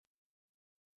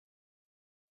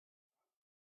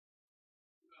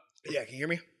Yeah, can you hear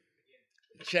me?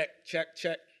 Check.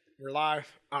 We're live.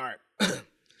 All right.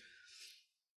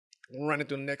 We're running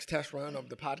through the next test run of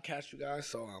the podcast, you guys.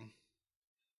 So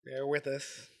bear with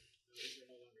us.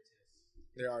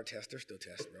 There are tests. They're still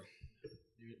tests, bro.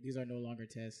 These are no longer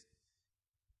tests.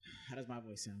 How does my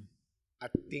voice sound? I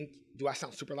think. Do I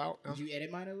sound super loud? No? Did you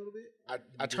edit mine a little bit?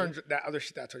 I turned that other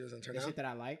shit that I told you doesn't turn The on. shit that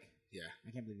I like? Yeah.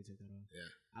 I can't believe you took that off.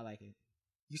 Yeah. I like it.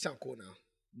 You sound cool now.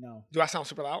 No. Do I sound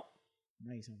super loud?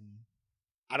 No, you sound fine.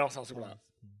 I don't sound super loud.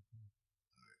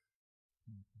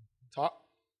 Talk.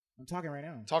 I'm talking right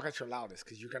now. Talk at your loudest,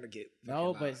 because you're gonna get.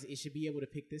 No, loud. but it should be able to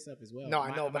pick this up as well. No,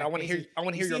 I know, but I want to hear. I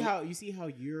want to hear your. You see how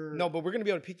you're. No, but we're gonna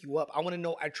be able to pick you up. I want to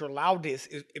know at your loudest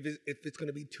if it's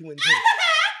gonna be too intense.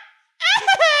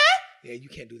 Yeah, you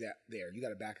can't do that there. You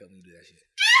gotta back up when you do that shit.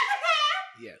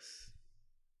 Yes,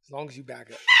 as long as you back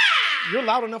up, you're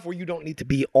loud enough where you don't need to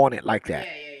be on it like that.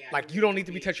 Yeah. Like you don't need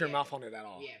to be touching your mouth on it at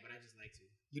all. Yeah, but I just like to.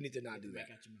 You need to not do that.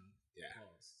 Out your mouth. Yeah.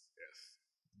 Pause. Yes.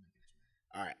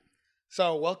 All right.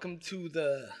 So welcome to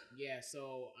the. Yeah.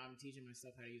 So I'm teaching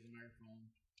myself how to use a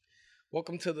microphone.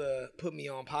 Welcome to the Put Me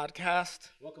On podcast.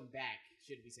 Welcome back.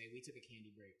 Should we say we took a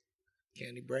candy break?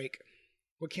 Candy break.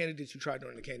 What candy did you try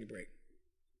during the candy break?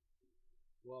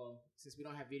 Well, since we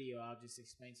don't have video, I'll just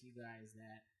explain to you guys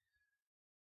that.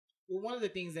 Well, one of the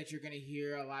things that you're going to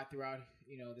hear a lot throughout,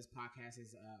 this podcast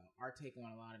is our take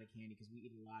on a lot of the candy, because we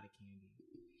eat a lot of candy.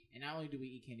 And not only do we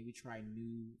eat candy, we try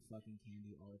new fucking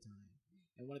candy all the time.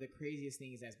 And one of the craziest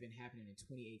things that's been happening in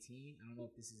 2018, I don't know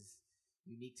if this is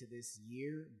unique to this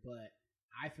year, but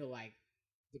I feel like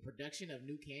the production of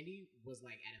new candy was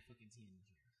like at a fucking 10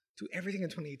 this year. Dude, everything in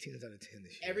 2018 is at a 10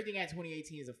 this year. Everything at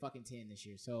 2018 is a fucking 10 this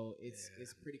year. So it's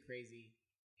pretty crazy.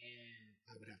 And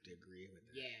I would have to agree with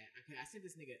that. Yeah, I sent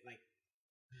this nigga like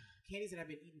candies that I've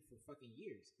been eating for fucking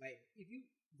years. Like if you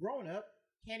growing up,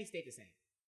 candy stayed the same.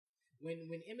 When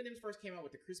M&M's first came out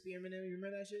with the crispy M&M, you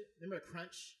remember that shit? Remember the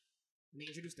Crunch? When they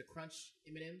introduced the Crunch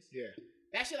M&M's? Yeah.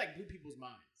 That shit like blew people's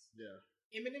minds. Yeah.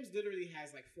 M&M's literally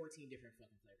has like 14 different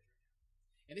fucking flavors right now.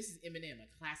 And this is M&M, a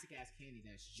classic ass candy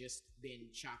that's just been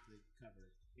chocolate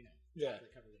covered,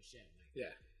 chocolate covered with a shell. Like,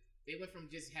 yeah. They went from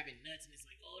just having nuts and it's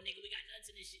like, oh nigga, we got nuts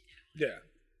in this shit now. Yeah.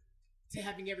 To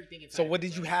having everything inside. So what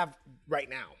did you have right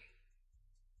now?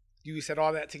 You said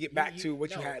all that to get back to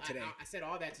what you had today. I said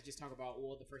all that to just talk about,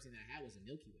 well, the first thing that I had was a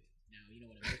Milky Way. Now, you know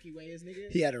what a Milky Way is, nigga?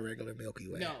 He had a regular Milky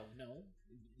Way. No.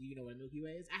 Do you know what a Milky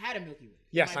Way is? I had a Milky Way.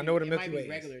 Yes, I know what a Milky Way is. It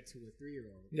might be regular to a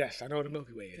 3-year-old. Yes, I know what a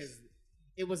Milky Way is. Because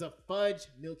it was a fudge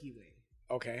Milky Way.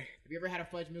 Okay. Have you ever had a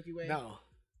fudge Milky Way? No.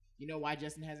 You know why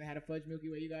Justin hasn't had a fudge Milky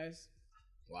Way, you guys?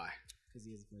 Why? Because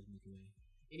he has a fudge Milky Way.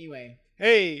 Anyway.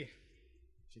 Hey.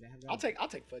 Should I have that? I'll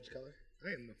take fudge color. I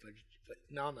am a fudge.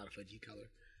 No, I'm not a fudgy color.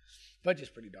 Fudge is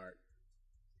pretty dark.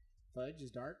 Fudge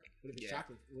is dark? What if it's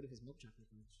chocolate? What if it's milk chocolate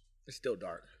fudge? It's still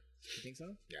dark. You think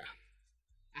so? Yeah.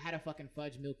 I had a fucking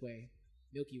fudge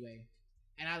Milky Way.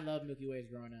 And I love Milky Ways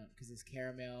growing up because it's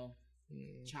caramel,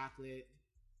 chocolate.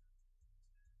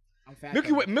 I'm fat.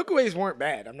 Milky Ways weren't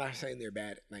bad. I'm not saying they're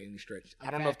bad by any stretch. I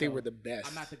don't know if they were the best.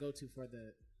 I'm not the go-to for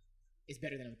the. It's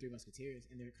better than the Three Musketeers,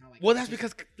 and they're kind of like. Well, that's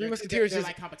because Three Musketeers they're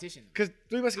like competition. Because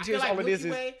Three Musketeers, all it is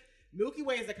is. Milky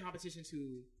Way is the competition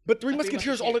to. But Three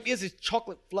Musketeers, all it is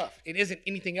chocolate fluff. It isn't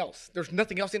anything else. There's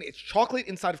nothing else in it. It's chocolate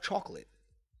inside of chocolate.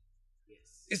 Yes.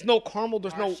 It's no caramel.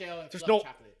 There's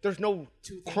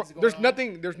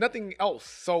nothing else.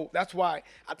 So that's why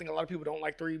I think a lot of people don't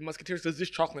like Three Musketeers, because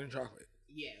it's chocolate and chocolate.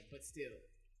 Yeah, but still.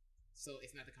 So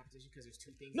it's not the competition because there's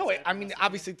two things. No, I mean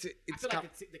obviously I feel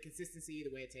like the consistency,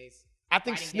 the way it tastes. I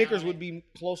think Snickers would be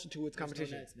closer to its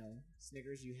competition. No,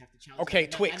 Snickers, you have to challenge. Okay,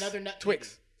 Twix. Another nut.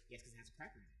 Twix. Yes, because it has a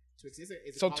cracker in it. Twix is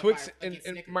a so Twix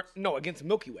against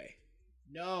Milky Way.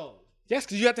 No. Yes,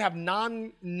 because you have to have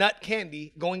non-nut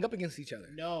candy going up against each other.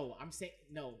 No, I'm saying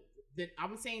no.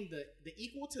 I'm saying the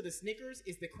equal to the Snickers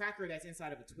is the cracker that's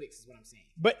inside of a Twix. Is what I'm saying.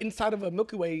 But inside of a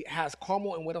Milky Way has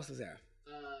caramel, and what else does it have?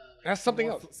 That's something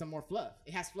else. Some more fluff.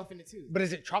 It has fluff in it too. But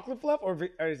is it chocolate fluff or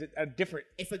is it a different?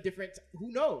 It's a different.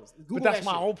 Who knows? Google but that's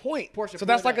my whole point. Portia, so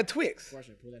that's like a Twix.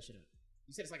 Portia, pull that shit up.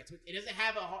 You said it's like a Twix. It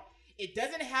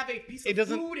doesn't have a piece of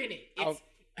food in it. It's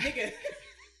nigga.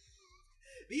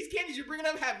 These candies you're bringing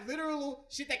up have literal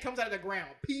shit that comes out of the ground.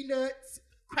 Peanuts,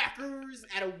 crackers,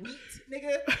 out of wheat,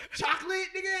 nigga. Chocolate,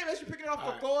 nigga. Unless you're picking it off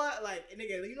cocoa, like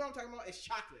nigga. You know what I'm talking about? It's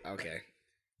chocolate. Okay.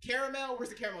 Caramel, where's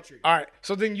the caramel tree? All right,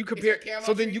 so then you compare.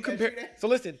 So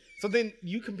listen. So then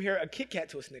you compare a Kit Kat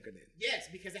to a Snicker, then. Yes,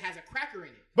 because it has a cracker in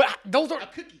it. But those are a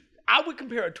cookie. I would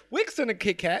compare a Twix and a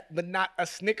Kit Kat, but not a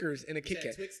Snickers and a Kit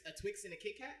Kat. A Twix and a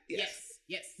Kit Kat? Yes.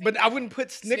 But I wouldn't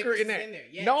put Snickers in there.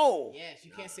 Yes. No. Yes,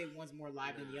 you can't say one's more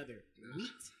live than the other. Wheat.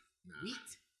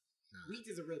 Wheat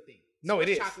is a real thing. No, it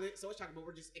is. Chocolate. So it's chocolate, but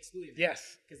we're just excluding that.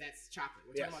 Yes. Because that's chocolate.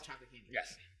 We're talking about chocolate candy.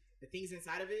 Yes. The things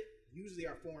inside of it usually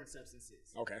are foreign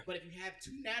substances. Okay. But if you have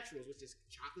two naturals, which is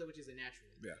chocolate, which is a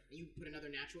natural, yeah, and you put another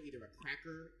natural, either a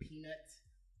cracker, peanut.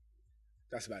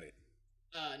 That's about it.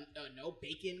 No,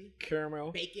 bacon.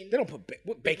 Caramel. Bacon. They don't put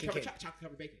bacon. Chocolate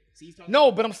covered bacon. See, he's talking.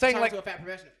 No, but I'm saying like to a fat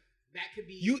professional. That could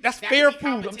be that's fair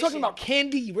food. I'm talking about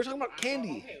candy. We're talking about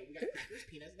candy. Okay, we got crackers,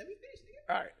 peanuts. Let me finish,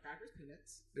 nigga. All right. Crackers,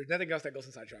 peanuts. There's nothing else that goes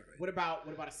inside chocolate. What about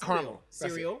a cereal? Caramel.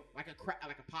 Cereal, like a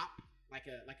pop, like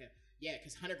a yeah,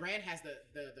 because 100 Grand has the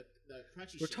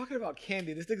crunchy. We're shit. talking about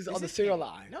candy. This thing's on the cereal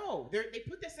line. No, they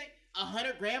put that same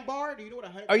 100 Grand bar. Do you know what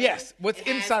 100? Oh yes, is? what's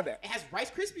inside that? It has Rice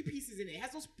Krispie pieces in it. It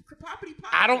has those poppity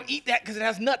pops. I don't eat that because it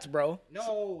has nuts, bro.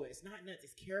 No, it's not nuts.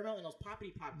 It's caramel and those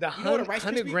poppity pops. The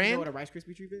 100 Grand. You know what a Rice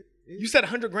Krispie treat is? You said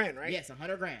 100 Grand, right? Yes,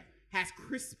 100 Grand has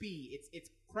crispy. It's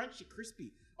crunchy,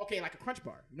 crispy. Okay, like a Crunch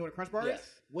Bar. You know what a Crunch Bar is?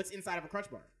 What's inside of a Crunch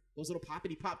Bar? Those little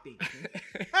poppity pop things.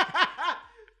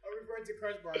 I'm referring to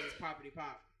Crunch Bars as poppity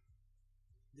pop.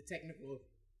 The technical,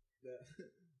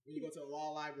 when you go to a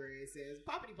law library, it says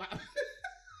poppity pop.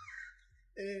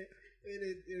 and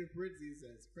in parentheses, it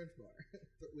says Crunch Bar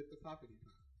with the poppity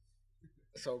pop.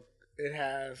 So it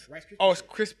has. Rice Krispie. Oh, it's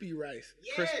crispy rice.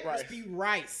 Yeah, Crisp rice. crispy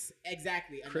rice.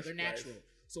 Exactly. Another Crisp natural. rice.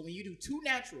 So when you do two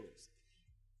naturals,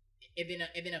 and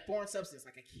then a foreign substance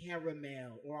like a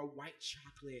caramel or a white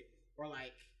chocolate or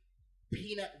like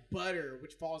peanut butter,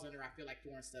 which falls under I feel like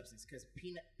foreign substance because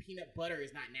peanut butter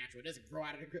is not natural. It doesn't grow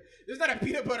out of the. There's not a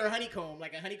peanut butter honeycomb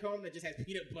like a honeycomb that just has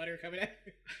peanut butter coming out.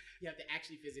 You have to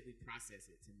actually physically process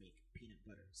it to make peanut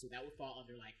butter. So that would fall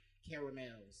under like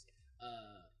caramels,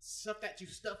 stuff that you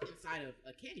stuff inside of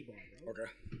a candy bar, bro. Okay.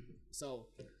 So,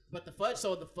 but the fudge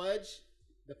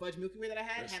Milky Way that I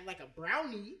had had like a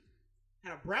brownie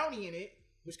in it,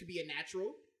 which could be a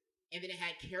natural, and then it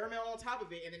had caramel on top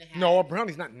of it, and then it had No, a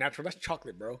brownie's not natural. That's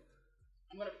chocolate, bro.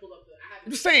 I'm gonna pull up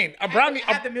I'm just saying, a brownie.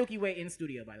 I have the Milky Way in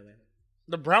studio, by the way.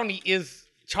 The brownie is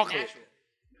chocolate. Natural.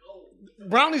 No.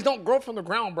 Brownies don't grow from the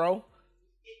ground, bro.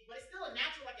 But it's still a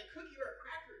natural, like a cookie or a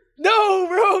cracker. No,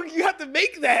 bro, you have to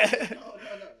make that. No.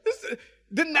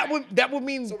 Then that would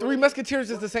mean So Three Musketeers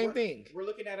is the same thing. We're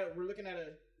looking at a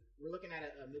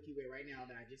Milky Way right now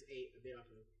that I just ate a bit off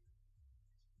of.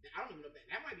 I don't even know if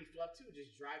that might be fluff too,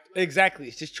 just dry fluff. Exactly,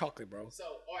 it's just chocolate, bro. So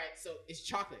all right, so it's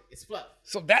chocolate, it's fluff.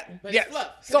 So that But yes, it's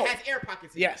fluff. so It has air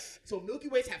pockets in yes. it. So Milky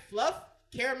Ways have fluff,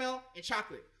 caramel, and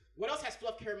chocolate. What else has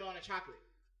fluff, caramel, and chocolate?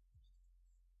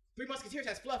 Three Musketeers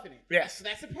has fluff in it. Yes. So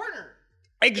that's a partner.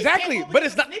 Exactly, but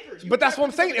it's not. Snickers. But that's what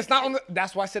I'm saying. It's not on the.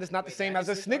 That's why I said it's not the same as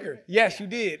a Snicker. Yes, you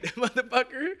did,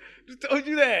 motherfucker. Just told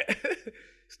you that.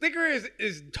 Snicker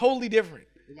is totally different.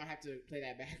 We might have to play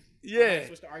that back. Yeah. I might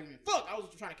switch the argument. Fuck, I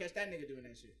was trying to catch that nigga doing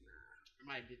that shit. I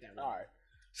might have did that wrong. All right.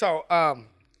 So,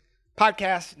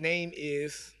 podcast name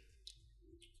is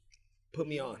Put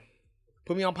Me On.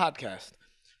 Put Me On Podcast.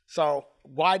 So,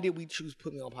 why did we choose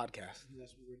Put Me On Podcast?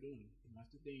 That's what we're doing. And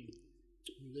that's the thing.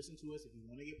 You listen to us if you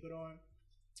want to get put on,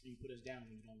 and you put us down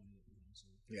when you don't want to get put on. So,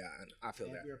 Yeah, I feel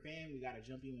that. If you're a fan, we got to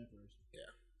jump you in first.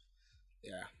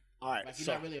 Yeah. All right. Like, you're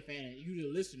So, not really a fan, and you're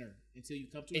a listener until you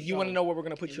come to if a you show. want to know what we're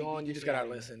going to put and you we on, beat you the just shit got out to of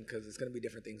you. listen because it's going to be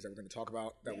different things that we're going to talk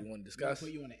about that we want to We're discuss.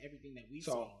 gonna put you on to everything that we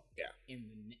So, saw yeah. in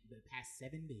the past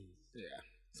 7 days. Yeah,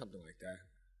 something like that.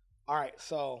 All right,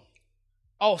 so,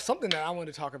 something that I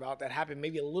wanted to talk about that happened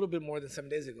maybe a little bit more than 7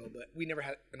 days ago, but we never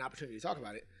had an opportunity to talk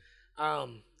about it.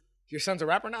 Your son's a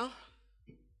rapper now?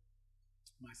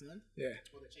 My son? Yeah.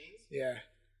 For the chains? Yeah.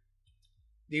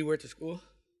 Do you wear it to school?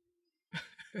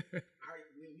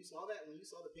 When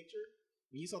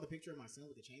you saw the picture of my son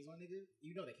with the chains on, nigga,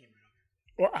 you know that came right off.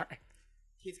 Why?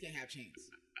 Kids can't have chains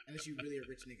unless you really a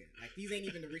rich nigga. Like, these ain't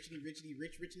even the rich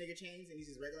nigga chains, and these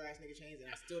is regular ass nigga chains, and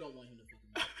I still don't want him to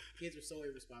fucking know. Kids are so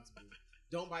irresponsible.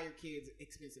 Don't buy your kids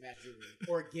expensive ass jewelry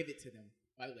or give it to them.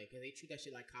 By the way, because they treat that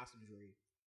shit like costume jewelry.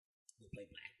 They play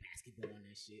black basketball on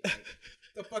that shit. Like,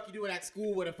 the fuck you doing at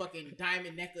school with a fucking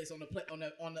diamond necklace on the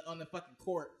fucking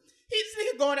court? He's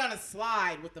nigga going down a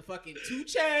slide with the fucking 2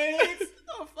 chains.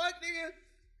 Oh fuck, nigga!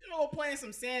 You know, playing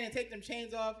some sand and take them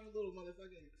chains off, you little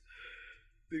motherfucking.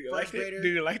 Do you like it? Do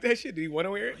you like that shit? Do you want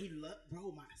to wear it?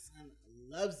 Bro, my son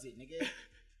loves it, nigga.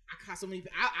 I caught so many.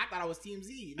 I thought I was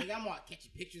TMZ, nigga. I'm all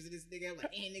catching pictures of this nigga. I'm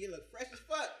like, nigga, look fresh as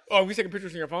fuck. Oh, we taking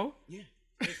pictures on your phone? Yeah,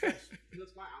 he looks fresh. He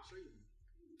looks fly. I'll show you.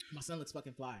 My son looks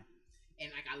fucking fly,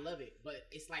 and like I love it. But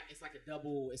it's like a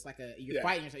double. It's like you're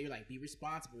fighting yourself. You're like, be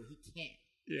responsible. He can't.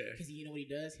 Yeah. Because you know what he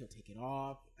does? He'll take it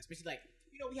off. Especially like,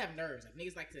 we have nerves. Like,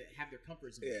 niggas like to have their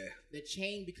comfort zone. Yeah. The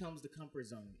chain becomes the comfort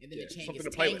zone. And then the chain Something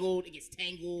gets to play tangled. It gets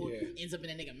tangled. Yeah. Ends up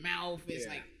in a nigga mouth. It's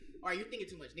like, all right, you're thinking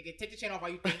too much. Nigga, take the chain off while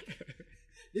you think.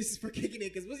 This is for kicking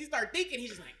it. Because once he start thinking, he's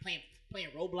just like playing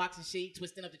Roblox and shit,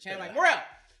 twisting up the chain. Like, Morel,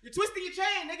 you're twisting your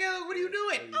chain, nigga. What are you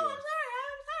doing? Oh, I'm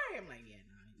sorry. I'm like, yeah,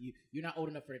 nah, you're not old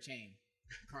enough for the chain.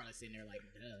 Carla's sitting there like,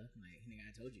 duh. I'm like, nigga,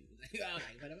 I told you. I was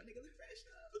like, but my nigga look fresh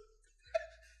though.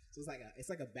 So it's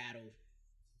like a battle.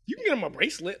 You can get him a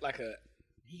bracelet, like a.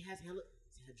 He's had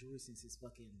jewelry since his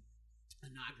fucking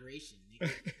inauguration,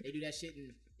 nigga. They do that shit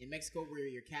in Mexico where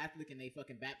you're Catholic and they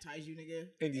fucking baptize you, nigga.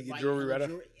 And you get jewelry right up.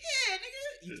 Yeah,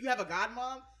 nigga. If you have a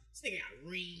godmom, this nigga got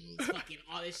rings, fucking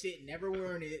all this shit, never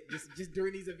wearing it, just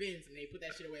during these events, and they put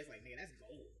that shit away. It's like, nigga, that's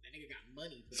gold. That nigga got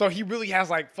money. So he really has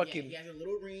like fucking. Yeah, he has a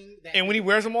little ring. And when he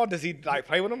wears them all, does he like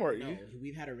play with them or? No,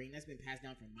 we've had a ring that's been passed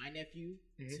down from my nephew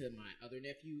to my other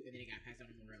nephew, and then it got passed down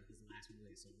to Morel because the last one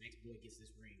was. So the next boy gets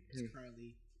this ring. It's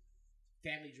currently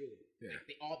family jewelry. Yeah.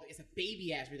 Like it's a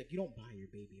baby ass ring. Like you don't buy your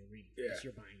baby a ring. Yeah.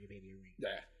 You're buying your baby a ring.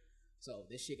 Yeah. So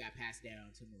this shit got passed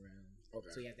down to Morel.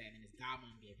 Okay. So he has that, and then his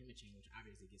godmom gave him a chain, which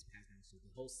obviously gets passed down. So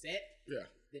the whole set. Yeah.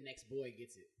 The next boy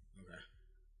gets it. Okay.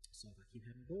 So if I keep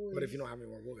having boys. But if you don't have any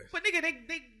more boys. But nigga, they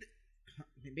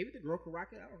maybe the girl could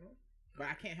rock it. I don't know. But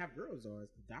I can't have girls though.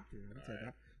 It's the doctor.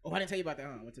 I didn't tell you about that.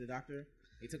 I went to the doctor.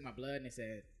 They took my blood and they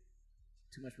said,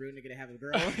 too much real nigga to have a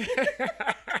girl.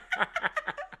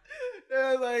 They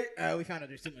was like, we found out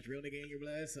there's too much real nigga in your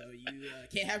blood, so you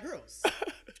can't have girls.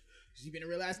 You been a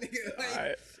real ass nigga. Like, all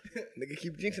right. Nigga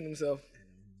keep jinxing himself.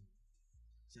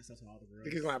 Shouts out to all the girls.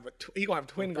 He gonna have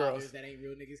twin girls. That ain't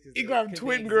real niggas. He gonna have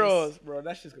twin girls, bro.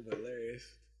 That's just gonna be hilarious.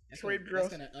 Twin girls.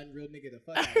 That's gonna unreal nigga the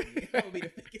fuck out of me. I'm gonna be the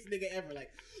fakest nigga ever.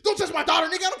 Like, don't touch my daughter,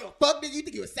 nigga. I don't give a fuck, nigga. You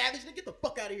think you a savage, nigga? Get the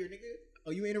fuck out of here, nigga.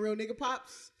 Oh, you ain't a real nigga,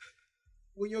 pops?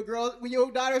 When your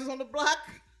daughter's on the block?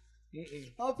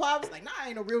 Oh, pops, like, nah, I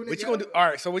ain't a real nigga. What you gonna do? All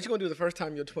right, so what you gonna do the first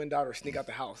time your twin daughter sneak out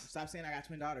the house? Stop saying I got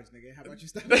twin daughters, nigga. How about you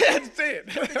stop? That's it.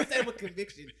 Say it with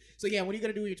conviction. So yeah, what are you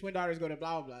gonna do when your twin daughters go to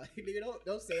blah blah blah? Nigga,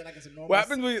 don't say it like it's a normal. What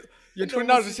happens when your twin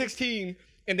daughters are 16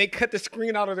 and they cut the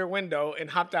screen out of their window and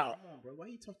hopped out? Come on, bro. Why are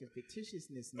you talking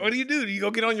fictitiousness? What do you do? Do you go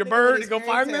get on your bird and go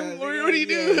find them? What do you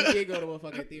do? You did go to a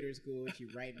fucking theater school. She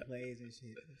writing plays and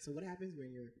shit. So what happens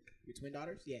when your twin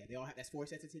daughters? Yeah, they all have. That's 4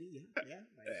 sets of titties. Yeah.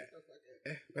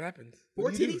 What happens?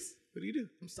 4 titties? What do you do?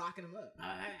 I'm socking them up.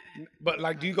 But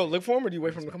like, do you go look for them or do you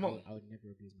wait for them to come home? I would never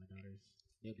abuse my daughters.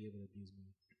 They'll be able to abuse me.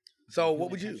 So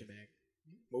what would you do?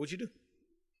 What would you do?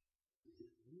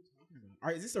 All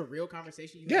right, is this a real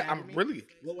conversation? I'm really.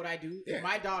 What would I do if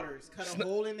my daughters cut a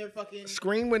hole in their fucking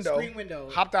screen window,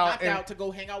 hopped out to go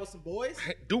hang out with some boys?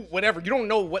 Do whatever. You don't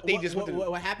know what they just went through.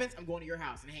 What happens? I'm going to your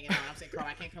house and hanging out. I'm saying, Carl,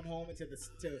 I can't come home until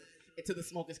the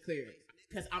smoke is cleared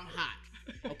because I'm hot.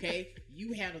 Okay,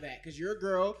 you handle that because you're a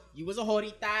girl. You was a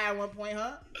horita at one point,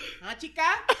 huh? Huh, chica?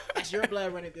 That's your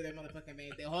blood running through that motherfucking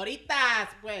veins. The horitas,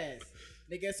 pues,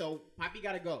 nigga. So Papi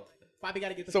gotta go. Papi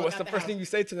gotta get the. So what's the first thing you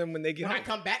say to them when they get home? When I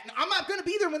come back, no, I'm not gonna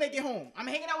be there when they get home. I'm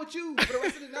hanging out with you for the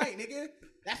rest of the night, nigga.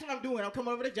 That's what I'm doing. I'm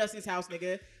coming over to Justin's house,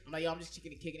 nigga. I'm like, yo, I'm just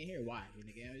kicking it here. Why,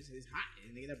 nigga? It's hot.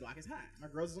 Nigga, that block is hot. My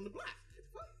girls is on the block.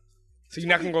 So you're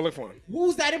not gonna go look for him?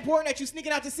 Who's that important that you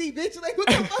sneaking out to see, bitch? Like, what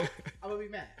the fuck? I'm gonna be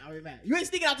mad. You ain't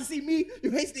sneaking out to see me.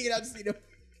 You ain't sneaking out to see them.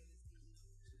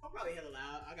 I'm probably hella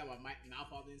loud. I got my mouth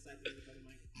all inside the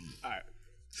mic. All right.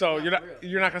 So you're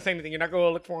not gonna say anything. You're not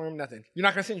gonna look for him. Nothing. You're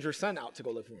not gonna send your son out to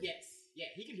go look for him. Yes. Yeah,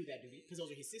 he can do that, dude. Because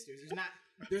those are his sisters.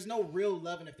 There's no real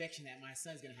love and affection that my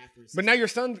son's gonna have for his sister. But now your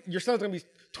son's gonna be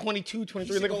 22,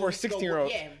 23, looking for a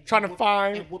 16-year-old, trying to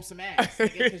find and whoop some ass,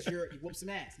 nigga. Because you whoop some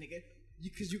ass, nigga.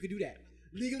 Because you could do that.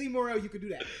 Legally, Morel, you could do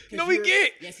that. No, he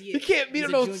can't. Yes, he is. He can't beat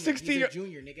those 16. He's a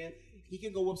junior, nigga. He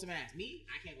can go whoop some ass. Me,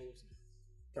 I can't go whoop some ass.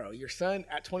 Bro, your son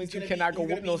at 22 cannot go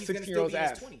whoop no 16-year-old's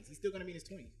ass. He's still gonna be in his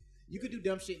 20s. You could do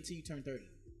dumb shit until you turn 30.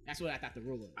 That's what I thought the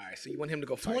rule was. All right, so you want him to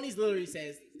go fight. 20s literally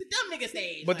says the dumb nigga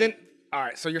stage. But then, all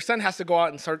right, so your son has to go out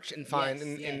and search and find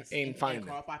and find them.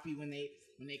 Call Papi when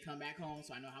they come back home,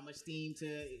 so I know how much steam to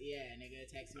nigga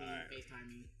text me, FaceTime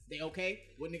me. They okay?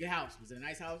 What nigga house? Was it a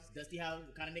nice house? Dusty house?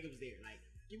 What kind of nigga was there? Like,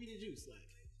 give me the juice. Like,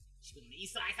 she on the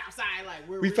east side, outside. Like,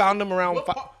 we found them around.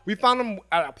 We found them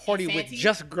at a party with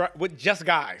just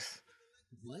guys.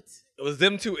 What? It was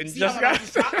them two and just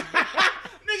guys.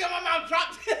 Nigga, my mouth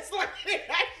dropped just like it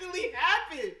actually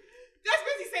happened. That's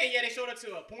because he said, they showed up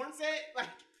to a porn set. Like,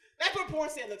 that's what porn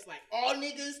set looks like. All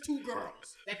niggas, 2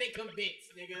 girls that they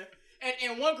convinced, nigga.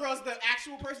 And one girl's the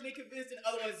actual person they convinced, and the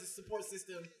other one is the support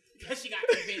system because she got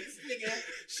convinced, nigga.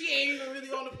 She ain't even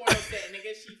really on the porn set,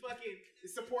 nigga. She fucking the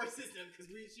support system because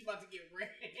she about to get ran.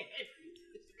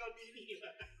 She gonna need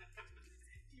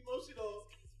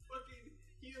emotional fucking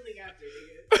healing after,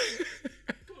 nigga.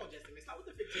 Come on, Justin, man. Stop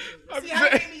with the fictitiousness. See how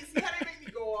they make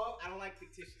me go off? I don't like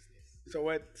fictitiousness. So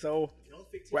what? So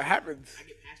what happens? I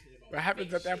get passionate about what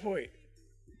happens at that point?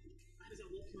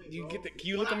 You bro. get the, can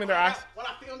you look them in their eyes? When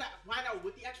I find out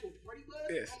what the actual party was.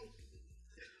 Yes.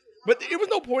 But it was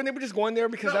no porn. They were just going there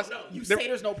because you say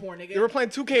there's no porn, nigga. They were playing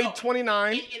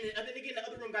 2K29. And the other nigga in the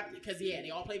other room got, because they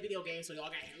all play video games, so they all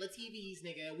got hella TVs,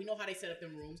 nigga. We know how they set up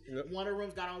them rooms. Yep. One of the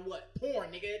rooms got on what? Porn,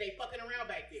 nigga. They fucking around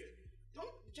back there.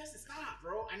 Don't just stop,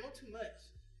 bro. I know too much.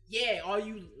 Yeah, all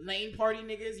you lane party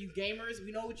niggas, you gamers,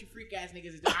 we know what you freak ass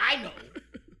niggas is doing. I know.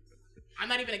 I'm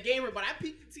not even a gamer, but I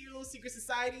peeked into your little secret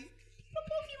society.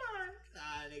 Pokemon.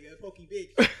 Nah, nigga, Pokey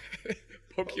bitch.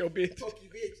 Poke your bitch. Pokey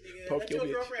bitch, nigga. Poke Let your your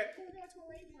bitch. girlfriend pull down to a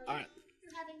lane party. All right.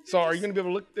 Having So are just you gonna be able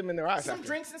to look them in their eyes? some after?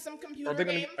 drinks and some computer Are you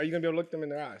game? gonna be able to look them in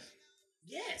their eyes?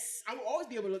 Yes, I will always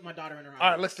be able to look my daughter in her eyes.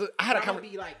 All right, I had a I'm gonna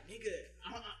be like, nigga.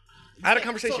 I had a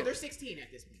conversation. So they're 16 at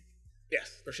this point.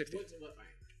 Yes, they're 16. All right.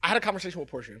 I had a conversation with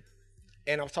Portia,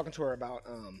 and I was talking to her about.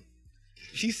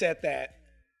 She said that,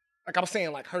 like I was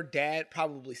saying, like her dad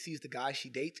probably sees the guy she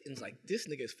dates and is like, "This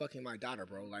nigga is fucking my daughter,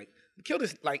 bro. Like, kill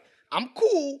this. Like, I'm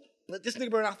cool, but this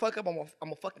nigga better not fuck up. I'm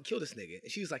gonna fucking kill this nigga."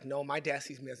 And she was like, "No, my dad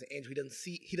sees me as an angel.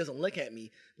 He doesn't look at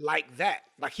me like that.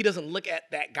 Like, he doesn't look at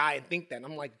that guy and think that." And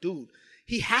I'm like, dude,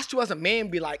 he has to as a man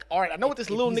be like, all right, I know what this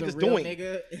little nigga's doing.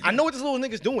 I know what this little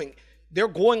nigga's doing. They're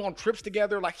going on trips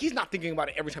together. Like, he's not thinking about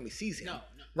it every time he sees him. No.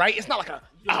 Right? It's not like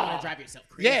you don't want to drive yourself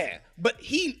crazy. Yeah. But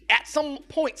he, at some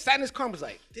point, sat in his car and was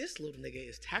like, this little nigga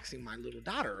is taxing my little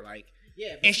daughter. Like,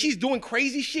 yeah, and she's doing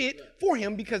crazy shit for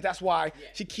him because that's why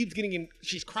she keeps getting in.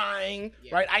 She's crying,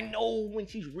 right? I know when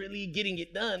she's really getting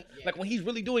it done. Like, when he's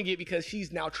really doing it because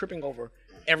she's now tripping over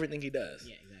everything he does.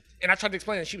 Yeah, exactly. And I tried to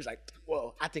explain it, and she was like,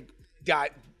 well, I think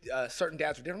certain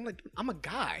dads are different. I'm like, dude, I'm a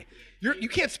guy. You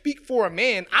can't speak for a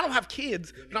man. I don't have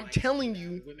kids, but I'm telling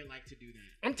you. Women like to do that.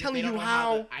 I'm telling you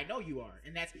how. I know you are,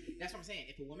 and that's what I'm saying.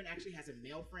 If a woman actually has a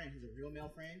male friend who's a real male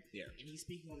friend, and he's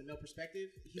speaking on the male perspective,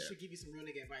 he should give you some real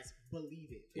nigga advice. Believe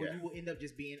it, or you will end up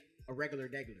just being a regular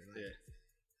degular. Like,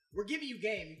 we're giving you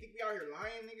game. You think we out here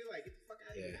lying, nigga? Like, get the fuck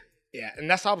out of here. Yeah, and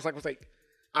that's how I was like,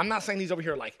 I'm not saying he's over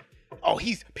here like, oh,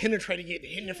 he's penetrating it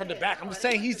and hitting it from the back. I'm just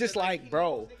saying he's just like,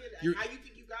 bro, how you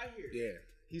think you got here? Yeah.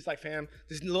 He's like, fam,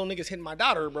 this little nigga's hitting my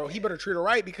daughter, bro. He better treat her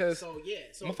right because I'm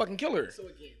gonna fucking kill her. So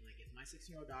again, like, if my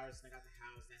 16-year-old daughter snuck out the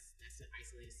house, that's an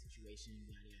isolated situation.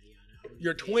 Yada yada yada.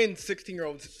 Your twin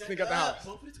 16-year-old sneak out the house.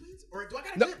 Both of the twins, or do I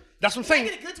got a good? That's what I'm saying. I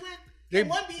get a good twin. They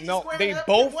one be no, square they up,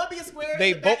 both. One be a square.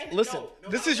 They both. Listen, no,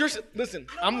 this is your. Listen,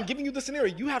 I'm giving you the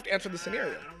scenario. You have to answer the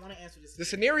scenario. I don't want to answer this. The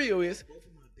scenario is. Both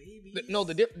of my babies. No,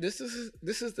 this is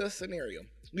the scenario.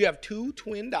 We have two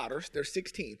twin daughters. They're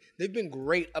 16. They've been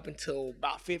great up until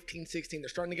about 15, 16. They're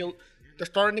starting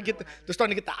to get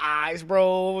the eyes,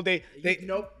 bro.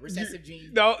 Recessive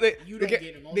genes. No, they get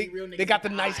they got the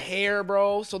nice hair,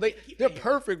 bro. So they're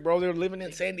perfect, bro. They're living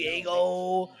in San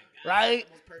Diego, right?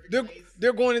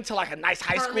 They're going into like a nice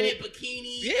high school. Permanent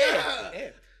bikini. Yeah.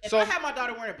 If I had my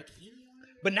daughter wearing a bikini.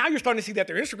 But now you're starting to see that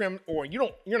their Instagram, or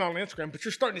you're not on Instagram, but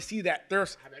you're starting to see that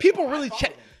there's people really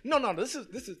check. No, this is.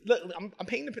 Look, I'm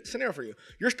painting the scenario for you.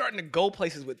 You're starting to go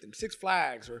places with them, Six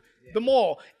Flags or the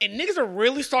mall, and niggas are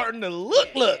really starting to look.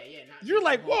 You're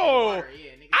like, whoa,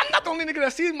 I'm not the only nigga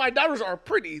that sees my daughters are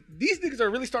pretty. These niggas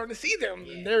are really starting to see them,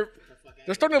 and they're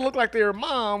starting to look like their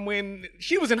mom when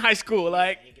she was in high school.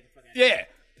 Like,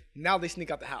 now they sneak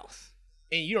out the house,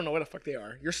 and you don't know where the fuck they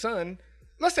are. Your son.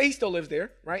 Let's say he still lives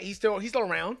there, right? He's still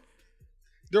around.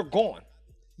 They're gone.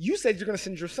 You said you're gonna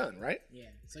send your son, right? Yeah.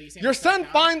 So you saying your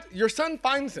son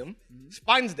finds them.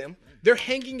 They're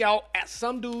hanging out at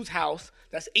some dude's house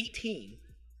that's 18,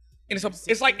 and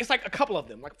it's like a couple of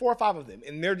them, like 4 or 5 of them,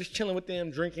 and they're just chilling with them,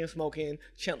 drinking, smoking,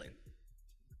 chilling.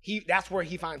 That's where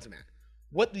he finds them at.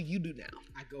 What do you do now?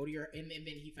 I go to and then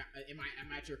he found.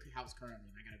 I'm at your house currently,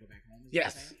 and I gotta go back home.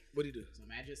 Yes. What do you do? So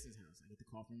I'm at Justin's house. I get the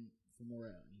call from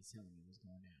Morel, and he's telling me what's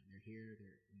going down. They're here.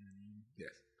 You know what I mean? Yes.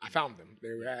 I found them. They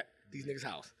were at these niggas'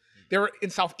 house. They were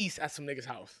in Southeast at some niggas'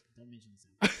 house. Don't mention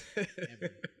Southeast.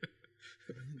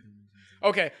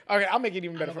 Okay. I'll make it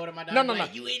even better. Go to my no.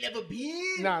 Like, you ain't never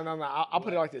been. No. I'll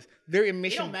put it like this. They're in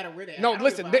Mission. It don't matter where they are. No,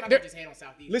 listen. I'm not just hate on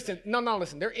Southeast. Listen. No.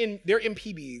 Listen. They're in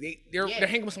PB. They're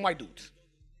hanging with some white dudes.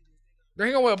 They're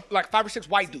hanging with like 5 or 6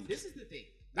 white dudes. This is the thing.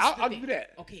 I'll do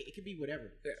that. Okay, it could be whatever.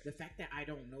 Yeah. The fact that I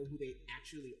don't know who they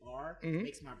actually are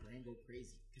makes my brain go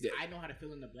crazy. Because I know how to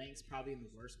fill in the blanks probably in the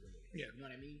worst way. Yeah. You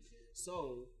know what I mean?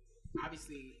 So,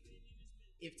 obviously,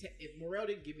 if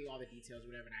Morel didn't give me all the details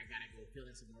or whatever, and I gotta go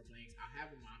fill in some more blanks, I'll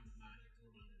have my mom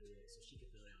do it so she can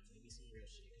fill it out. Maybe some real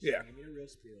shit. She can give me the real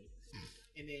spiel.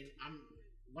 And then I'm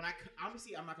not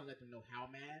gonna let them know how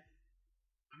mad.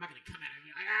 I'm not gonna come at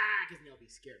them like because they'll be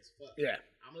scared as fuck. Yeah.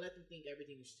 I'm gonna let them think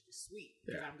everything is sweet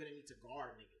because I'm gonna need to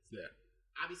guard niggas. Yeah.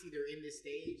 obviously they're in this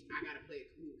stage. I gotta play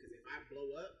it cool because if I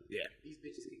blow up, these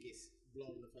bitches could get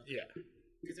blown the fuck up.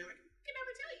 Because they're like, I can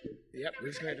never tell you. Yep,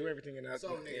 we're just gonna do everything in that.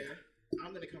 So nigga,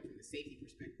 I'm gonna come from the safety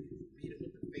perspective. I'm hit them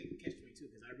with the fake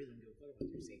catch-22 because I really don't give a fuck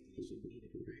about their safety. They shouldn't be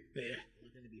there, right? Yeah. I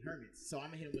want them to be hermits. So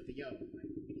I'm gonna hit them with the yo. Like,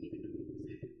 we didn't even know who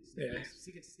was that.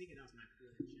 Sneaking out's not cool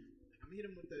in the gym. Like, I'm gonna hit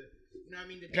them with the, you know what I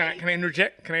mean? Can I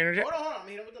interject? Hold on. I'm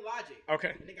gonna hit them with the logic.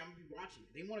 Okay. I think I'm gonna be watching.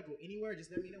 If they want to go anywhere,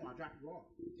 just let me know. I'll drop you off.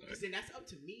 Because then that's up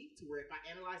to me to where if I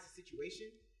analyze the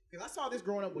situation, because I saw this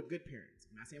growing up with good parents.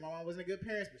 I'm not saying my mom wasn't a good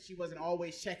parent, but she wasn't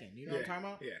always checking. You know what I'm talking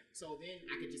about? Yeah. So then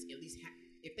I could just at least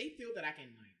if they feel that I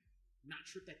can like not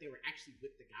trip that they were actually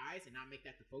with the guys and not make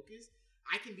that the focus,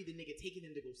 I can be the nigga taking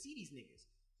them to go see these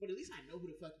niggas. But at least I know who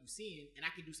the fuck you seeing, and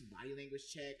I can do some body language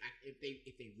check. If they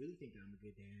really think that I'm a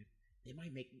good dad, they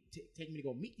might take me to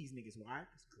go meet these niggas. Why?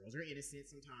 Because girls are innocent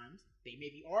sometimes. They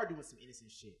maybe are doing some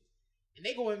innocent shit. And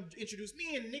they go and introduce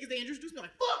me, and the niggas they introduce me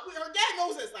like, fuck, our dad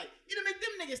knows us. Like, it'll make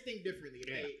them niggas think differently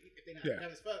if they not dumb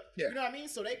as fuck. Yeah. You know what I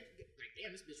mean? So they like, damn,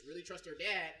 this bitch really trusts her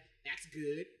dad. That's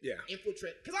good. Yeah.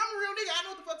 Infiltrate. Because I'm a real nigga. I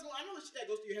know what the fuck's going on. I know the shit that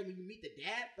goes through your head when you meet the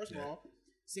dad. First of all,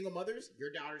 single mothers, your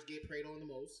daughters get preyed on the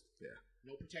most. Yeah.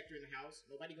 No protector in the house.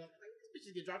 Nobody going, like, these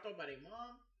bitches get dropped off by their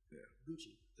mom. Yeah.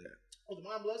 Gucci. Yeah. Oh, the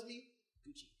mom loves me?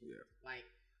 Gucci. Yeah. Like,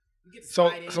 so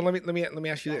let me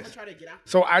ask you this.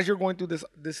 So as you're going through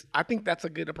this, I think that's a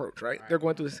good approach, right? They're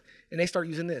going through this, and they start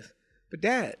using this. But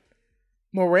Dad,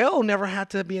 Morel never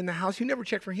had to be in the house. You never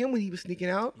checked for him when he was sneaking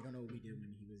out. You don't know what we did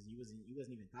when you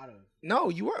wasn't even thought of. No,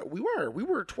 we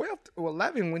were 12 or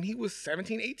 11 when he was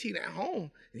 17, 18 at home,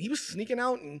 and he was sneaking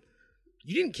out, and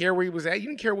you didn't care where he was at. You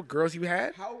didn't care what girls you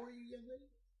had. How old were you, young lady?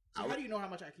 So how do you know how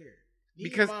much I cared?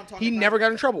 Because he never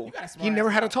got in trouble. He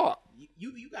never had a talk.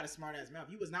 You got a smart ass mouth.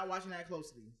 You was not watching that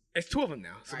closely. It's two of them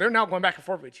now, so they're now going back and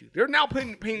forth with you. They're now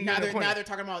putting now they're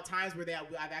talking about times where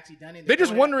I've actually done it. They're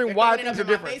just wondering why things are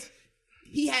different.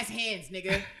 He has hands,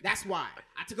 nigga. That's why.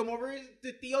 I took him over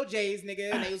to Theo J's,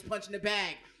 nigga, and they was punching the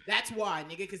bag. That's why,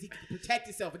 nigga, because he can protect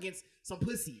himself against some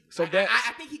pussy. So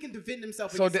I think he can defend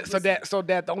himself against pussy. So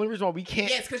that the only reason why we can't.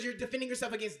 Yes, because you're defending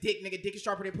yourself against dick, nigga. Dick is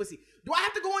sharper than pussy. Do I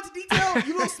have to go into detail?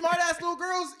 You little smart ass little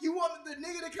girls. You want the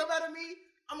nigga to come out of me?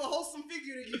 I'm a wholesome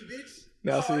figure to you, bitch.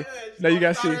 Now see. Now you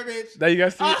guys see. Now you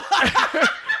guys see.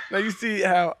 Now you see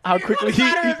how quickly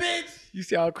you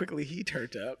see how quickly he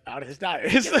turned up out of his diet.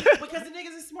 Because the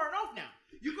niggas is smart enough now.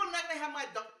 You're not gonna have my.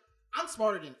 I'm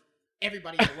smarter than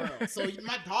everybody in the world. So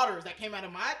my daughters that came out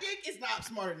of my dick is not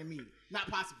smarter than me. Not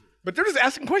possible. But they're just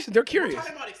asking questions. They're curious.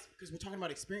 We're talking about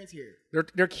experience here.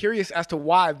 They're curious as to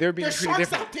why they're being treated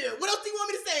different. Out there. What else do you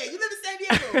want me to say? You live in San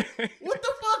Diego. What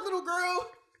the fuck, little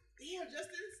girl? Damn,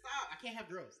 Justin, stop. I can't have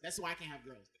girls. That's why I can't have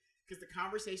girls. Because the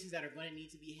conversations that are going to need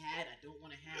to be had, I don't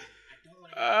want to have.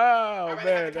 Oh,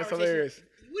 man, that's hilarious.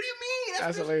 What do you mean?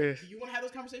 That's hilarious. Do you want to have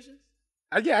those conversations?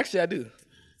 Yeah, actually, I do.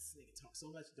 This nigga talk so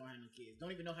much, don't have no kids.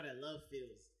 Don't even know how that love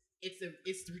feels.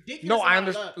 It's ridiculous. No, I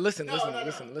understand. Listen.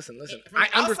 From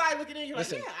outside looking in, you're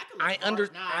like, yeah, I can love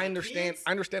I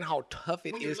understand how tough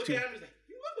it is to. You look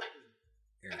like me.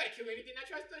 Yeah. I gotta kill anything that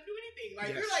tries to do anything.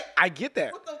 Like you're like, I get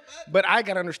that. What the fuck? But I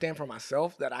gotta understand for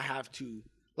myself that I have to.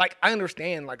 Like, I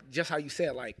understand, like, just how you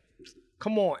said, like,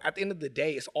 come on. At the end of the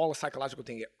day, it's all a psychological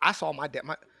thing. I saw my dad.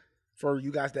 For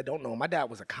you guys that don't know, my dad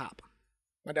was a cop.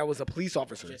 My dad was a police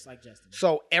officer. Just like Justin.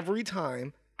 So every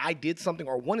time I did something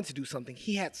or wanted to do something,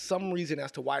 he had some reason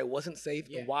as to why it wasn't safe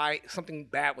and why something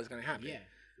bad was going to happen. Yeah.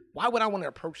 Why would I want to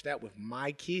approach that with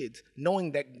my kids,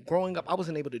 knowing that growing up I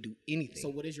wasn't able to do anything? So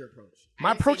what is your approach?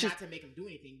 My approach is not to make them do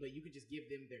anything, but you could just give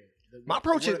them my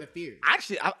approach is the fear.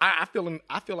 Actually, I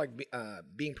feel like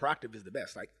being proactive is the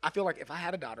best. Like, I feel like if I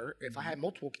had a daughter, if I had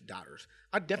multiple daughters,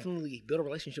 I'd definitely build a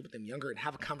relationship with them younger and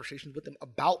have a conversation with them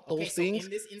about those things.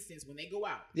 In this instance, when they go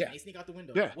out, and they sneak out the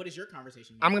window, what is your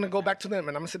conversation? I'm gonna go back to them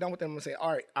and I'm gonna sit down with them and say,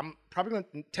 all right, I'm probably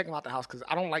gonna take them out the house because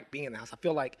I don't like being in the house. I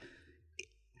feel like.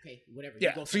 Okay, whatever.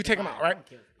 Yeah, so you take them out, right?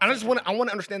 I want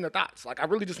to understand their thoughts. Like, I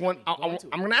really just want. I'm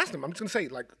gonna ask them. I'm just gonna say,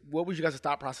 like, what was you guys'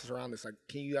 thought process around this? Like,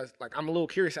 can you guys, like, I'm a little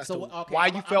curious as to why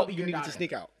you felt you needed to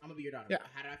sneak out. I'm gonna be your daughter. Yeah.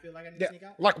 How did I feel like I needed to sneak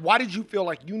out? Like, why did you feel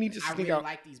like you needed to sneak out? I really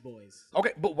like these boys.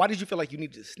 Okay, but why did you feel like you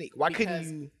needed to sneak? Why couldn't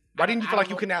you? Why didn't you feel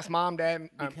like you couldn't ask mom, dad?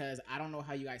 Because I don't know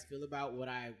how you guys feel about what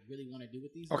I really want to do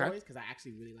with these boys. Because I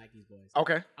actually really like these boys.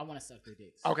 Okay. I want to suck their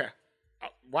dicks. Okay.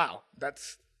 Wow.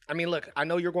 I mean, look, I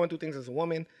know you're going through things as a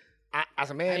woman. As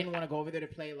a man, I didn't want to go over there to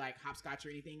play like hopscotch or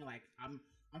anything. Like I'm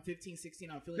 15, 16.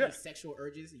 I'm feeling these sexual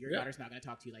urges. Your daughter's not gonna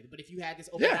talk to you like that. But if you had this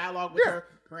open dialogue with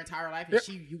her entire life,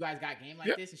 and you guys got game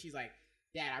like this, and she's like,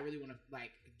 Dad, I really want to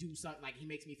like do something. Like he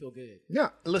makes me feel good. Yeah,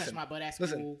 Touch listen, my butt at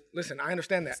school. listen. I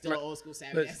understand that. Still an old school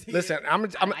savage. Listen, I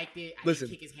liked it. I listen.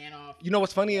 didn't kick his hand off. You know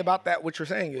what's funny about that? What you're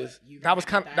saying is You that was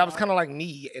kind of like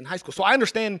me in high school. So I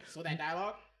understand. So that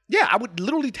dialogue. Yeah, I would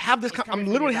literally have this. I'm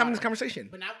literally having this daughter. conversation.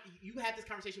 But now you had this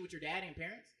conversation with your dad and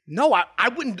parents. No, I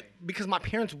wouldn't because my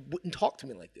parents wouldn't talk to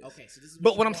me like this. Okay, so this is.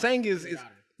 But what I'm saying is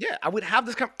yeah, I would have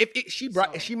this. If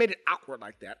she made it awkward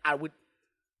like that, I would.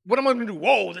 What am I going to do?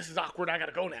 Whoa, this is awkward. I got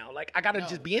to go now. Like I got to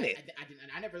just be in it.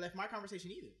 I never left my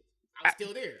conversation either. I was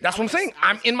still there. That's what I'm saying.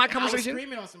 I'm in my conversation. I was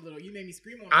screaming on some little. You made me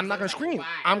scream on. I'm not gonna scream. Why?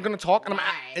 I'm gonna talk,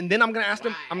 and then I'm gonna ask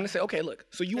them. Why? I'm gonna say, okay, look.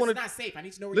 So you want to? It's not safe. I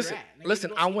need to know where Listen, you're at. Like,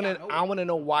 listen. I want to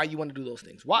know why you want to do those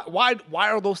things. Why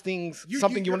are those things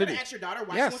something you want to do? Ask your daughter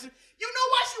why yes. she wants to. You know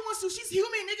why she wants to. She's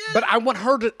human, nigga. But I want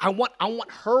her to. I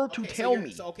want her to tell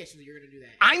me. So you're gonna do that.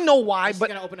 I know why, she's but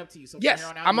gonna open up to you. So yes,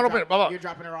 I'm gonna open it. Blah, blah. You're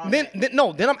dropping her off. Then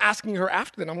I'm asking her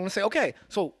after. Then I'm gonna say, okay.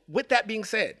 So with that being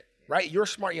said, right? You're a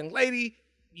smart young lady.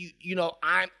 You know,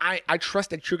 I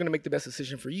trust that you're going to make the best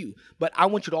decision for you. But I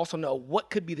want you to also know what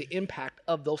could be the impact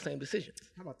of those same decisions.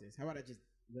 How about this? How about I just,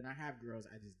 when I have girls,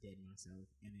 I just dead myself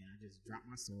and then I just drop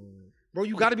my soul. Bro,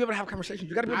 you got to be able to have conversations.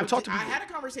 You got to be able to talk to people. I had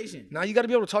a conversation. Now you got to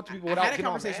be able to talk to people without getting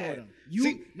all mad. I had a conversation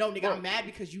with them. No, nigga, I'm mad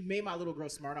because you made my little girl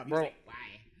smart up. Bro. Like, why?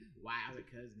 I was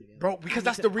like, cuz, nigga. Bro, because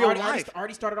that's the real life.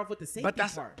 Already started off with the safety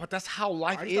part. But that's how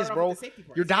life is, bro.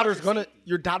 Your daughter's gonna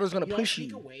push you.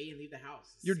 You don't sneak away and leave the house.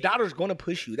 Your daughter's gonna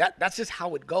push you. That's just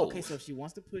how it goes. Okay, so if she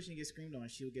wants to push and get screamed on,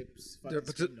 she'll get fucking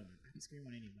screamed on. I can scream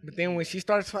on anybody. But then when she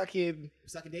starts fucking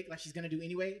sucking dick like she's gonna do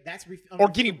anyway, that's or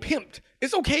getting pimped.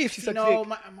 It's okay if she sucks dick. No,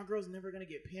 my girl's never gonna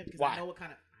get pimped because I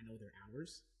know their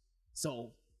hours.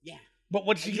 So yeah. But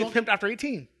what did she get pimped after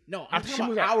 18? No, I'm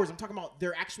talking about hours. I'm talking about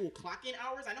their actual clock-in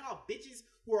hours. I know how bitches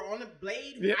who are on the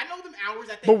blade. Yeah. I know them hours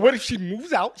that they But what if she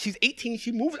moves out? She's 18.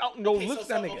 She moves out and goes lift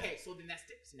that nigga. Okay, so then that's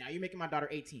it. So now you're making my daughter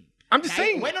 18. I'm just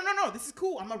saying. Wait, no. This is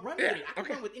cool. I'm gonna run with it. I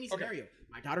can run with any scenario.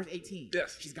 My daughter's 18.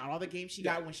 Yes. She's got all the games she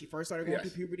got when she first started going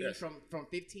through puberty from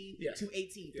 15 to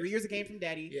 18. 3 years of game from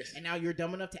daddy. Yes. And now you're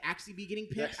dumb enough to actually be getting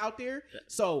pimped out there.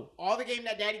 So all the game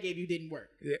that daddy gave you didn't work.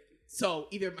 Yeah. So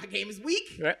either my game is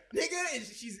weak, nigga, and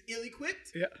she's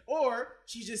ill-equipped, or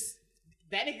she's just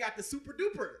that nigga got the super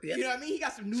duper. Yes. You know what I mean? He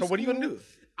got some new. So what are you gonna do?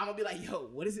 I'm gonna be like, yo,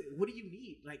 what is it? What do you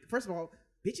need? Like, first of all,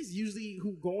 bitches usually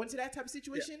who go into that type of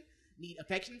situation need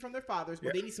affection from their fathers,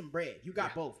 or they need some bread. You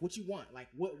got both. What you want? Like,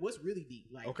 what's really deep?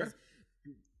 Like, because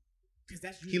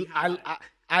that's usually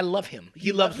I love him.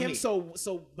 He loves him. Me. So,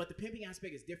 but the pimping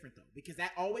aspect is different though, because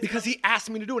that always he asked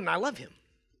me to do it, and I love him.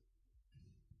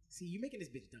 See, you making this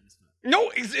bitch dumb as fuck.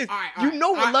 No, all right. You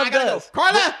know what love does.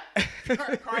 Carla!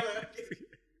 Carla,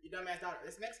 your dumbass daughter.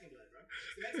 That's Mexican blood, bro.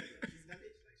 It's Mexican blood. She's a dumb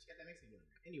bitch. Like, she got that Mexican blood.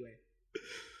 Anyway,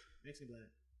 Mexican blood.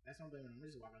 That's what I'm blaming on. I'm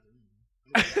going to just walk out the room.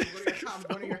 I'm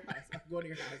going to your house. I'm going to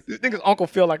your house. This nigga's uncle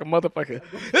feel like a motherfucker.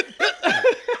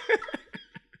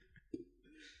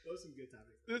 Those are some good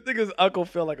topics. This nigga's uncle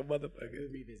feel like a motherfucker.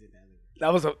 We'll revisit that later.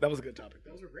 That was a good topic.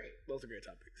 Those were great. Those are great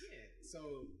topics. Yeah.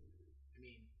 So,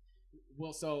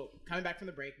 well, so coming back from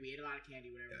the break, we ate a lot of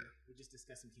candy, whatever. Yeah. We just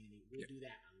discussed some candy. We'll do that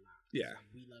a lot. Yeah.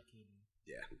 We love candy.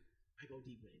 Yeah. I go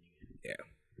deep with it, nigga. Yeah.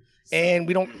 So, and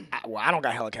we don't, I don't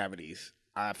got hella cavities.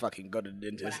 I fucking go to the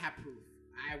dentist. But I have proof.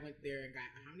 I went there and got,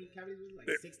 how many cavities was it? Like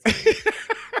 16?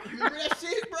 Remember that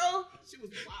shit, bro? Shit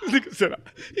was wild. Nigga said,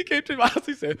 he came to my house,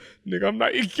 he said, nigga, I'm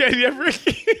not eating candy ever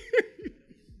again.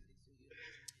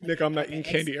 Nigga, I'm not eating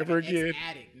candy ever again.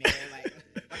 Addict, nigga.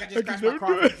 Like I just crashed my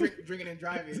car from drinking and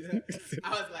driving. I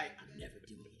was like, I'm never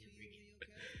doing it ever again.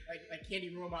 Like candy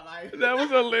ruined my life. That was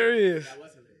hilarious. That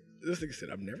was hilarious. This nigga said,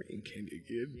 I'm never eating candy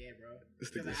again. Yeah, bro.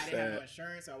 This nigga I didn't have no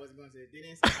insurance, so I wasn't going to the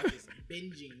dentist. I was just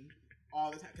binging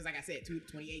all the time. Because like I said,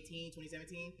 2018,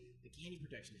 2017, the candy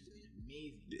production has been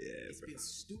amazing. Yeah, It's been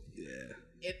stupid.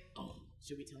 Yeah.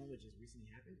 Should we tell them what just recently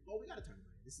happened? Oh, we got to talk about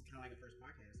it. This is kind of like a first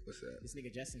podcast. What's that? This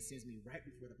nigga Justin sends me right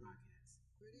before the podcast.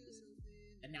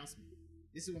 Announcement.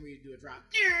 This is when we do a drop.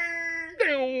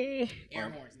 Air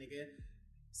horns, nigga.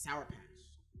 Sour Patch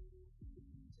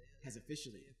has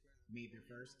officially made their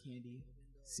first candy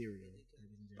cereal.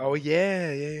 Oh,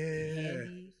 yeah.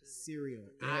 Candy cereal.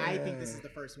 Yeah. I think this is the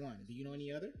first one. Do you know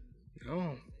any other?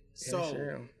 No.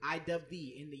 So, I dubbed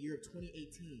thee in the year of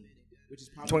 2018, which is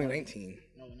probably 2019.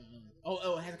 No.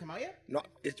 Oh, it hasn't come out yet? No,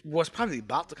 it was probably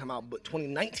about to come out, but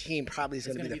 2019 probably is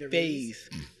going to be the phase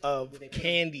of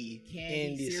candy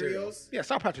cereals. Yeah,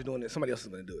 Sour Patch is doing it. Somebody else is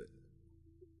going to do it.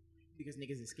 Because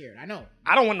niggas is scared. I know.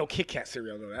 I don't want no Kit Kat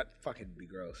cereal, though. That fucking be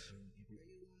gross.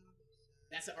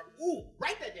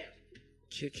 Write that down.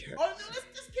 Kit Kat. Oh, no,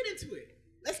 let's get into it.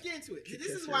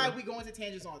 This is why we go into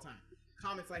tangents all the time.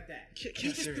 comments like that. Kit He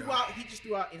Kat just cereal.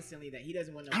 threw out instantly that he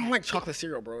doesn't want no. I don't like chocolate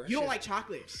cereal, bro. You don't like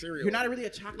chocolate cereal. You're not really a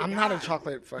chocolate guy. I'm not a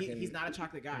chocolate fucking. He's not a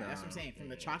chocolate guy. Nah. That's what I'm saying. From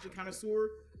the chocolate connoisseur,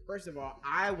 first of all,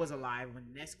 I was alive when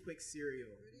Nesquik cereal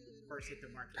first hit the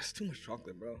market. That's too much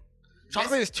chocolate, bro.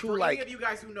 Chocolate is too for like. any of you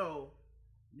guys who know,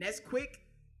 Nesquik,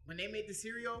 when they made the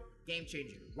cereal, game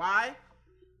changer. Why?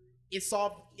 It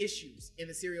solved issues in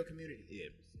the cereal community. Yeah.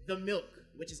 The milk,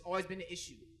 which has always been an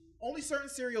issue. Only certain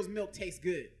cereals' milk tastes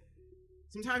good.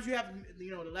 Sometimes you have,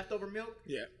 the leftover milk.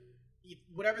 Yeah.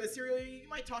 Whatever the cereal, you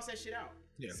might toss that shit out.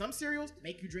 Yeah. Some cereals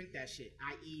make you drink that shit,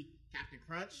 i.e. Captain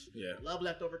Crunch. Yeah. Love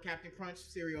leftover Captain Crunch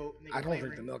cereal. I don't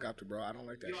drink the milk after, bro. I don't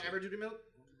like that. You don't shit. ever do the milk?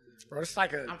 Bro, it's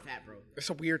like a. I'm fat, bro. It's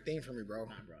a weird thing for me, bro.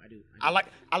 Nah, bro, I do.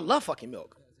 I love fucking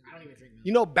milk. I don't even drink milk.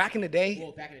 You know, back in the day.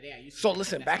 Well, back in the day, I used to. So drink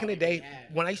listen, milk. back That's in the all they day,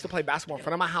 had. when I used to play basketball in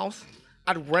front of my house,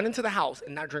 I'd run into the house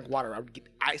and not drink water. I would get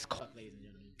ice cold. Fuck, ladies and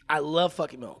gentlemen. I love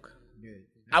fucking milk. Good.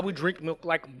 I would drink milk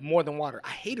like more than water. I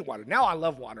hated water. Now I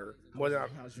love water more than.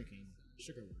 I was drinking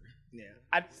sugar water.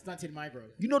 Yeah. Stunted my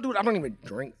growth. You know, dude, I don't even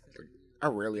drink. I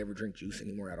rarely ever drink juice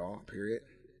anymore at all. Period.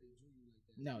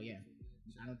 No, yeah.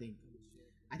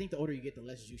 I think the older you get, the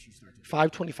less juice you start to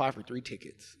drink. $5.25 for 3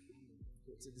 tickets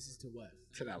So this is to what?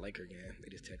 to that Laker game. They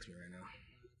just text me right now.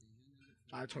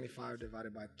 $5.25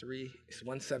 divided by 3 is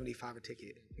 $175 a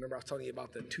ticket. Remember I was telling you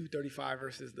about the $235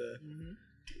 versus the. Mm-hmm.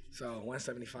 So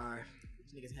 $175.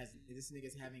 This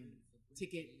nigga's having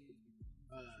ticket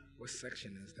What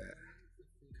section is that?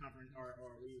 conference or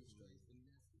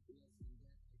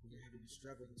we're having a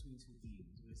struggle between two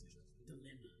things. What is it?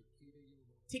 Dilemma.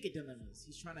 Ticket dilemmas.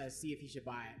 He's trying to see if he should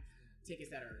buy tickets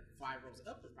that are 5 rows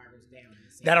up or 5 rows down. In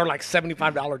the same That are area. like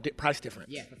 $75 price difference.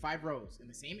 Yeah, for 5 rows in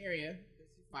the same area,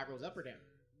 5 rows up or down.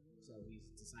 So he's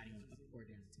deciding on up or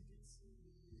down tickets.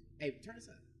 Hey, turn this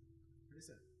up. Turn this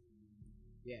up.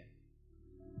 Yeah.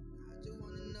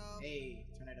 Hey,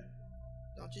 turn it up.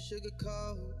 Don't you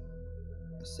sugarcoat.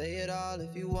 I say it all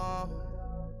if you want.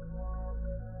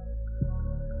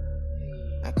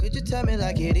 Now could you tell me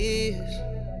like it is?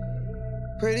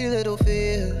 Pretty little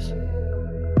fears.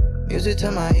 Music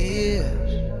to my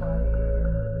ears.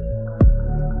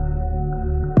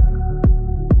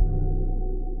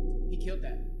 He killed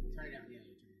that. Turn it down. Yeah,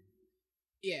 turn it down.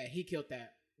 Yeah, he killed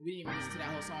that. We didn't even listen to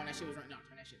that whole song. That shit was right. No,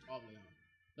 turn that shit all the way on.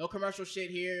 No commercial shit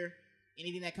here.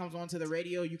 Anything that comes onto the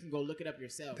radio, you can go look it up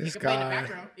yourself. This it can play in the guy.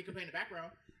 background. It can play in the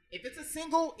background. If it's a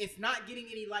single, it's not getting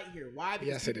any light here. Why? Because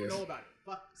Yes, it people is. know about it.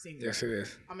 Fuck singles. Yes, it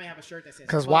is. I'm gonna have a shirt that says.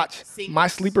 Because fuck watch, singles. my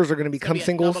sleepers are going to It's gonna become be a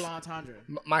singles. double entendre.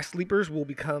 My sleepers will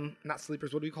become, not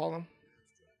sleepers, what do we call them?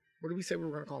 What did we say we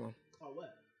were going to call them? Oh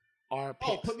what? Our Oh,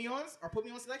 picks. put me ons or put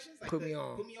me on selections. Like Put me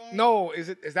on. Put me on. No, is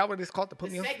that what it's called? The put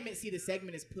The me on? segment. See, the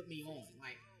segment is put me on.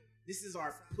 Like this is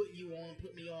our put you on,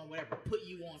 put me on, whatever. Put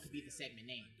you on could be the segment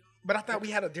name. But I thought we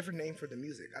had a different name for the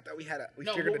music. I thought we had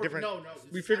No, figured a what we're- different. no,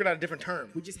 We figured out a different term.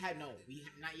 We just had not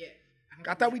yet.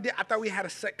 I thought we did. I thought we had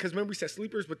a set because remember we said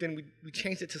sleepers, but then we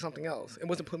changed it to something else. It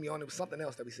wasn't put me on. It was something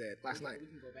else that we said last night. We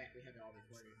can go back. We have it all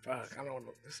recorded. Fuck, I don't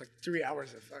know. It's like 3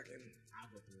 hours of fucking. I'll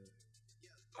go through it.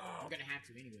 Oh, We're gonna have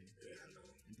to anyway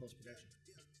in post production.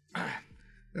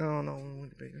 no.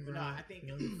 But no, I think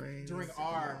during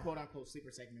our quote unquote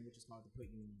sleeper segment, which is called the put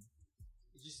you on,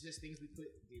 it's just things we put.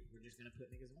 We're just gonna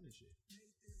put niggas on this shit.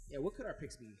 Yeah, what could our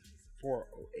picks be?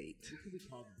 408. What could we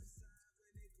call them?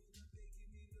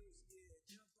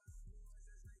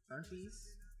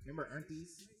 Earthies? Remember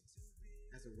Earthies?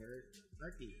 That's a word.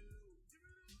 Earthy.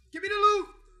 Give me the loot!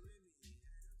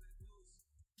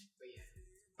 But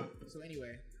yeah. So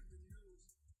anyway.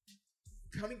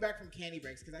 Coming back from candy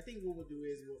breaks, because I think what we'll do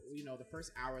is, the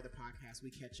first hour of the podcast,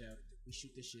 we catch up, we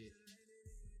shoot the shit.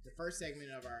 The first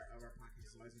segment of our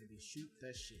podcast is always going to be shoot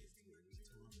the shit. We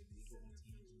talk, we go on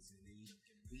tangents, and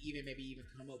we even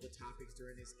come up with topics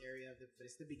during this area, but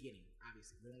it's the beginning,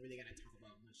 obviously. We don't really got to talk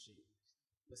about much shit.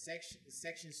 But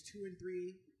sections 2 and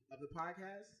 3 of the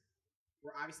podcast,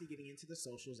 we're obviously getting into the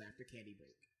socials after candy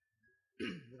break.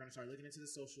 We're going to start looking into the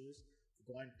socials,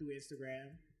 going through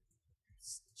Instagram,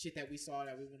 shit that we saw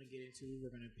that we want to get into. We're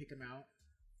going to pick them out.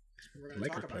 We're going to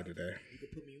talk about it. Today. You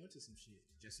could put me onto some shit.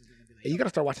 Justin's going to be like, Hey, you gotta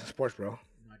start watching sports, bro. no,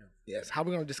 I don't. Yes. How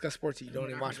we gonna discuss sports if you don't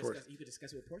even watch sports? You could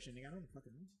discuss it with Portia, nigga. I don't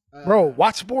fucking know. Bro,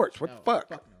 watch sports. What no, the fuck?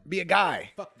 fuck no. Be a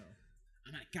guy. Fuck no.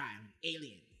 I'm not a guy. I'm an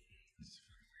alien.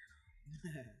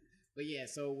 But yeah,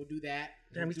 so we'll do that.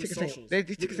 Damn, We'll these do tickets ain't- socials. these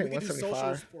tickets we ain't can do 175.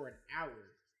 socials for an hour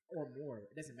or more.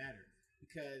 It doesn't matter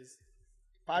because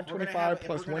 $5.25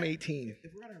 plus if we're gonna- 118.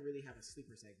 if we're gonna really have a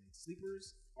sleeper segment,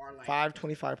 sleepers are like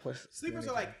 $5.25 plus. sleepers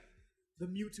are 118. like the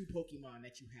Mewtwo Pokemon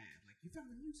that you have. Like you found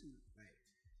the Mewtwo. Like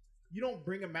you don't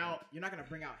bring them out. You're not gonna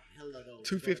bring out hella those.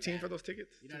 $215 for those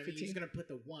tickets. You know what I mean? You're just gonna put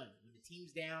the one. You the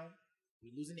team's down, we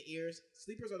losing the ears.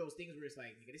 Sleepers are those things where it's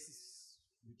like, nigga, this is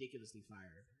ridiculously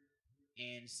fire,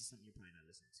 and this is something you're probably not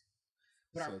listening to.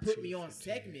 But our put me on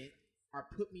segment,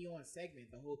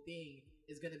 the whole thing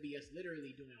is gonna be us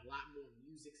literally doing a lot more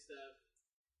music stuff.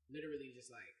 Literally just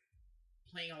like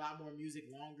playing a lot more music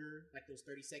longer, like those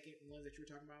 30-second ones that you were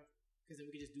talking about. Because then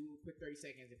we could just do a quick 30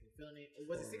 seconds if we're feeling it. Or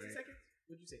was it 60 seconds?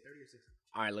 What did you say, 30 or 60?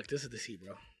 All right, look, this is the seat,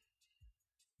 bro.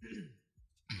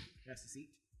 That's the seat.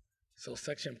 So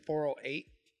section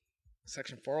 408.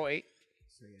 Section 408.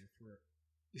 So yeah,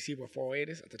 you see where 408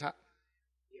 is at the top?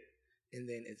 Yeah. And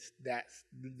then it's that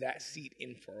seat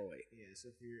in 408. Yeah, so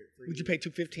if you're... Would you pay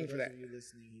 $215 for that? For you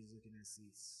listening, he's looking at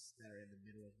seats that are in the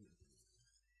middle of the...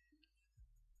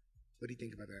 What do you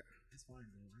think about that? That's fine,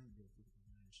 bro. I don't give a fuck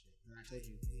about that shit. I told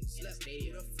you, in a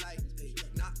stadium,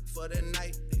 not for the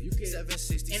night. You can,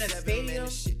 in a stadium,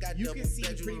 you can see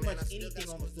pretty much anything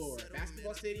on the floor.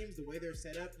 Basketball stadiums, the way they're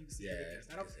set up, you can see everything. It's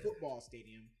not a football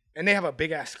stadium. And they have a big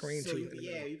ass screen so too.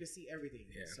 You can see everything.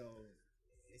 Yeah. So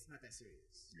it's not that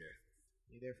serious. Yeah.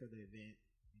 You're there for the event.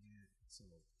 Yeah. So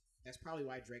that's probably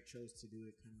why Drake chose to do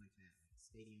it kind of like that, like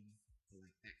stadium, but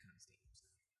like that kind of stadium stuff.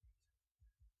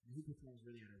 And who performs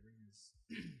really at arenas?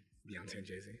 Beyonce and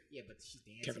Jay-Z. Yeah, but she's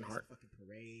dancing. Kevin Hart. It's a fucking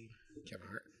parade. Kevin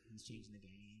Hart. He's changing the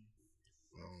game.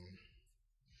 I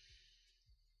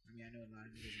mean, I know a lot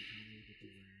of niggas in comedy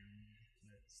get around,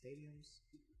 but stadiums,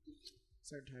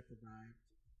 certain type of vibe.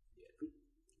 Yeah.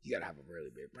 You gotta have a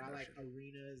really big production. I like production.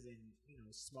 arenas and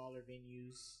smaller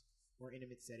venues, more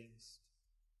intimate settings.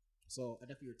 So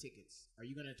enough of your tickets. Are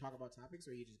you gonna talk about topics,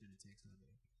 or are you just gonna text all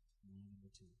day?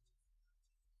 Number 2.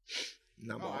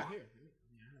 I hear. I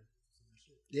heard.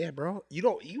 Yeah, bro.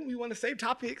 You want to save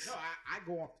topics? No, I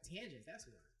go off tangents. That's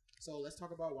why. So let's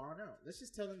talk about Wild 'N Out. Let's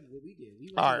just tell them what we did.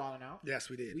 We went to Wild 'N Out. Yes,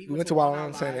 we did. We went to Wild 'N Out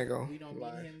in San Diego. We don't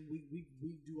meet him.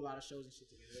 We do a lot of shows and shit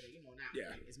together. Not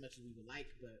like as much as we would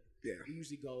like, but we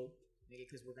usually go, nigga,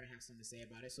 because we're gonna have something to say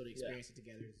about it. So the experience it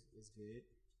together is good.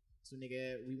 So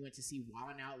nigga, we went to see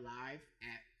Wild 'N Out live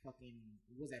at fucking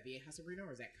what was that, Viejas Arena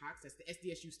or is that Cox? That's the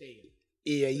SDSU stadium.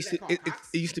 Yeah, it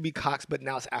used to be Cox, but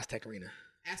now it's Aztec Arena.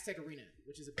 Aztec Arena,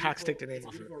 which is a Cox took the name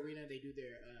off beautiful arena. They do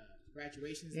their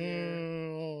graduations there.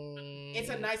 It's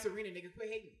a nice arena, nigga. Quit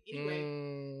hating.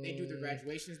 Anyway, they do their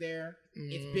graduations there.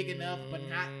 It's big enough, but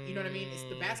not. You know what I mean? It's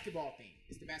the basketball thing.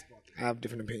 I have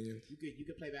different opinions. You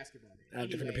could play basketball there. I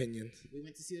have different opinions. We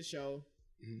went to see the show.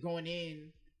 Going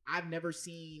in, I've never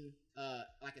seen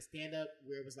like a stand up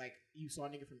where it was like you saw a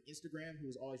nigga from Instagram who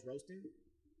was always roasting,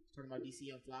 talking about DC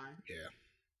Young Fly. Yeah.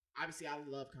 Obviously, I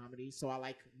love comedy, so I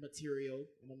like material.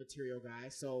 I'm a material guy,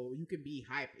 so you can be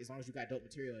hype as long as you got dope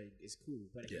material. It's cool.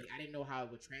 But I didn't know how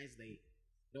it would translate.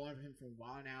 Knowing him from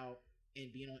Wild 'N Out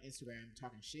and being on Instagram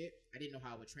talking shit, I didn't know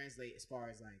how it would translate as far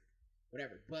as like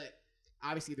whatever. But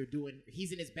obviously,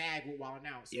 he's in his bag with Wild 'N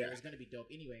Out, so it's gonna be dope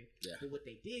anyway. Yeah. But what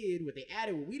they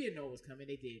added, what we didn't know was coming.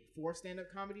 They did 4 stand-up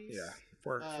comedies. Yeah.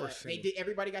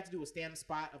 Everybody got to do a stand-up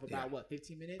spot of about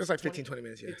 15 minutes. It was like 15-20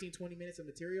 minutes. 15-20 minutes of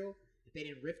material. They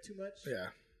didn't riff too much.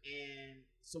 Yeah. And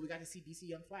so we got to see DC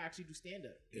Young Fly actually do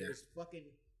stand-up. It was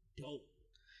fucking dope.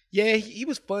 Yeah, he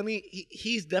was funny.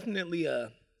 He definitely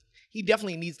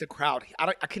needs the crowd.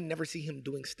 I can never see him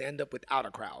doing stand-up without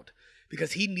a crowd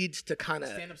because he needs to kind of...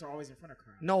 Stand-ups are always in front of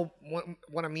crowd. No,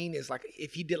 what I mean is like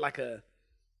if he did like a...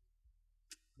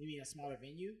 Maybe a smaller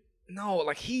venue? No,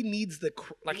 like he needs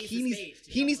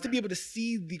he needs to be able to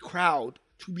see the crowd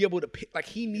to be able to pick. Like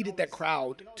he needed that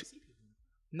crowd.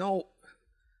 No,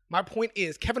 my point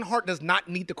is Kevin Hart does not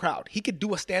need the crowd. He could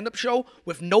do a stand-up show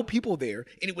with no people there,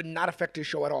 and it would not affect his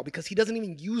show at all because he doesn't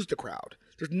even use the crowd.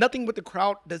 There's nothing with the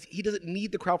crowd. He doesn't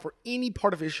need the crowd for any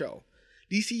part of his show.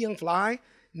 DC Young Fly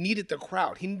needed the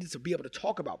crowd. He needed to be able to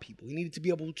talk about people. He needed to be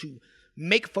able to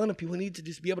make fun of people. He needed to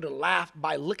just be able to laugh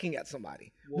by looking at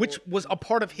somebody, which was a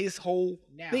part of his whole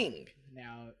thing.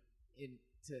 Now,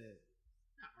 to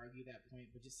not argue that point,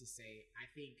 but just to say, I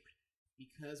think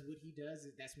because what he does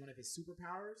is that's one of his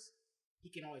superpowers, he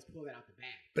can always pull that out the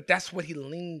bag. But that's what he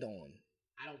leaned on.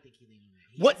 I don't think he leaned on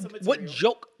that. What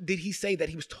joke did he say that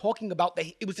he was talking about that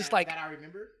it was just like... That I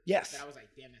remember? Yes. That I was like,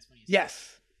 damn, that's funny.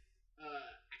 Yes.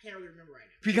 I can't really remember right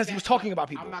now. Because he was talking about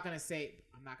people. I'm not gonna say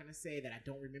that I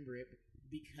don't remember it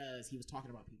because he was talking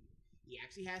about people. He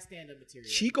actually has stand-up material.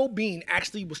 Chico Bean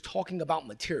actually was talking about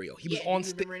material. He was on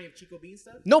stage. Do you remember any of Chico Bean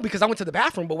stuff? No, because I went to the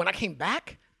bathroom, but when I came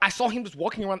back, I saw him just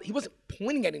walking around. He wasn't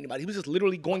pointing at anybody. He was just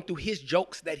literally going through his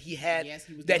jokes that he had,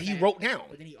 that he wrote down.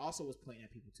 But then he also was pointing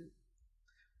at people too.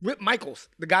 Rip Michaels,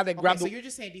 the guy that grabbed. So you're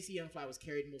just saying DC Young Fly was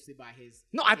carried mostly by his.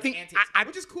 I think antics,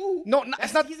 which is cool. No,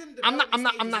 it's not.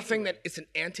 I'm not saying that it's an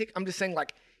antic. I'm just saying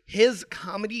like his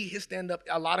comedy, his stand-up,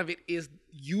 a lot of it is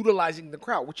utilizing the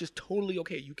crowd, which is totally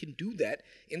okay. You can do that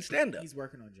in stand-up. He's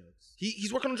working on jokes.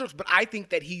 He's working on jokes, but I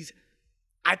think he's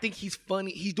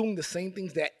funny. He's doing the same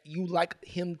things that you like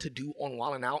him to do on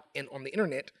Wild 'N Out and on the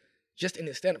internet, just in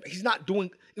his stand-up. He's not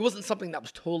doing. It wasn't something that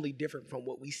was totally different from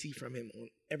what we see from him on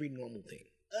every normal thing.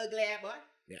 Ugly ass boy.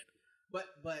 Yeah. But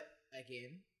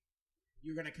again,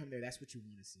 you're gonna come there. That's what you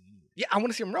want to see anyway. Yeah, I want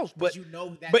to see him roast, but you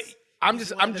know that. But I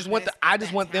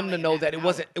just want them to know that it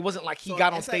wasn't like he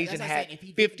got on stage and had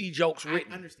 50 jokes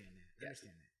written. I understand that. I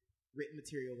understand that. Written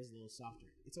material was a little softer.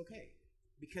 It's okay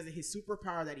because of his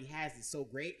superpower that he has is so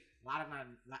great. A lot of not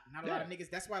a lot of niggas.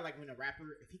 That's why like when a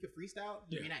rapper, if he could freestyle,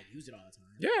 he may not use it all the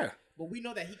time. Yeah. But we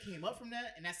know that he came up from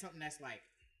that, and that's something that's like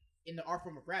in the art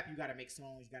form of rap. You got to make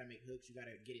songs, you got to make hooks, you got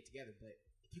to get it together. But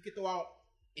if you could throw out.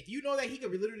 If you know that he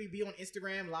could literally be on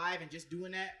Instagram live and just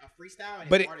doing that, a freestyle, and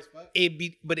it's hard as fuck.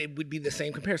 It would be the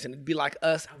same comparison. It'd be like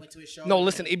us. I went to his show. No,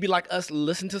 listen, it'd be like us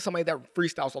listen to somebody that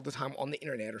freestyles all the time on the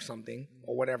internet or something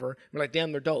or whatever. We're like,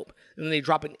 damn, they're dope. And then they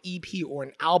drop an EP or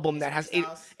an album that has and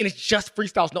it's just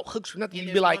freestyles, no hooks or nothing. And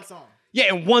you'd be like,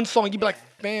 yeah, in one song, you'd be like,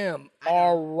 fam,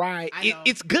 all right,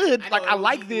 it's good. I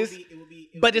like this,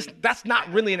 but that's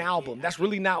not really an album. That's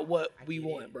really not what we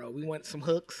want, bro. We want some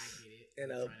hooks.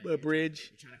 And a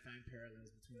bridge. You're trying to find parallels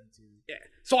between the two. Yeah.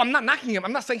 So I'm not knocking him.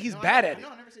 I'm not saying he's bad at it.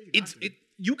 I never said you're not.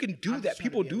 You can do that.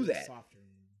 People do that.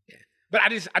 Yeah. But I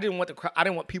didn't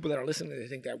want people that are listening to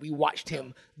think that we watched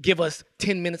him give us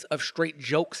 10 minutes of straight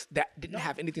jokes that didn't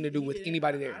have anything to do with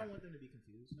anybody there. I don't want them to be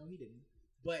confused. No, he didn't.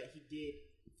 But he did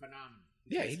phenomenal.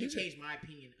 Yeah, he did. He changed my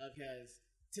opinion because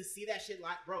to see that shit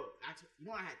like, bro,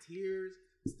 I had tears,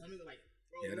 stomach like.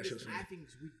 Bro, yeah, that shit was laughing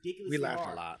ridiculously We laughed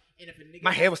hard. A lot. And if a nigga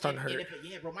my head was starting to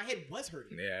hurt. Bro, my head was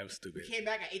hurting. Yeah, it was stupid. We came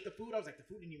back, I ate the food. I was like, the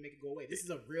food didn't even make it go away. This is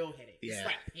a real headache. Yeah. This is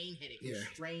like pain headache. It's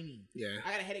straining. Yeah.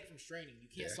 I got a headache from straining. You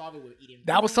can't solve it with eating food.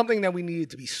 That was something that we needed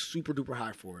to be super duper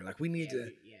high for. Like we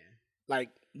needed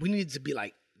we needed to be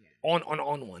like on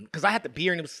one. Because I had the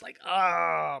beer and it was like,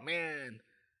 oh man,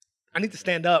 I need to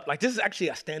stand up. Like this is actually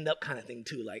a stand up kind of thing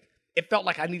too. Like it felt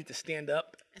like I needed to stand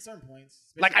up at certain points.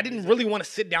 Like I didn't really want to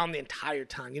sit down the entire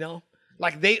time, you know.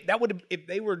 Like if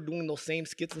they were doing those same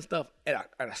skits and stuff at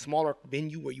a smaller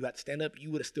venue where you had to stand up,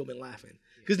 you would have still been laughing.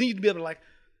 Because then you'd be able to like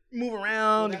move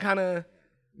around and kind of,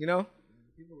 you know.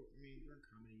 People, I mean, you're in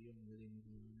comedy, you don't really move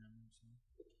around that much. So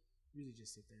you usually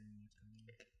just sit there and watch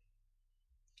comedy.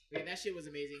 Yeah, that shit was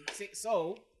amazing.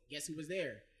 So guess who was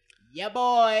there? Yeah,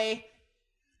 boy.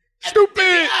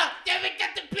 Stupid. David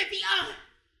got the blithy.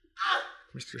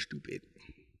 Mr. Stupid.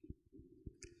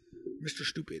 Mr.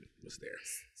 Stupid was there.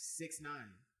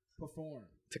 6ix9ine performed.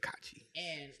 Tekashi.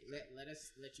 And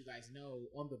let you guys know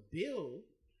on the bill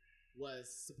was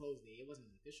supposedly it wasn't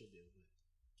an official bill, but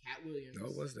Cat Williams. No,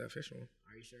 it was the official.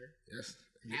 Are you sure? Yes.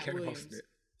 Cat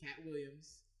Williams.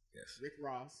 Yes. Rick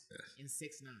Ross. Yes. And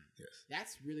 6ix9ine. Yes.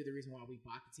 That's really the reason why we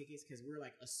bought the tickets because we're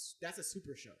like that's a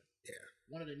super show. Yeah.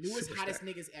 One of the newest, hottest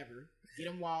niggas ever. Get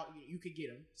him while you could get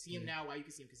him. See him now while you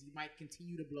can see him because he might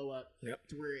continue to blow up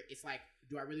to where it's like,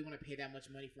 do I really want to pay that much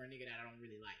money for a nigga that I don't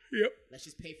really like? Yep. Let's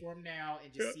just pay for him now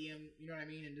and just see him, you know what I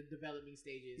mean, in the developing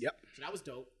stages. Yep. So that was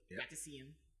dope. Yep. Got to see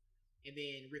him. And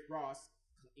then Rick Ross,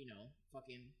 you know,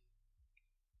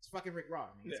 it's fucking Rick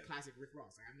Ross. Man. It's classic Rick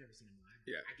Ross. Like, I've never seen him live.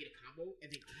 Yeah. I get a combo.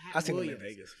 And then Cat I've seen Williams. him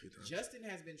in Vegas a few times. Justin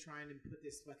has been trying to put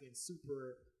this fucking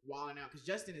super Wild 'N Out because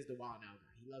Justin is the Wild 'N Out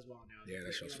guy. He loves Wild 'N Out. Yeah,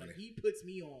 that show's funny. He puts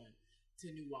me on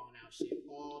to new Wild 'N Out shit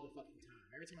all the fucking time.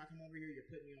 Every time I come over here, you're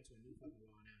putting me on to a new fucking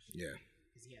Wild 'N Out shit. Yeah.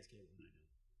 Because he has cable, I know.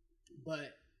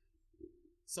 But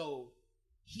so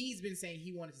he's been saying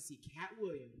he wanted to see Cat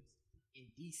Williams and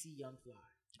DC Young Fly.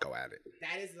 Go at it.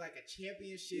 That is like a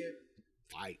championship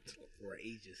fight for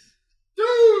ages.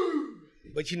 Dude!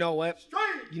 But you know what?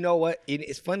 You know what?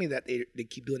 It's funny that they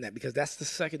keep doing that because that's the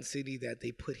second city that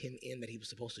they put him in that he was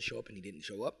supposed to show up and he didn't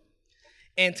show up.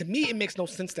 And to me, it makes no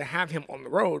sense to have him on the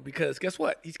road because guess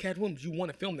what? He's Cat Williams. You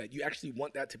want to film that. You actually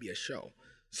want that to be a show.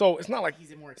 So it's not like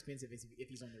he's more expensive if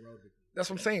he's on the road. That's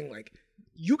what I'm saying. Like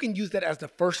you can use that as the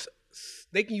first.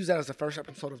 They can use that as the first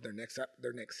episode of their next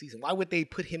season. Why would they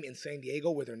put him in San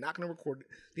Diego where they're not going to record?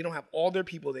 They don't have all their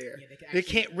people there. Yeah, they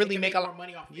can't really make a lot more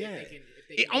money off of it. Yeah, if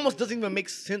they it almost doesn't even make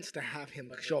sense to have him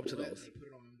show up to those. They put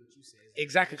it on what you said.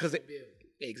 Exactly, because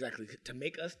exactly to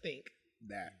make us think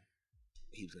that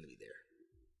he was going to be there,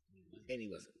 and he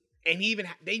wasn't. And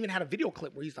they even had a video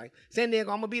clip where he's like, San Diego,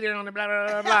 I'm going to be there on the blah,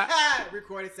 blah, blah, blah.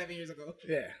 Recorded 7 years ago.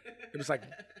 Yeah. It was like,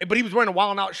 but he was wearing a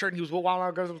Wild 'N Out shirt and he was with Wild 'N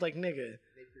Out girls. It was like, nigga.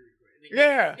 They pre-recorded.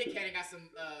 Yeah. Nick Cannon got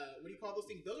some, what do you call those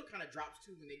things? Those are kind of drops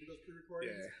too when they do those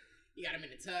pre-recordings. Yeah. He got him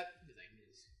in the tuck. He's like,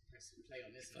 press play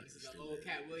on this one. This is an old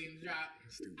Cat Williams drop.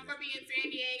 I'm gonna be in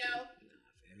San Diego.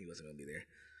 Nah, he wasn't gonna be there.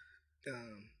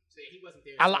 So yeah, he wasn't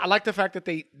there. I like the fact that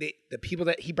the people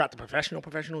that he brought the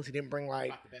professionals. He didn't bring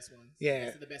like the best ones.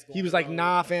 yeah. The best He was like,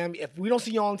 nah, fam. If we don't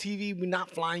see you on TV, we're not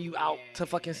flying you out to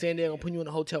fucking San Diego and putting you in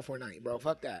a hotel for a night, bro.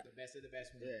 Fuck that. The best of the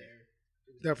best ones there.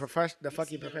 The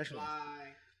fucking professionals.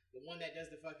 The one that does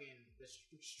the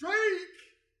streak.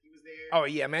 He was there. Oh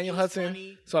yeah, Emmanuel Hudson.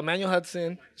 Funny. So Emmanuel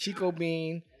Hudson, Chico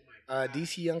Bean,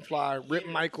 DC Young Fly, Rip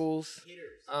Michaels.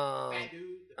 That dude.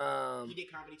 He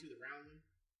did comedy too. The round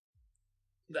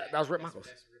one. That was Rip Michaels.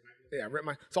 Yeah, Rip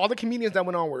Michaels. So all the comedians that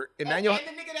went on were Emmanuel.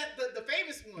 And the nigga that the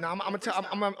famous one. No, I'm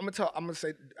gonna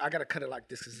say I gotta cut it like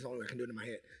this because it's the only way I can do it in my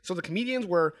head. So the comedians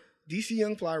were DC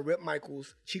Young Fly, Rip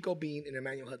Michaels, Chico Bean, and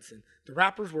Emmanuel Hudson. The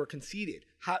rappers were Conceited,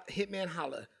 Hitman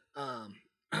Holla,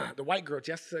 the white girl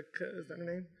Jessica, is that her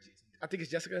name? I think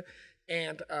it's Jessica,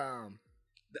 and the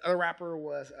other rapper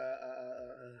was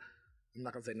I'm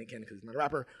not gonna say Nick Cannon because he's not a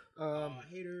rapper.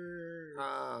 Hater.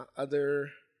 Other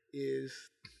is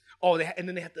and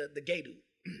then they had the gay dude.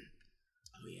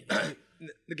 Oh yeah.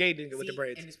 The gay dude with the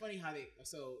braids. And it's funny how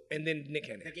and then Nick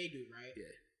Cannon. The gay dude, right? Yeah.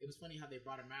 It was funny how they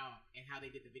brought him out and how they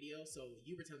did the video. So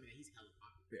you were telling me that he's hella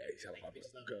popular. Yeah, he's hella popular.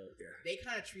 Yeah. They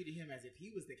kind of treated him as if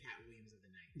he was the Cat Williams of the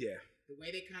night. Yeah. The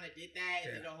way they kind of did that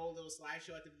and did a whole little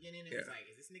slideshow at the beginning, it was like,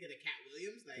 is this nigga the Cat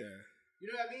Williams? Like, you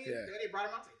know what I mean? Yeah. The way they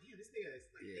brought him out, like, damn, this nigga is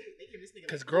like, they give this nigga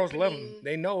because like girls love him.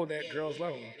 They know that girls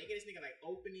love him. They get this nigga like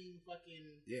opening fucking.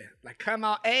 Yeah, like come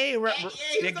out, hey,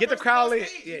 get the crowd lit.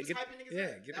 Yeah, get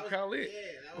the crowd lit.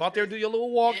 Go out there, do your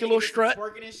little walk, your little strut.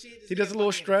 He does a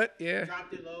little strut. Yeah.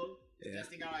 Dropped it low.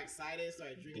 Justin got all excited,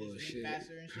 started drinking his drink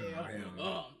faster and shit.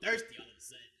 I'm thirsty all of a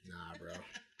sudden. Nah, bro.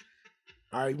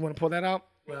 All right, you want to pull that out?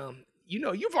 You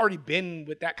know, you've already been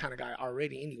with that kind of guy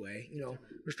already anyway. You know,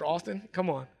 Mr. Austin,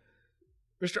 come on.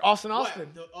 Mr. Austin.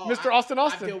 Mr. Austin.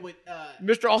 I deal with,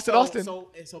 Mr. Austin.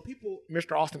 So people.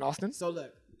 Mr. Austin. So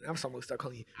look. I'm starting to start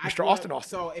calling you Mr. Austin.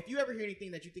 So if you ever hear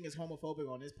anything that you think is homophobic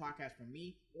on this podcast from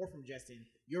me or from Justin,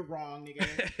 you're wrong, nigga.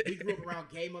 We grew up around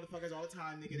gay motherfuckers all the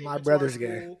time, nigga. My brother's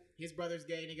gay. His brother's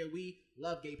gay, nigga. We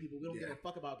love gay people. We don't give a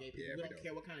fuck about gay people. We don't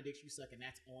care what kind of dicks you suck, and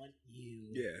that's on you.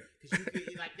 Yeah. Because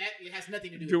you like that. It has nothing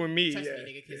to do doing with me,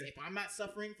 nigga. Because if I'm not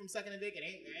suffering from sucking a dick, it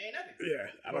ain't nothing. Yeah,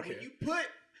 I don't care.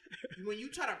 When you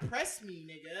try to press me,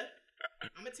 nigga,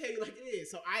 I'm gonna tell you like it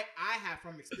is. So I have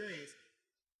from experience.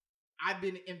 I've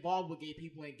been involved with gay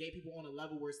people and gay people on a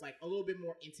level where it's like a little bit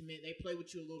more intimate. They play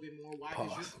with you a little bit more. Why?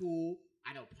 Because you're cool.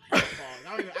 I know. Pause.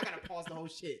 I gotta pause the whole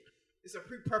shit. It's a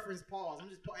pre-preference pause. I'm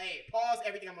just pause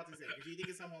everything I'm about to say because you think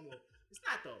it's some homo. It's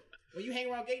not though. When you hang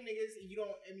around gay niggas and you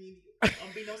don't,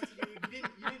 unbeknownst to you, you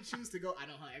didn't choose to go. I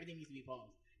know, everything needs to be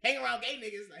paused. Hang around gay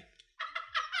niggas like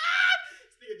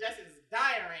this nigga Justin is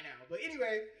dying right now. But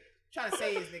anyway, trying to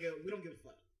say is nigga, we don't give a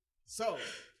fuck. So.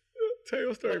 Tell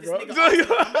your story, bro. I'm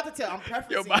about to tell. I'm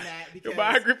prefacing that because your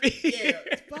biography. Yeah,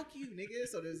 fuck you, nigga.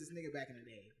 So there's this nigga back in the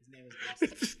day. His name was Austin.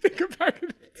 This nigga back in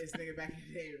the day. This nigga back in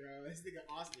the day, bro. This nigga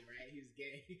Austin, right? He was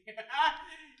gay.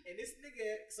 And this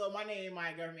nigga. So my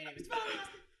government name is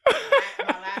Austin.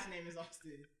 My last name is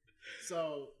Austin.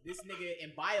 So this nigga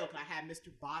in bio, I had Mr.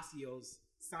 Bassio's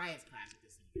science class with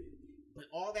this nigga. But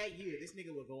all that year, this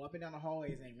nigga would go up and down the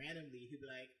hallways and randomly he'd be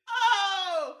like,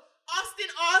 "Oh, Austin,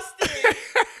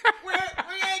 we're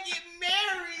gonna get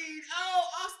married. Oh,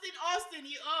 Austin,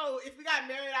 if we got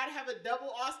married, I'd have a double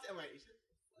Austin." I'm like, shut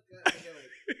the fuck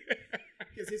up,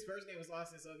 because his first name was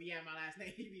Austin, so if he had my last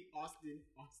name, he'd be Austin.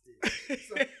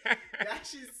 So that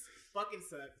shit fucking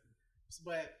sucked.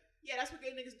 But yeah, that's what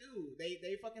gay niggas do.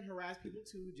 They fucking harass people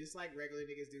too, just like regular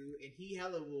niggas do. And he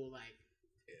hella will like.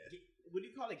 What do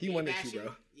you call it? He wanted you,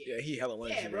 bro. Yeah, he hella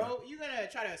wanted you, bro. You're gonna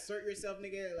try to assert yourself,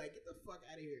 nigga. Like, get the fuck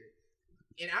out of here.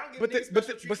 And I don't give a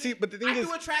but the thing is, I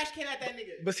threw a trash can at that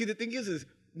nigga. But see, the thing is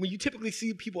when you typically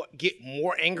see people get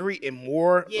more angry and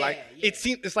more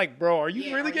it's like, bro, are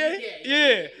you really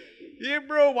gay? Yeah,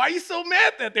 bro. Why you so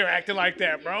mad that they're acting like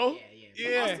that, bro?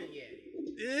 Yeah,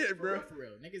 bro. For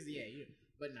real, niggas.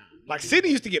 But nah. Like Sydney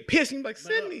used to get pissed. He's like,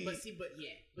 Sydney.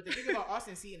 But the thing about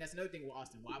Austin, and that's another thing with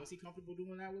Austin. Why was he comfortable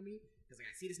doing that with me? Because like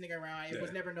I see this nigga around. It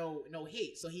was never no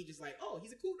hate. So he just like, oh,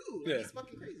 he's a cool dude. Like, he's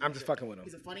fucking crazy. I'm just fucking with him.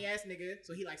 He's a funny ass nigga.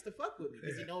 So he likes to fuck with me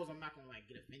because he knows I'm not gonna like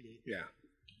get offended. Yeah.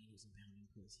 And he knows I'm down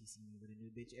because he see me with a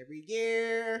new bitch every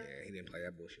year. Yeah, he didn't play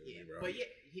that bullshit with me, bro. But yeah,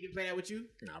 he didn't play that with you.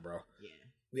 Nah, bro. Yeah.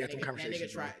 We had some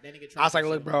conversations. That nigga tried. I was like,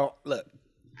 look, bro, look.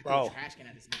 I threw a trash can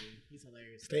at this nigga. He's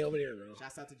hilarious. Stay over there, bro.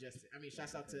 Shouts out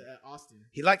to Austin.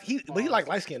 He liked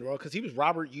light skin, bro, because he was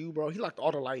Robert you, bro. He liked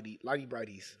all the lighty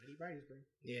brighties. Lighty brighties, bro.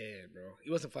 Yeah, bro.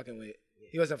 He wasn't fucking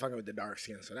with the dark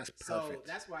skin, so that's perfect. So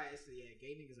that's why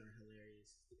gay niggas are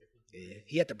hilarious. They're Yeah,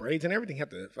 he had the braids and everything. He had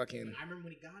the fucking. I remember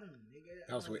when he got him, nigga.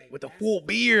 That was like, with the that's full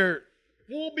beard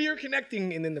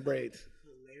connecting, and then the braids.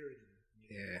 hilarity.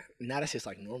 Nigga. Yeah, now that's just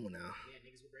like normal now. Yeah,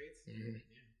 niggas with braids. Mhm. Yeah.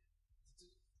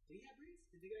 Did he have braids?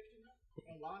 Did nigga that came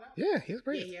out on Wild Out? Yeah, he has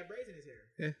braids. Yeah, he had braids in his hair.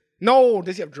 Yeah. No,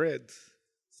 does he have dreads?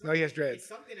 No, he has dreads. It's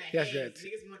something that He has hangs. dreads.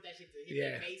 Niggas want that shit to hit Yeah.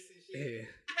 their face and shit. Yeah.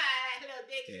 Little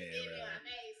dick Yeah, shit in bro. my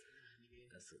face.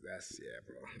 That's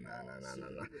bro.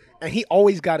 Nah. And he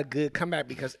always got a good comeback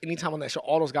because anytime on that show,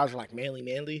 all those guys are like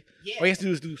manly. Yeah. All he has to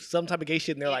do is do some type of gay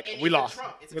shit, and they're like, and we it's a lost.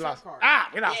 Trump. It's a We Trump lost.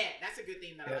 card. We lost. Yeah, that's a good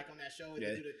thing that I like on that show.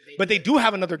 Yeah. They But they do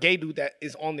have another gay dude that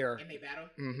is on there. And they battle.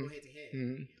 Mhm. Go head to head.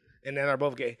 Mhm. And then they're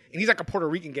both gay. And he's like a Puerto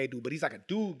Rican gay dude, but he's like a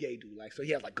gay dude. Like, so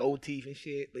he has like gold teeth and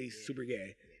shit, but he's super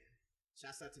gay.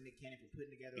 Shouts out to Nick Cannon for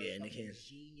putting together Yeah, a Nick fucking Cannon.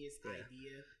 genius Yeah.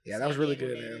 idea. Yeah, that was really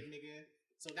good, Animated, man. nigga.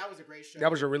 So that was a great show. That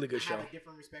was a really good I show. have a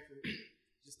different respect for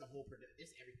just the whole production.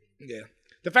 Just everything. Yeah.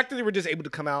 The fact that they were just able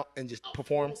to come out and just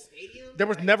perform. Full stadium, There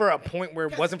was like- never a point where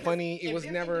it wasn't Because- funny. It and was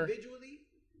them never. Individually,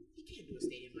 he can't do a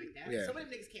stadium like that. Yeah. Some of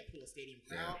them niggas can't pull a stadium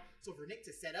crowd. So for Nick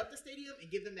to set up the stadium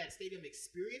and give them that stadium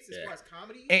experience as Yeah. far as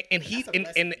comedy, And he that's a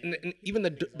blessing, man. and even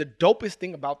the dopest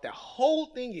thing about that whole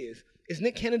thing is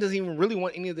Nick Cannon doesn't even really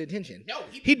want any of the attention. No,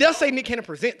 he does say Nick Cannon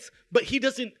presents, but he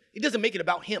doesn't make it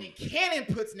about him. Nick Cannon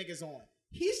puts niggas on.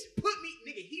 He's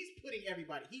putting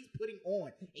everybody. He's putting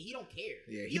on, and he don't care.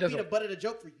 Yeah, he He'll doesn't- be the butt of the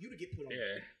joke for you to get put on.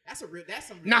 Yeah. That's some real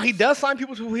Now he shit. does sign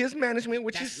people to his management,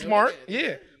 which That's is really smart. good.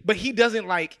 Yeah, but he doesn't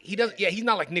he's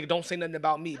not like, nigga, don't say nothing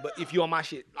about me. But if you on my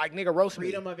shit, like, nigga, roast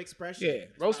Freedom me. of expression. Yeah,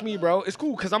 roast me, bro. It's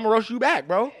cool because I'm gonna roast you back,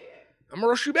 bro. I'm gonna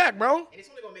roast you back, bro. And it's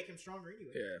only gonna make him stronger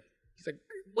anyway. Yeah. He's like,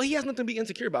 well, he has nothing to be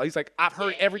insecure about. He's like, I've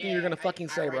heard everything you're gonna fucking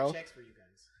say, write bro. checks for you guys.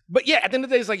 But yeah, at the end of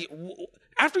the day, it's like,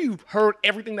 after you've heard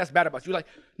everything that's bad about you, like,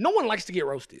 no one likes to get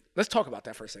roasted. Let's talk about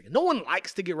that for a second. No one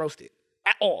likes to get roasted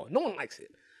at all. No one likes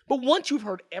it. But once you've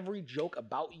heard every joke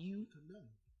about you,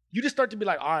 you just start to be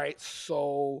like, all right,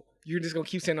 so you're just gonna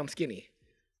keep saying I'm skinny.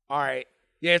 All right,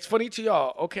 yeah, it's funny to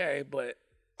y'all, okay, but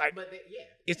like,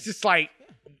 it's just like,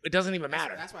 it doesn't even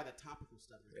matter. That's why the topical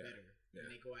stuff is better. Yeah.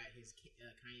 When they go at his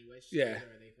Kanye West shit, Yeah.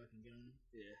 or they fucking get on him.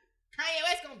 Yeah. Kanye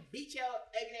West gonna beat your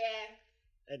ugly ass.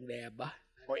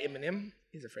 Or Eminem.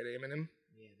 He's afraid of Eminem.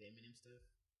 Yeah, the Eminem stuff.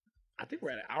 I think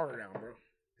we're at an hour now, bro.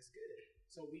 That's good.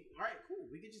 So all right, cool.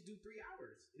 We could just do 3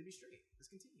 hours. It'll be straight. Let's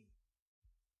continue.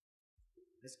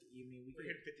 We're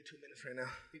hitting 52 minutes right now.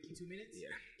 52 minutes? Yeah.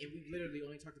 And we literally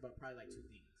only talked about probably like 2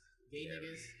 things. Gay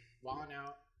niggas, wilding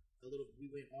out. We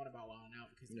went on about wilding out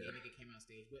because the gay nigga came on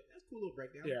stage. But that's a cool little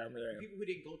breakdown. Yeah, For people who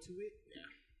didn't go to it. Yeah.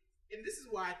 And this is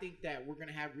why I think that we're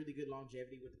gonna have really good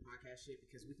longevity with the podcast shit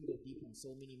because we can go deep on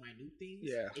so many minute things.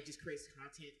 Yeah. It just creates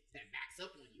content that backs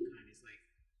up on you kind of. It's like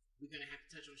we're gonna have to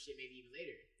touch on shit maybe even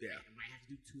later. Yeah. I might have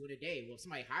to do 2 in a day. Well, if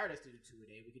somebody hired us to do 2 a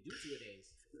day, we could do 2 a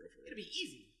days. It'll be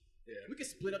easy. Yeah. We could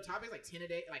split up topics like 10 a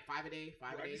day, like 5 a day,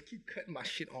 5 a I day. just keep cutting my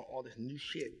shit on all this new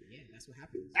shit. Yeah, that's what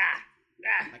happens. Ah.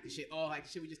 Like the shit. Oh, like the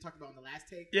shit we just talked about in the last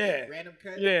take. Yeah. Random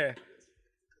cut. Yeah.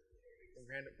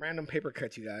 Random paper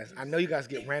cuts, you guys. I know you guys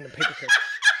get random paper cuts.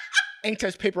 Ain't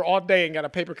touched paper all day and got a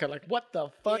paper cut. Like, what the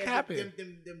fuck happened?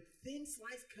 Them thin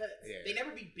slice cuts. Yeah. They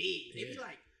never be big. They be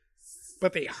like.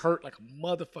 But they hurt like a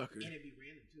motherfucker. And it'd be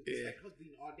random too. It's Yeah. like I was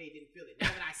bleeding all day, didn't feel it. Now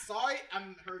that I saw it,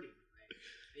 I'm hurting. Like,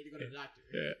 I need to go to the doctor.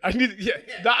 Yeah. I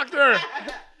need doctor.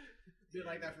 Been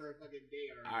like that for a fucking day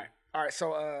already. All right.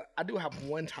 So I do have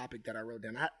one topic that I wrote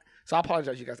down. So I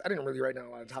apologize, you guys. I didn't really write down a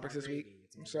lot of topics this week.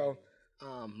 So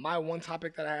my one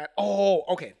topic that I had. Oh,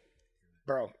 okay,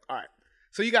 bro. All right.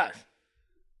 So you guys,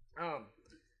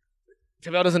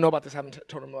 Tavell doesn't know about this. I haven't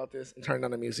told him about this and turned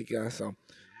on the music, guys. So,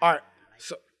 all right.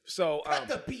 So Cut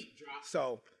the beat drop.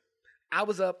 So I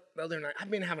was up the other night. I've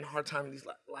been having a hard time these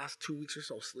last 2 weeks or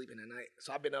so sleeping at night.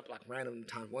 So I've been up like random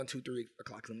times, 1, 2, 3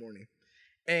 o'clock in the morning.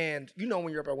 And you know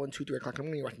when you're up at 1, 2, 3 o'clock in the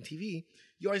morning, you're watching TV,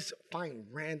 you always find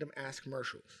random ass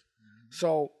commercials.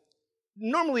 So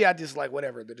normally I just like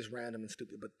whatever, they're just random and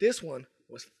stupid. But this one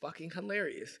was fucking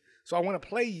hilarious. So I want to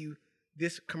play you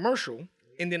this commercial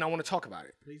and then I want to talk about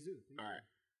it. Please do. All right.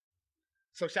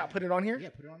 So shall I put it on here? Yeah,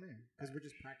 put it on there because we're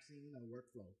just practicing,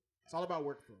 workflow. It's all about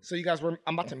workflow. So you guys, I'm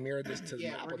about to mirror this to the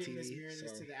Apple we're getting TV. mirroring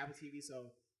this to the Apple TV.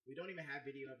 So we don't even have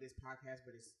video of this podcast,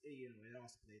 but it's it all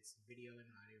splits video and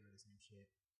audio or the same shit.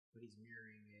 But he's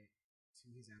mirroring it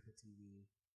to his Apple TV.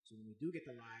 So when we do get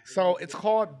the live, so it's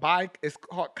called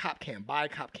Cop Cam. Buy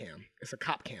Cop Cam. It's a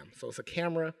Cop Cam. So it's a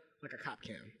camera like a Cop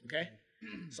Cam. Okay.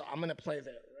 So I'm gonna play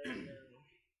that right now.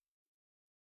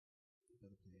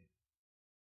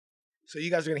 So you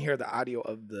guys are gonna hear the audio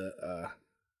of the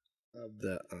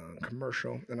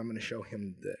commercial, and I'm gonna show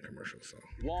him the commercial. So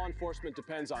law enforcement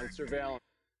depends on surveillance.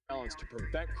 To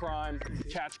prevent crime,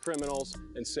 catch criminals,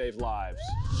 and save lives.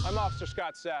 I'm Officer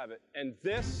Scott Savitt, and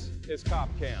this is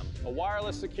CopCam, a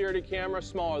wireless security camera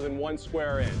smaller than 1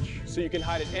 square inch, so you can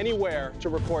hide it anywhere to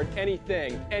record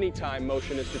anything, anytime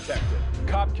motion is detected.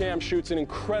 CopCam shoots in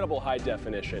incredible high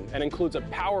definition and includes a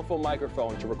powerful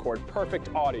microphone to record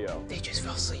perfect audio. They just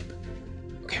fell asleep.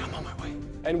 Okay, I'm on my way.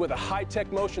 And with a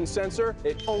high-tech motion sensor,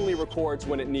 it only records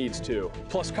when it needs to.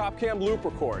 Plus, CopCam loop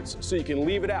records, so you can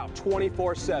leave it out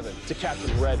 24/7 to catch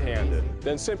them red-handed.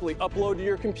 Then simply upload to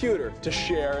your computer to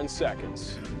share in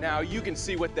seconds. Now you can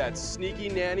see what that sneaky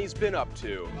nanny's been up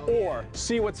to, or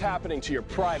see what's happening to your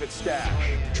private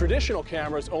stash. Traditional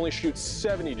cameras only shoot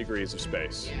 70 degrees of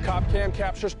space. CopCam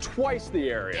captures twice the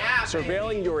area,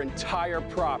 surveilling your entire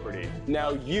property.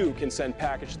 Now you can send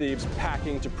package thieves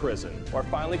packing to prison, or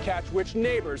finally catch which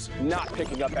neighbors not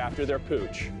picking up after their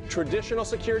pooch. Traditional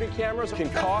security cameras can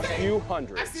cost you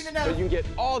hundreds, but you can get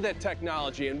all that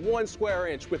technology in 1 square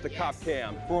inch with the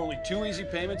CopCam for only 2 easy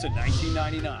payments at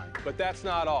 $19.99. But that's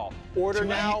not all. Order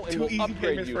now and we'll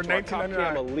upgrade you to our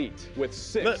CopCam Elite with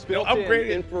 6 built-in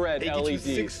infrared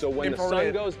LEDs, so when the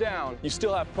sun goes down, you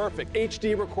still have perfect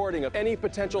HD recording of any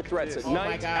potential threats at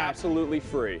night, absolutely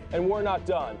free. And we're not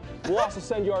done. We'll also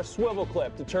send you our swivel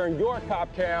clip to turn your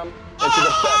CopCam into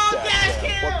the best dash cam.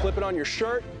 Or clip it on your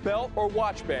shirt, belt, or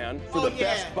watch band for the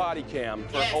best body cam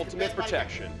for ultimate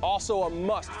protection. Also a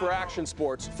must for action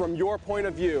sports from your point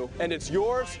of view, and it's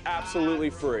yours absolutely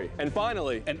free. And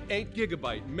finally, an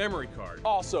 8GB memory card.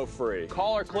 Also free.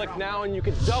 Call or click now and you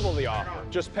can double the offer.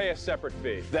 Just pay a separate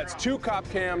fee. That's 2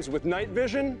 CopCams with night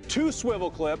vision, 2 swivel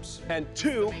clips, and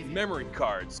 2 memory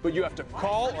cards. But you have to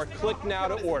call or click now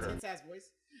to order.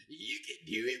 You can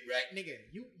do it right, nigga.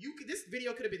 You could. This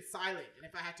video could have been silent, and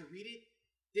if I had to read it,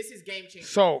 this is game changing.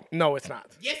 So no, it's not.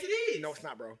 Yes, it is. No, it's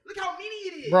not, bro. Look how many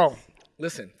it is, bro.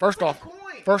 Listen, first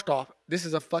off, this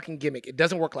is a fucking gimmick. It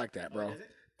doesn't work like that, bro.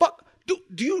 Fuck, do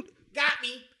you got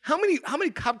me? How many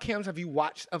CopCams have you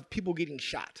watched of people getting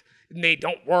shot and they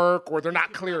don't work or they're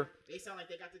not clear? They sound like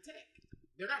they got the tech.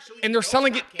 They're not showing. And they're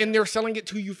selling it, and they're selling it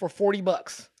to you for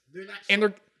 $40. They're not. And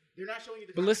they're not showing you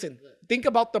the. But listen, think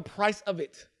about the price of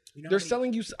it. You know they're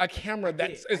selling you a camera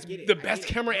that is the best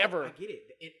camera ever. I get it.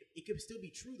 It could still be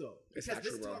true though. Because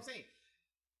this is what I'm saying.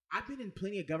 I've been in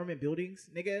plenty of government buildings,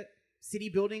 nigga, city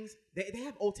buildings. They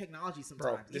have old technology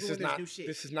sometimes. Bro, this is not. New shit.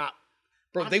 This is not.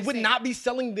 Bro, they would not be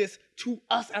selling this to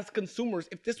us as consumers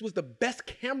if this was the best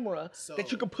camera that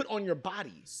you could put on your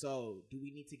body. So, do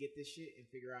we need to get this shit and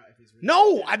figure out if it's real?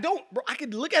 No, I don't, bro. I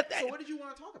could look at that. So, what did you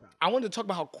want to talk about? I wanted to talk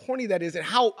about how corny that is and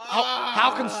how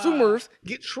consumers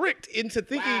get tricked into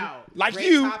thinking like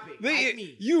you.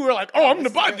 You were like, oh, I'm going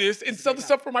to buy this and sell the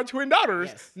stuff for my twin daughters.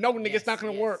 Yes. No, nigga, it's not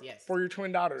going to work for your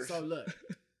twin daughters. So, look,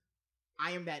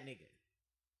 I am that nigga.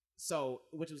 So,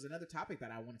 which was another topic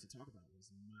that I wanted to talk about was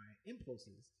my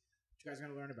impulses. Which you guys are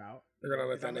gonna learn about. They're gonna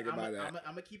let that nigga buy that.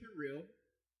 I'm gonna keep it real.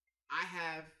 I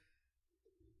have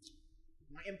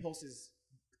my impulses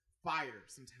fire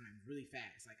sometimes really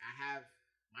fast. Like I have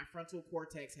my frontal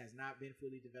cortex has not been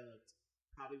fully developed.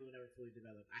 Probably will never fully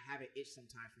develop. I have an itch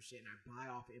sometimes for shit, and I buy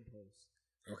off impulse.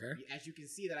 Okay. As you can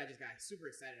see, that I just got super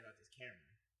excited about this camera.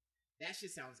 That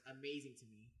shit sounds amazing to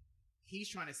me. He's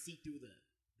trying to see through the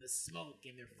smoke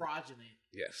and they're fraudulent.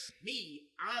 Yes. Me,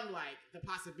 I'm like, the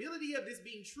possibility of this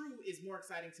being true is more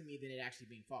exciting to me than it actually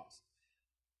being false.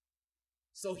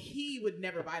 So he would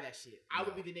never buy that shit. I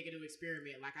would be the nigga to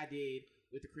experiment like I did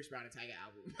with the Chris Brown and Tyga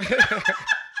album.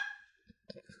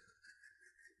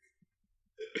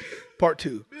 Part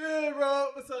 2. Yeah, bro.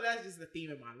 So that's just the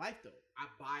theme of my life, though. I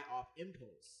buy off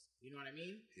impulse. You know what I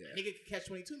mean? Yeah. A nigga could catch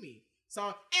 22 me.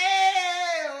 So,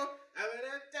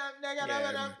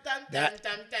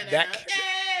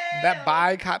 that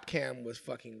buy CopCam was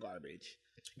fucking garbage.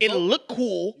 It looked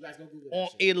cool. You guys go Google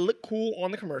that shit. It looked cool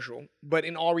on the commercial, but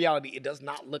in all reality, it does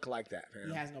not look like that,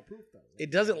 fam. He has no proof though.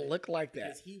 It doesn't look like that.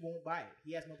 Because he won't buy it.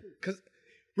 He has no proof. Because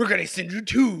we're gonna send you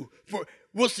 2 for.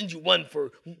 We'll send you 1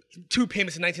 for 2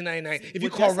 payments in $19.99. If you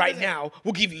call right now,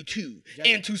 we'll give you 2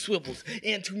 and 2 swivels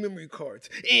and 2 memory cards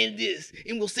and this,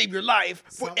 and we'll save your life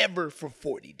forever for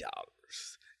 $40.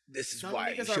 This is why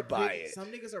you should buy it. Some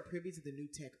niggas are privy to the new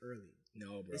tech early.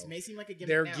 No, bro. This may seem like a gimmick.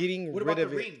 They're now. getting what rid about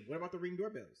of the it. Ring? What about the Ring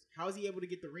doorbells? How is he able to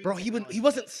get the Ring? Bro, he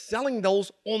wasn't selling those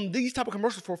on these type of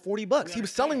commercials for $40. He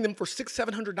was selling them for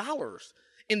 $600-$700.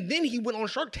 And then he went on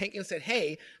Shark Tank and said,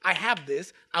 hey, I have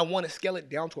this. I want to scale it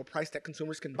down to a price that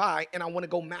consumers can buy, and I want to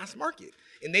go mass market.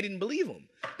 And they didn't believe him.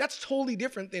 That's totally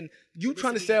different than you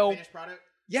trying to sell. Finished product?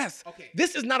 Yes. Okay.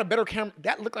 This is not a better camera.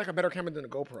 That looked like a better camera than a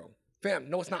GoPro. Fam,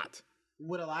 no, it's not.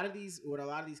 What a lot of these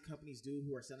companies do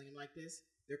who are selling them like this,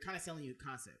 they're kind of selling you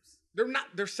concepts. They're not.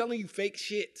 They're selling you fake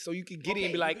shit so you can get it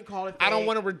and be you like, can call it I don't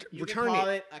fake, want to you return can call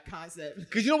it. it a concept.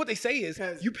 Because you know what they say is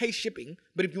 'Cause- you pay shipping,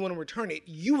 but if you want to return it,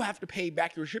 you have to pay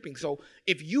back your shipping. So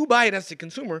if you buy it as a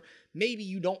consumer, maybe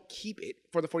you don't keep it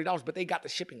for the $40, but they got the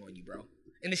shipping on you, bro.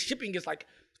 And the shipping is like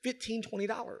 $15,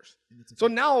 $20. So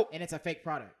now, And it's a fake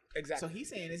product. Exactly. So he's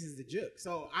saying this is the juke.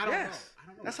 So I don't know. I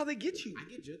don't know. That's how they get you. I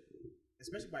get juke,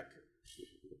 especially by.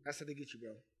 That's how they get you,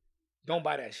 bro. Don't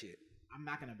buy that shit. I'm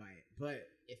not gonna buy it, but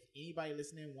if anybody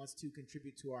listening wants to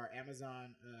contribute to our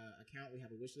Amazon account, we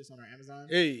have a wish list on our Amazon.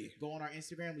 Hey. Go on our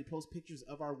Instagram. We post pictures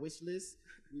of our wish list.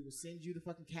 We will send you the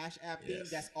fucking Cash App thing. Yes.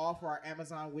 That's all for our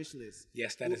Amazon wish list.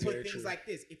 Yes, that we'll is put very things true. like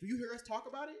this. If you hear us talk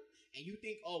about it and you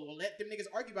think, oh, well, let them niggas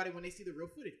argue about it when they see the real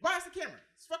footage, buy us the camera.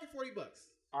 It's fucking $40.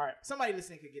 All right. Somebody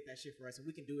listening could get that shit for us, and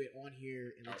we can do it on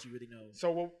here and let you really know.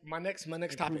 So my next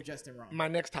topic. Justin wrong. My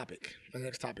next topic.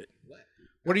 What?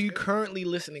 What are you currently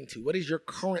listening to? What is your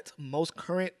most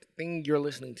current thing you're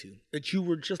listening to that you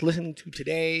were just listening to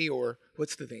today, or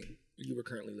what's the thing you were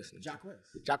currently listening to?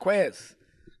 Jacquez.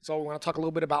 So we want to talk a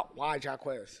little bit about why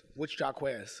Jacquez. Which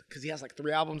Jacquez? Because he has like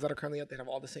 3 albums that are currently out that have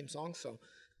all the same songs. So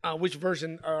which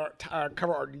version or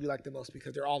cover art do you like the most?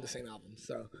 Because they're all the same albums.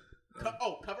 So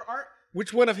cover art?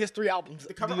 which one of his 3 albums?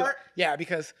 The cover do you art? Yeah,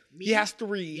 because he has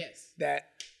 3 Yes. that.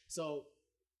 So,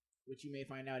 which you may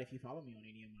find out if you follow me on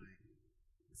any of mine.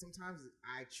 Sometimes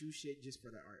I choose shit just for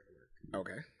the artwork.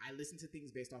 Okay. I listen to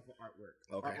things based off of artwork.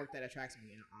 Okay. Artwork that attracts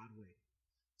me in an odd way.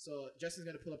 So Justin's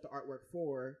gonna pull up the artwork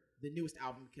for the newest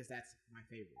album because that's my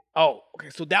favorite. Oh, okay.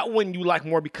 So that one you like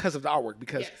more because of the artwork,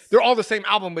 because Yes. they're all the same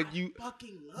album, but you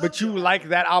fucking love but you the like artwork.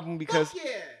 that album because Fuck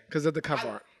yeah. of the cover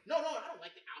art. No, I don't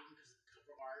like the album because of the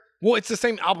cover art. Well, it's the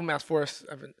same album as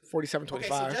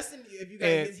 4725. Okay, so Justin, if you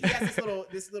guys, he has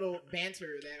this little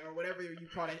banter that, or whatever you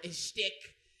call it, his shtick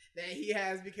that he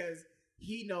has because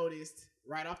he noticed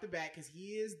right off the bat, because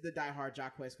he is the diehard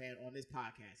Jacquez fan on this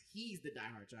podcast. He's the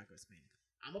diehard Jacquez fan.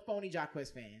 I'm a phony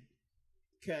Jacquez fan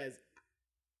because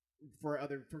for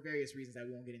various reasons that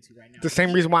we won't get into right now. The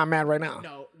same reason why I'm mad right now.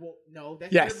 No,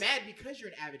 that's Yes. you're mad because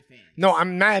you're an avid fan. No,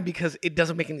 I'm mad because it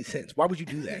doesn't make any sense. Why would you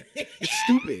do that? It's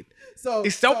stupid. So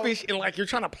It's selfish and like you're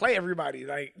trying to play everybody.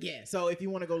 Like Yeah. So if you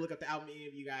want to go look up the album, any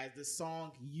of you guys, the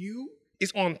song "You"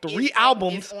 it's on is 3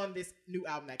 albums. It's on this new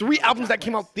album. That 3 came out albums with that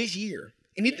came Jacquez. out this year,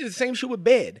 and he did the same shit with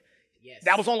Bed. Yes.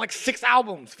 That was on like 6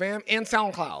 albums, fam, and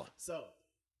SoundCloud. So,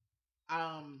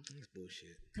 That's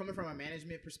bullshit. coming from a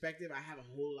management perspective, I have a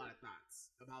whole lot of thoughts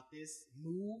about this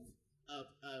move of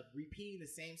repeating the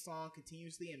same song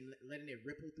continuously and letting it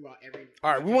ripple throughout every.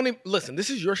 All right, we want to listen. This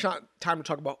is your time to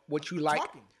talk about what you like.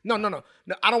 talking. No.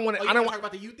 I don't want to. Oh, you I don't wanna want talk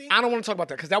about the you thing? I don't want to talk about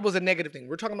that because that was a negative thing.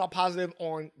 We're talking about positive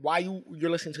on why you're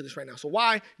listening to this right now. So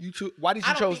why did you I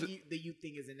don't chose? think the you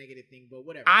thing is a negative thing, but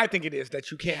whatever. I think it is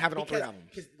that you can't have it on 3 albums.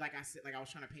 Because, like I said, I was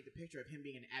trying to paint the picture of him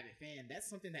being an avid fan. That's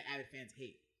something that avid fans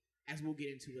hate. As we'll get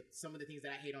into with some of the things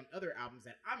that I hate on other albums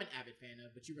that I'm an avid fan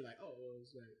of, but you were like, oh, well,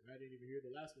 it's like, I didn't even hear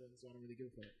the last one, so I don't really give a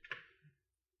fuck.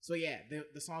 So yeah,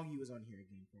 the song "You" was on here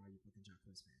again for all you fucking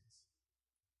Jacquez fans.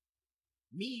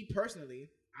 Me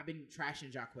personally, I've been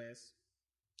trashing Jacquez,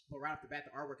 but right off the bat,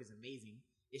 the artwork is amazing.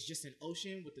 It's just an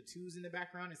ocean with the 2s in the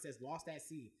background. It says "Lost at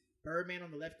Sea." Birdman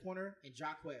on the left corner and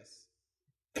Jacquez.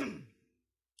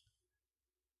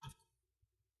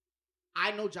 I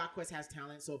know Jacquez has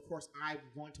talent, so of course I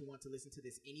want to listen to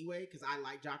this anyway because I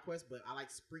like Jacquez, but I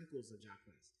like sprinkles of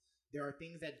Jacquez. There's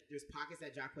pockets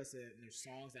that Jacquez and there's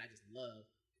songs that I just love,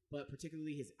 but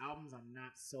particularly his albums, I'm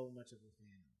not so much of a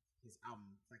fan of his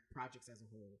album, like projects as a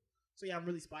whole. So yeah, I'm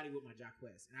really spotty with my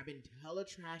Jacquez, and I've been hella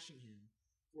trashing him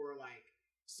for like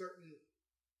certain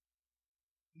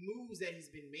moves that he's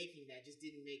been making that just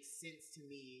didn't make sense to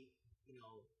me,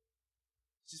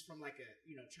 just from like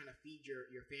trying to feed your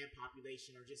fan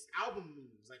population or just album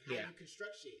moves, like how you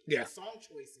construct shit, song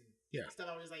choice and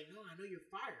stuff. I was just like, no, I know you're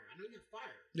fire. I know you're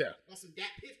fire. Yeah. On some Dat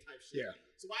Piff type shit. Yeah.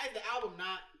 So why is the album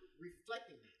not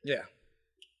reflecting that? Yeah.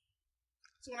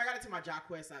 So when I got into my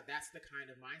Jacquez, that's the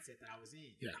kind of mindset that I was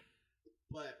in. Yeah.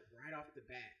 But right off the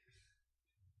bat,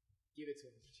 give it to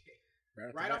him.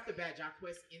 Right off the bat,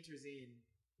 Jacquez enters in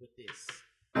with this.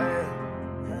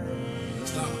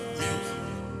 Stop music.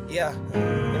 Yeah,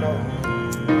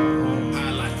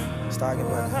 High life. start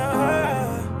getting money.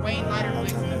 Wayne Lighter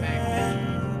plays in the back.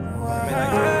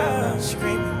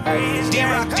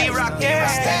 D-Rock,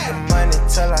 stacking money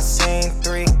till I seen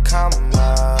 3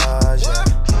 commas.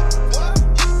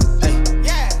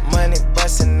 Money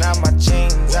busting out my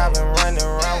jeans. I've been running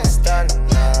around with stunners.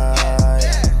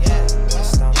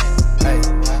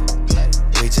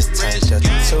 We just turned a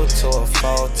 2 to a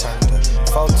 4, turned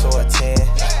a 4 to a 10,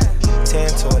 10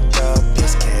 to a dub.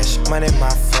 This cash money my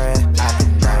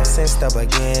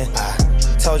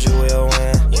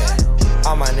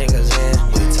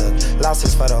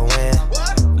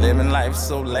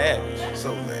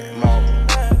More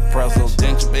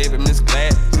presidential, baby, Miss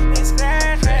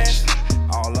Gladys.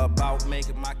 All about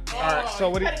making my. All right. So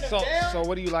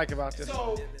what do you like about this?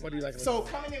 What do you like? So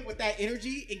coming in with that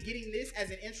energy and getting this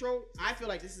as an intro, I feel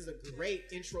like this is a great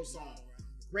intro song.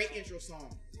 Great intro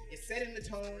song. It's setting the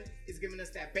tone. It's giving us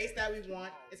that bass that we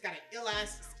want. It's got an ill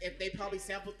ass. If they probably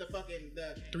sampled the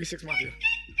 3-6 Mafia.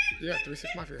 Yeah,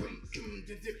 3-6 Mafia. Well,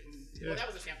 that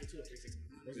was a sample too of 3-6 Mafia.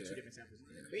 Those are two different samples.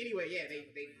 But anyway, yeah, they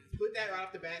put that right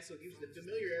off the bat, so it gives the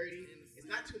familiarity. It's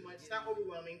not too much. It's not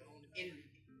overwhelming. And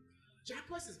Jack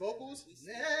West's vocals,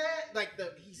 like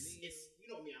it's you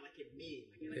know me, I like it mid.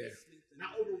 Like it's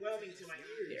not overwhelming to my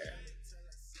ears.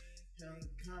 Yeah.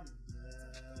 Come.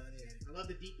 I love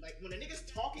the deep, like when a nigga's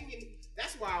talking, and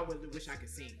that's why I would wish I could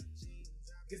sing,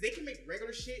 because they can make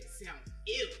regular shit sound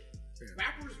ill. Yeah.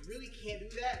 Rappers really can't do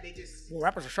that. They just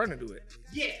rappers are starting to do it.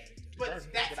 Yeah, but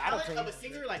that talent of a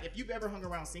singer, like if you've ever hung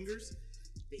around singers,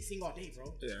 they sing all day,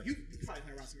 bro. Yeah. You probably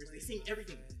hung around singers. They sing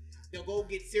everything. They'll go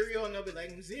get cereal and they'll be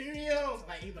like cereal.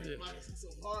 Like anybody, wow, this is so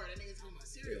hard. That nigga's talking about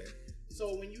cereal. Yeah.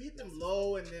 So when you hit them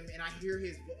low and I hear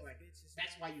his like,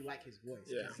 that's why you like his voice.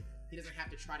 Yeah. He doesn't have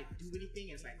to try to do anything.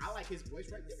 And it's like, I like his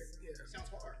voice right there. Yeah. It sounds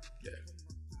hard. Yeah.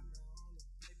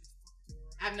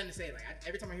 I have nothing to say. Like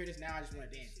every time I hear this now, I just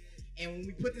want to dance. And when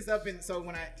we put this up, and so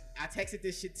when I texted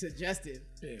this shit to Justin.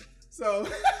 Yeah. So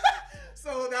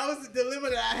that was the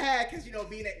dilemma that I had, because you know,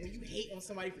 being that when you hate on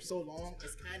somebody for so long,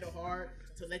 it's kind of hard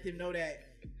to let them know that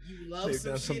you love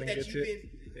some shit that you've been.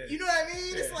 Yeah. You know what I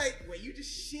mean? Yeah. It's like, wait, you just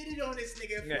shitted on this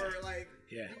nigga for like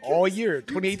all year.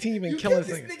 2018, you've been killing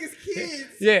this nigga's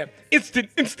kids. Yeah,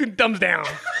 instant thumbs down.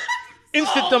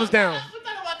 Instant thumbs down. We're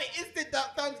talking about the instant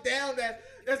thumbs down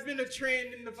that's been a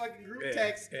trend in the fucking group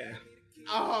text. Yeah.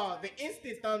 Oh, the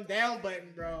instant thumb down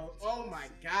button, bro. Oh my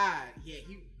god. Yeah,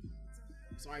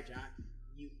 I'm sorry, John.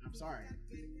 I'm sorry.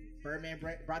 Birdman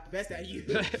brought the best out of you.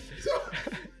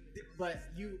 But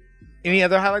you. Any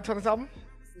other highlights on this album?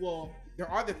 Well, there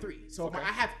are the three. So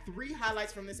I have 3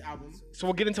 highlights from this album. So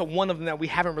we'll get into one of them that we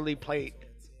haven't really played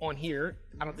on here.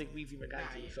 I don't think we've even gotten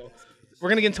to. So we're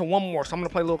going to get into one more. So I'm going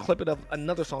to play a little clip of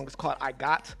another song. It's called I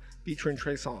Got, featuring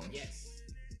Trey Songz. Yes.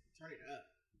 Turn it up.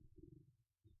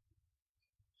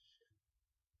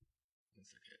 One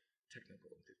second.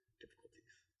 Technical difficulties.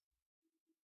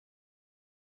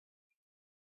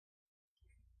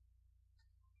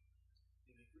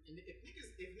 And if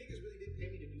niggas really did pay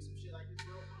me to do some shit like this,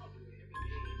 bro, I'll do it every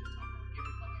day and just talk about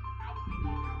every fucking album they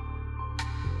talk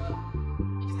about.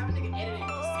 And just have a nigga edit it and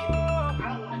just say it. I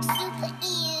don't want to.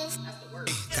 That's the word.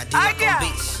 I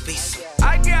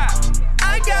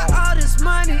got all this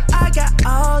money. I got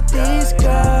all these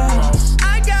girls.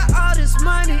 I got all this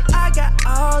money. I got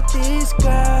all these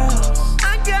girls.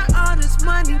 I got all this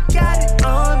money. Got it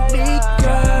on me,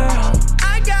 girl.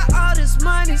 I got all this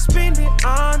money. Spend it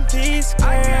on these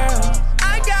girls.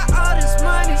 I got all this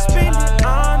money. Spend it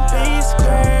on these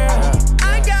girls.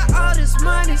 I got all this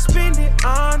money. Spend it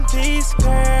on these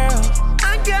girls.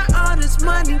 I got all this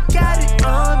money. Got it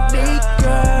on me,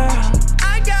 girl.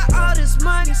 I got all this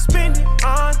money. Spend it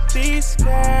on these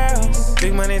girls.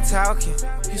 Big money talking.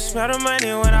 You smell the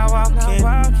money when I walk in.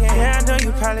 Yeah, I know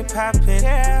you probably poppin',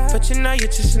 but you know you're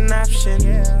just an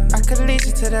option. I could lead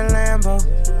you to the Lambo.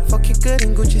 Fuck you good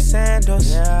in Gucci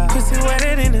sandals. Pussy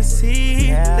wetter than the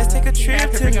sea. Let's take a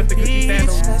trip to the beach.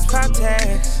 Let's pop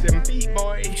tags.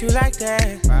 Would you like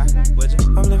that?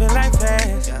 I'm living life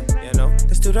fast.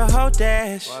 Let's do the whole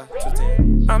dash.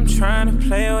 I'm trying to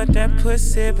play with that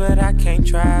pussy, but I can't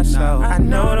drive slow. I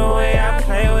know the way I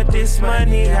play with this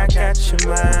money. I got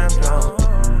your mind blown.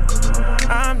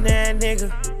 I'm that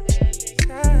nigga.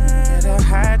 Better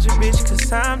hide your bitch,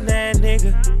 cause I'm that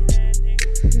nigga.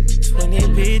 20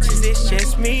 bitches, it's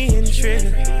just me and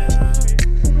Trigger.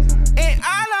 And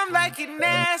all I'm like it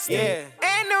nasty.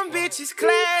 And them bitches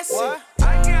classy.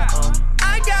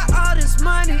 I got all this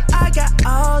money. I got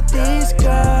all these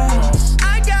girls.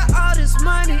 I got all this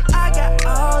money. I got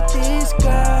all these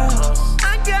girls.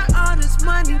 I got all this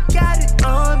money. Got it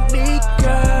on me,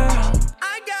 girl.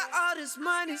 I got all this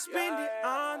money. Spend it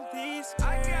on these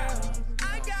girls.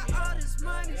 I got all this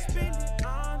money. Spend it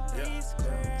on these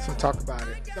girls. So talk about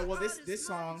it. So well, this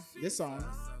song, can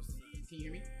you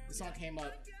hear me? This song came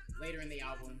up later in the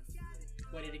album,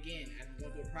 but it again, as I'm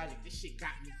going through a project, this shit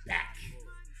got me back.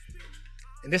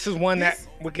 And this is one that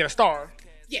would get a star.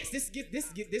 Yes, this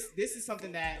is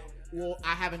something that, well,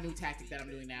 I have a new tactic that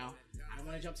I'm doing now. I don't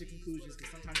want to jump to conclusions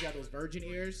because sometimes you have those virgin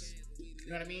ears.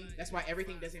 You know what I mean? That's why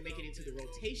everything doesn't make it into the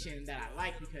rotation that I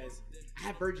like, because I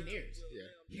have virgin ears. Yeah.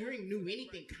 Hearing new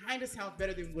anything kind of sounds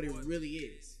better than what it really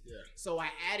is. Yeah. So I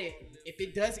added, if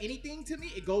it does anything to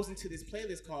me, it goes into this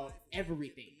playlist called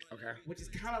Everything. Okay. Which is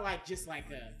kind of like just like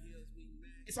a,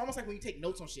 it's almost like when you take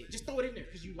notes on shit. Just throw it in there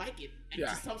because you like it, and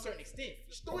to some certain extent.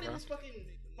 Just throw it in this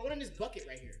throw it in this bucket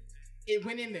right here. It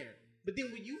went in there. But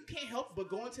then when you can't help but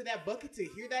go into that bucket to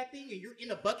hear that thing, and you're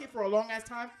in a bucket for a long ass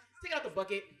time, take out the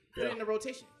bucket, put it in the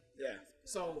rotation. Yeah.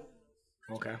 So,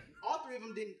 okay. All three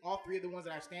of the ones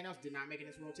that I stand out did not make it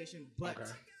into rotation,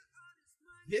 but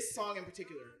this song in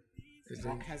particular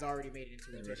has already made it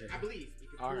into rotation. I believe.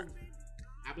 I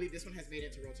believe this one has made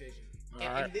it into rotation.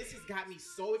 And this has got me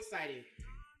so excited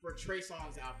for Trey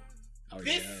Songz's album.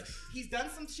 He's done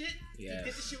some shit. Yes. He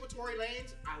did the shit with Tory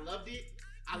Lanez. I loved it.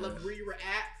 I loved where you were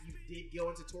at. You did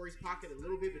go into Tory's pocket a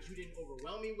little bit, but you didn't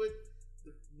overwhelm me with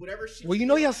whatever shit. Well, you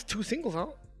know he has 2 singles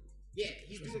out. Yeah,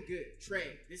 he's doing good.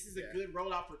 Trey, this is a good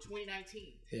rollout for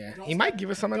 2019. Yeah, he might give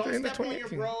us something in 2018. Don't step on your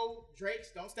bro,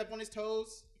 Drake. Don't step on his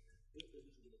toes.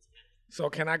 So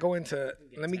can I go into,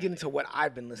 let me get into what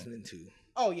I've been listening to.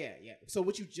 Oh, yeah. So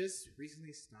what you just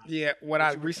recently stopped. Yeah, what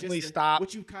I recently stopped.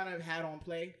 What you kind of had on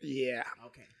play. Yeah.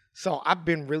 Okay. So I've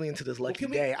been really into this Lucky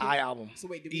Day album. So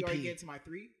wait, did we already get into my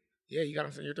 3? Yeah, you got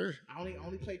them in your 3. I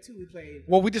only played 2. We played.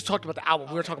 Well, we just talked about the album.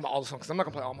 We were talking about all the songs. I'm not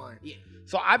gonna play all mine. Yeah.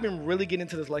 So I've been really getting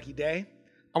into this Lucky Day.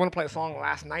 I want to play a song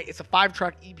last night. It's a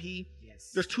 5-track EP.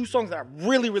 Yes. There's 2 songs that I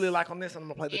really, really like on this, and I'm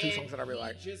gonna play the 2 songs that I really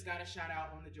like. Just got a shout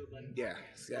out on the Joe Budden. Yes,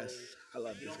 so yes. I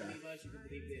love this guy. Believe us, you can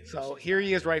believe this. So here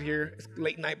he is right here. It's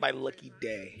Late Night by Lucky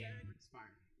Day. Yeah, it's fire.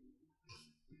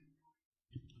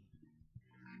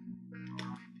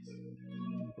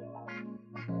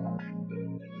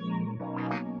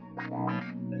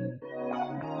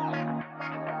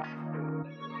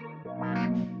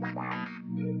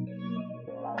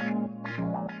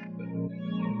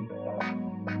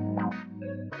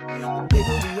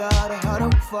 Bigger we are, the harder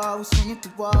we fall. We swinging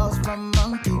through walls from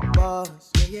monkey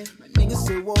bars. Yeah. My niggas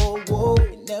say, whoa, whoa,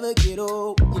 you never get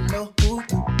old. You know who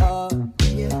you are.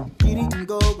 Yeah. Beauty can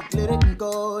go, but glitter can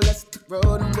go. Let's hit the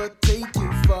road and we'll take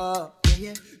you far.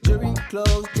 Yeah. Jewelry,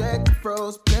 clothes, drag the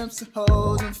froze, pimps and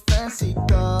hoes, and fancy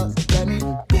cars. Let me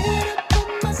get up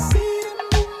on my seat and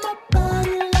move my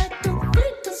body like a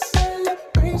freak of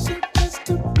celebration just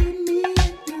to be me and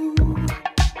you.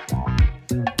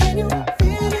 Can you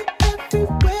feel it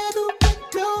everywhere the wind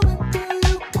blowing through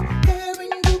you? The hair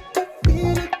and you can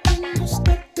feel it when you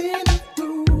step in the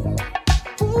room.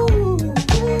 Ooh.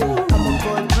 I'm a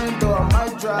boyfriend, though I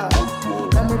might drive.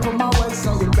 Let me put my waist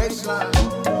on your baseline.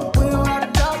 We don't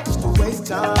have to talk just to waste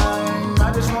time.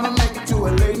 I just wanna make it to a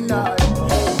late night.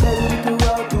 Baby, we can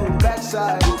roll through the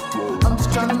backside. I'm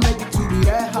just trying to make it to be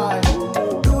that high.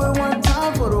 Do it one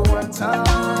time for the one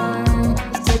time.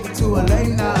 Let's take it to a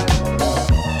late night.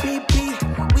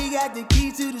 We got the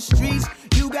keys to the streets.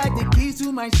 You got the keys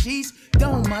to my sheets.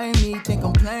 Don't mind me, think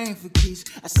I'm playing for keys.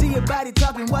 I see your body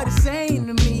talking what it's saying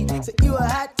to me. Say you a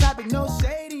hot topic, no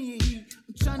shade in your heat.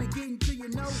 I'm trying to get into your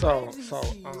nose. So,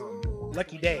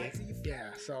 Lucky Day.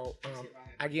 Yeah, so,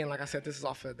 again, like I said, this is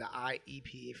off of the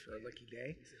IEP for Lucky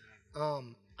Day.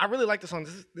 I really like the song.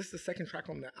 This is the second track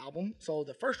on the album. So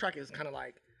the first track is kind of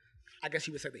like, I guess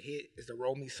you would say the hit is the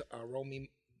Rosomo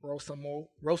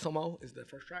is the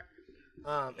first track.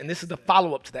 And this is the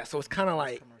follow-up to that. So it's kind of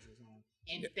like...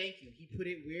 And thank you. He put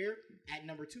it where? At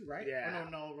number 2, right? Yeah. Oh,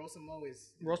 no. Rosomo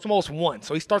is... Rosomo's 1.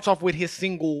 So he starts off with his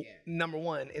single number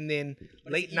 1, and then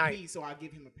but Late it's EP, Night. So I'll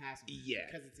give him a pass on that. Yeah.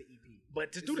 Because it's an EP.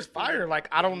 But this dude is fire. Like,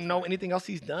 I don't know anything else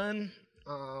he's done.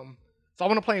 So I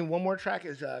want to play one more track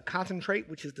is Concentrate,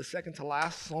 which is the second to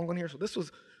last song on here. So this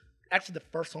was actually the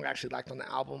first song I actually liked on the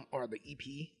album, or the EP,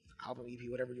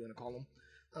 whatever you want to call them.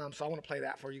 So I want to play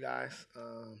that for you guys.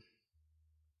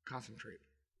 Concentrate.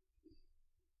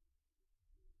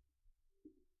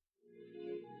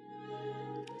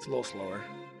 It's a little slower.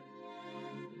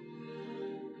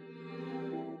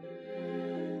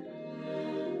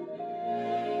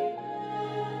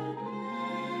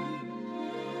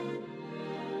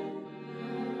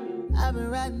 I've been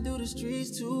riding through the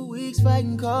streets 2 weeks,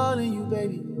 fighting, calling you,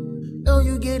 baby. Know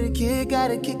you get a kick out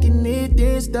of kicking it,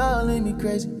 then stalling me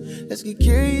crazy. Let's get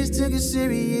curious, take it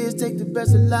serious, take the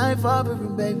best of life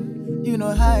offering, baby. You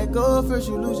know how it go, first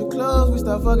you lose your clothes, we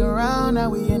start fucking around, now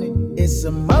we in it. It's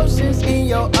emotions in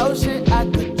your ocean, I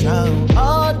could drown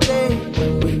all day.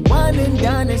 When we winding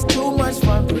down, it's too much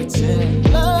fun, pretend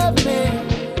love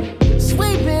me.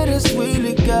 Sweet bitter, sweet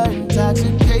liquor,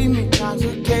 intoxicate me,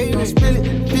 spill it,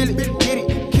 feel it, get it,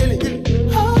 kill it.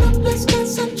 Hold up, let's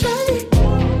concentrate.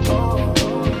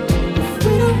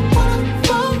 We don't wanna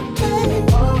fall, babe.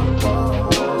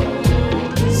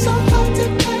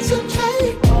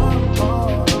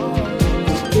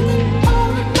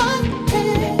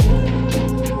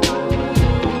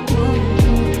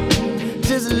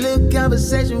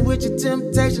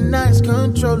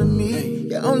 controlling me.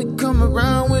 You only come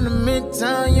around when I'm in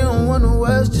town. You don't want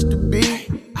nowhere else just to be.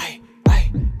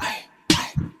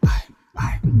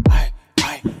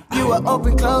 You an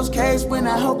open close case when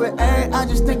I hope it ain't. I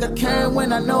just think I can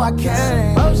when I know I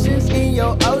can. Oceans in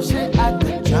your ocean, I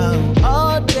could drown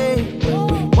all day. When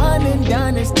we one and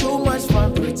done, it's too much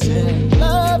fun. Pretend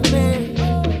love me.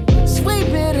 Sweet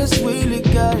bitter, sweetly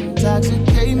got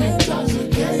intoxicate me.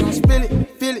 Don't spill it,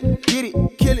 feel it, get it,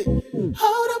 kill it.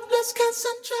 Hold up, let's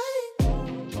concentrate.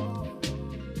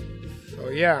 So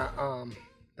yeah,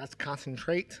 that's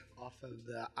Concentrate off of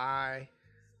the I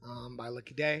by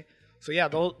Lucky Day. So yeah,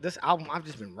 this album I've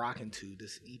just been rocking to.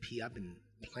 This EP, I've been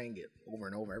playing it over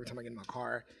and over every time I get in my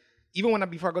car. Even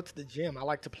before I go to the gym, I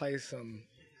like to play some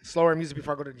slower music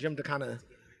before I go to the gym to kind of,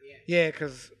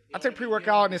 because I take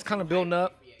pre-workout and it's kind of building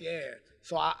up. Yeah,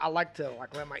 so I like to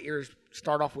let my ears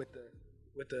start off with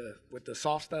the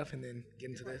soft stuff and then get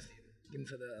into the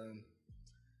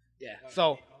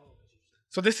So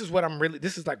this is what I'm really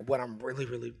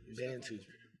really been into.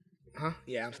 Huh?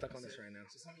 Yeah, I'm stuck on this right now.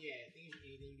 So things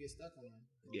you get stuck on.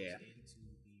 Yeah.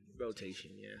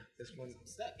 Rotation, yeah. This one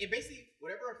stuck. It basically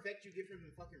whatever effect you get from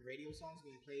the fucking radio songs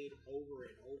being played over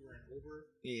and over and over.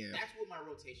 Yeah. That's what my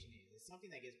rotation is. It's something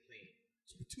that gets played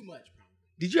too much, probably.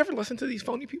 Did you ever listen to these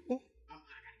phony people? I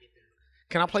gotta get there.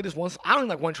 Can I play this one? I only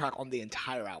like one track on the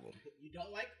entire album. You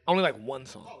don't like? I only like one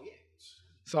song. Oh yeah.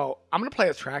 So I'm gonna play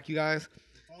a track, you guys.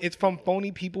 It's from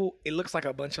Phony People. It looks like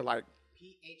a bunch of like.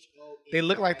 They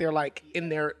look like they're like in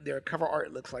their cover art.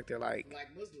 It looks like they're like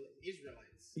Muslim Israelites.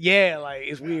 Yeah, like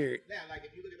it's weird. Yeah, like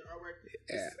if you look at the artwork,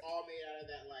 this is all made out of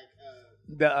that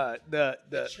like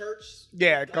the church.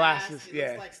 Yeah, glass. glasses. It yeah,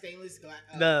 looks like stainless glass.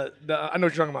 I know what you're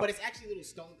talking about. But it's actually little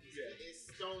stone. Yeah. It's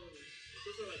stone.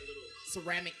 Those are like little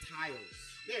ceramic tiles.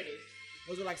 There it is.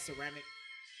 Those are like ceramic.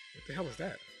 What the hell is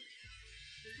that?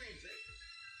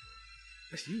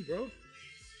 That's you, bro. Wow.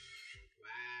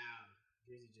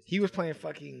 He was playing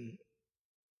fucking.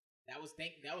 That was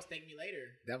thank me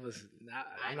later. That was not.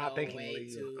 I'm not thinking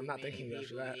you. I'm not thinking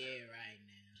after that. Yeah, right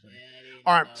now.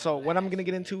 All right. So what I'm gonna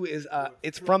get into is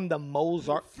it's from the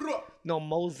Mosaic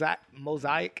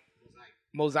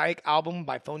album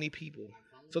by Phony People.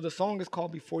 So the song is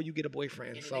called "Before You Get a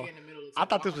Boyfriend." So I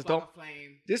thought this was dope.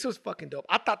 This was fucking dope.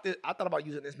 I thought about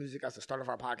using this music as the start of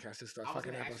our podcast. This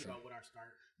fucking episode.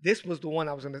 This was the one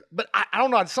I was gonna, but I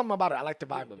don't know. There's something about it. I like the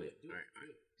vibe of it. All right.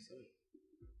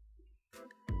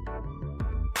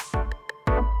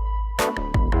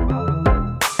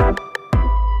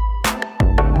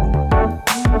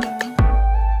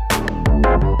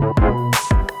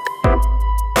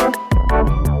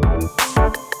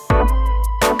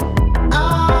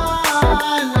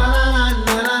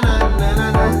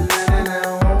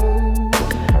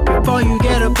 Before you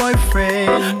get a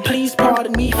boyfriend, please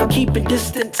pardon me for keeping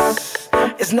distance.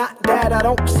 It's not that I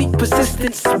don't seek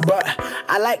persistence, but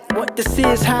I like what this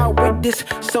is, how with this.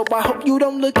 So I hope you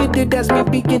don't look at it as me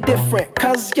being different,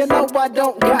 cause you know I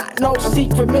don't got no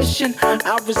secret mission.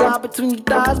 I reside between your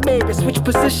thighs, baby, switch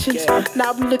positions.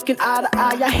 Now we looking eye to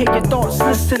eye, I hear your thoughts,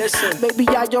 listen. Maybe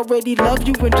I already love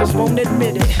you and just won't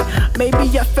admit it.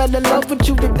 Maybe I fell in love with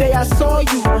you the day I saw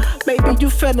you. Maybe you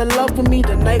fell in love with me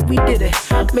the night we did it.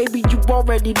 Maybe you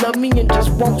already love me and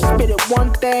just won't spit it.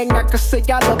 One thing I can say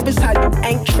I love is how you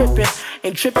ain't tripping.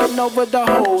 Ain't tripping over the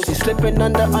holes, ain't slipping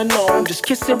under unknown. Just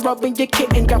kissing, rubbing your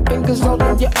kitten, got fingers all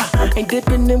in your ain't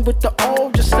dipping in with the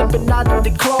old, just slipping out of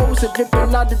the clothes and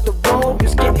dipping out of the road.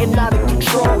 Just getting out of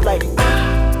control, like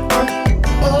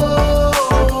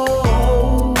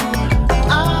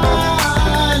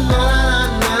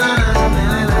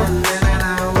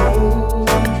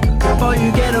before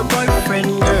you get a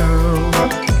boyfriend, girl.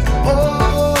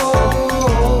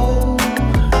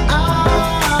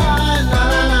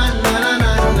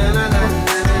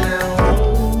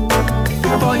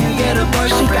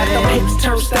 She got them hips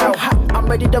turned out hot. I'm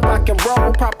ready to rock and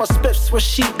roll. Proper spiffs what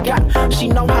she got. She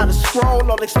know how to scroll.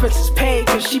 All expenses paid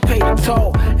cause she paid the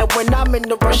toll. And when I'm in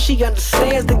the rush, she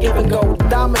understands the give and go.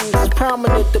 Dominance is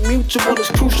prominent. The mutual is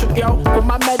crucial, yo. Put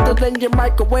my metal in your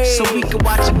microwave so we can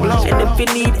watch it blow. And if you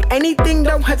need anything,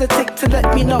 don't hesitate to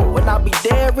let me know. And I'll be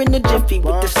there in the jiffy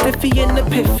with the stiffy and the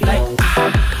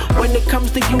piffy. When it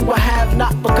comes to you, I have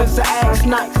not because I ask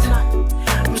not.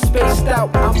 I'm spaced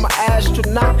out, I'm an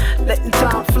astronaut, letting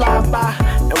time fly by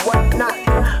and whatnot.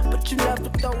 But you never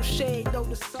throw shade, though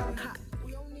the sun hot.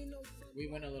 We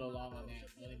went a little long on that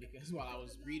only because while I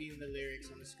was reading the lyrics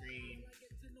on the screen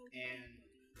and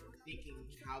thinking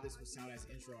how this would sound as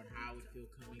intro and how I would feel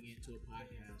coming into a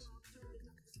podcast,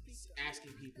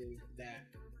 asking people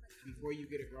that before you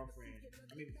get a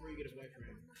before you get a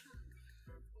boyfriend,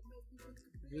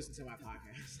 listen to my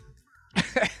podcast.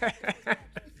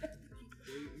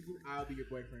 I'll be your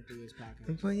boyfriend through this podcast.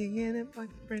 Before you get it,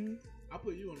 boyfriend. I'll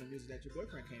put you on the music that your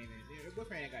boyfriend can't even. Your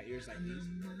boyfriend ain't got ears like these.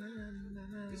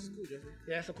 This is cool, Jeffrey.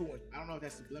 Yeah, that's a cool one. I don't know if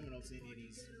that's subliminal to any of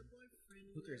these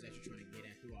hookers that you're trying to get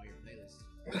at through all your playlists.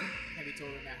 Have you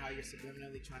told them that how you're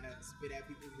subliminally trying to spit at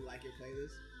people who like your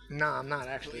playlist? Nah, I'm not So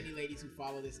actually. any ladies who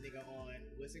follow this nigga on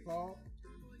what's it called?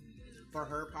 For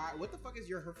her pod. What the fuck is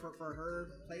your for her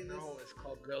playlist? No, it's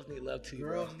called Girls Need Love Too.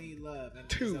 Girls bro. Need Love. And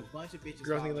Two. there's a bunch of bitches.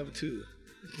 Girls Need following Love it. Too.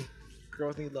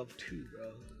 Girls Need Love Too,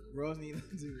 bro. Girls Need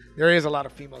Love Too. There is a lot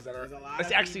of females that are. There's a lot It's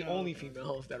of actually females. only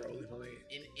females that are only playing.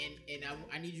 And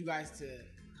I need you guys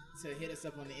to hit us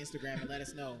up on the Instagram and let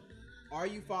us know. Are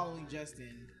you following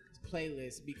Justin's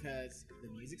playlist because the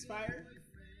music's fire?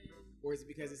 Or is it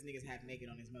because this nigga's half naked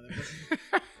on his motherfucker?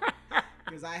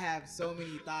 Because I have so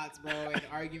many thoughts, bro, and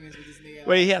arguments with this nigga.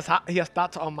 Wait, he has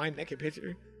thoughts on my naked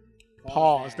picture.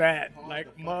 Pause that. Pause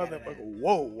Like the fuck out of that. motherfucker.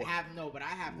 Whoa. I have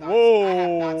thoughts. Whoa. I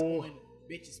have thoughts on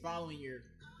bitches following your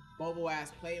bobo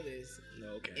ass playlist.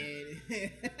 Okay.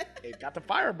 And It got the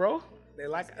fire, bro. They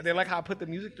like how I put the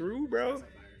music through, bro.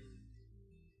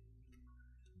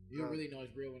 you don't really know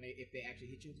it's real if they actually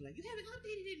hit you and be like, you haven't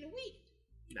updated it in a week.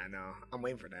 I know. I'm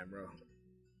waiting for that, bro.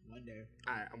 One day.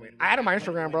 Alright, I'm waiting. I had it on my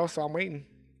Instagram, bro, so I'm waiting.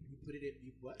 You put it in,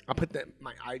 you what? I put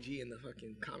my IG in the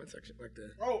fucking comment section, like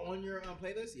the. Oh, on your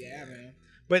playlist? Yeah, man.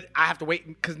 But I have to wait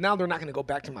because now they're not gonna go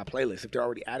back to my playlist if they're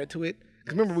already added to it.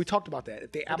 Because remember we talked about that.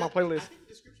 If they add my I playlist, think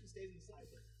the description stays in the side.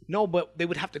 no, but they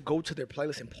would have to go to their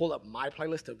playlist and pull up my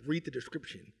playlist to read the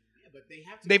description. Yeah, but they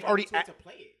have to. They've go already into it a- to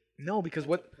play it. No, because To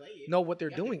what? play it, No, what they're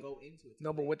you have to doing. go into it to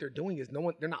No, but play what they're doing is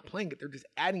they're not playing it. They're just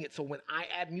adding it. So when I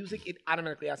add music, it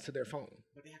automatically adds to their phone.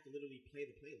 But they have to literally play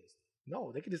the playlist.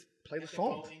 No, they could just play They the have to go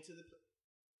songs. into the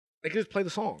They could just play the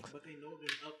songs. But they know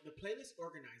the playlist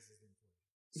organizes them.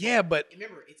 Yeah, but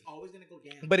Remember, it's always gonna go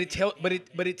down. but it down,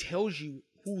 it down. tells you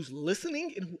who's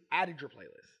listening and who added your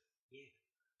playlist. Yeah.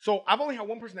 So I've only had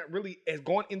one person that really has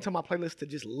gone into my playlist to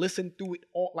just listen through it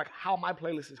all, like how my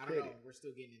playlist is I don't created. know. We're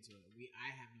still getting into it.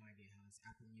 I have no idea how this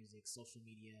Apple Music, social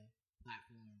media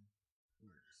platform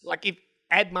works. Like if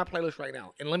add my playlist right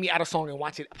now and let me add a song and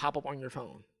watch it pop up on your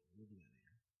phone. We'll do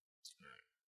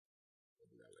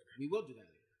that later. We will do that later.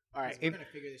 All right. 'Cause we're gonna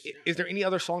figure this shit out. Is there any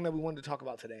other song that we wanted to talk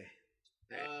about today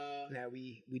Uh, that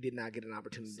we did not get an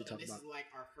opportunity so to talk this about? is like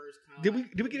our first kind. Did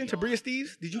we get into Bria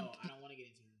Steves? Did you No, I don't want to get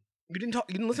into her.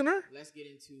 you didn't listen to her? Let's get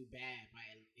into Bad by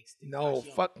Extend. No,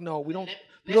 fuck no. We don't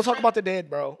Let's talk try- about the dead,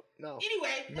 bro. No.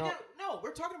 Anyway, No. no,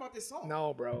 we're talking about this song.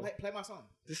 No, bro. Play my song.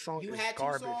 This song You is had two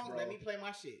garbage, songs. bro. Let me play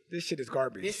my shit. This shit is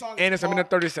garbage. This song and is it's a minute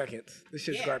called- 30 seconds. This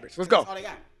shit's Yeah, garbage. Let's that's go. all they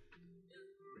got.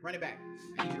 Run it back.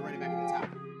 I need you to run it back from the top.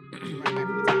 Run it back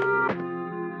from the top.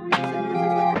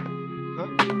 Huh?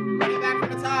 Run it back from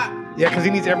the top. Yeah, because he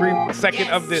needs every second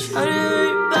of this. Run it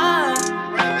back.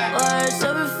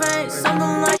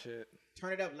 Shit.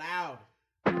 Turn it up loud.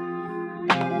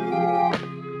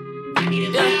 Need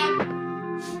it loud.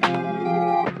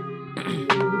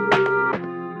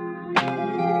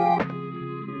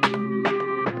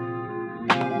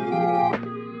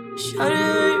 Shut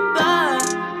it back.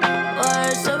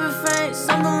 Words of a face,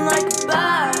 something like a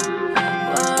bag.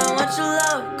 Well, want your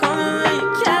love, call me when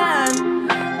you can.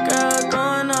 Girl,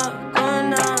 going up, going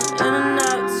down, in and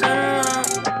out, turn around.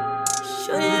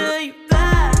 Show you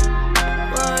back.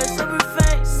 Words of a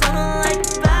face, something like a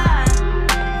bag.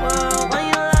 Well, want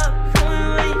your love, call me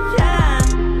when you can.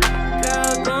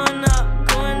 Girl, going up,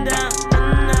 going down, in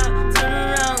and out, turn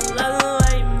around, love the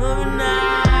way you moving now.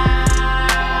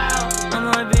 I'm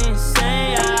like being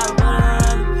insane, yeah, but I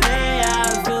love the pain, yeah, I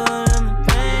feel it in the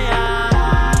pain, yeah.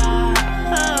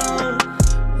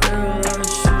 Real life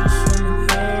shooters from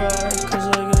the hair, 'cause I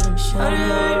get them shot in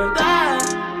back.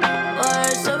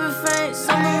 Words of a faint,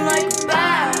 something like a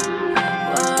bag.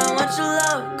 Well, I want your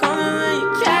love, call me when you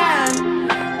can.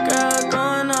 Girl,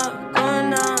 going up, going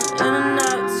down, in and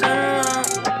out, turn around.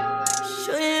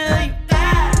 Show you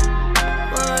back.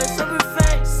 Words of a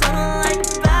faint, something like a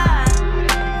bag.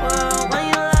 Well, when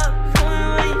you love, call me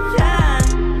when you can.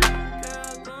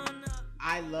 Girl, going up. I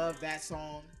love that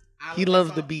song. He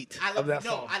loves the beat of that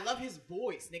song. I love his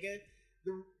voice, nigga.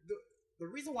 The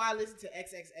reason why I listen to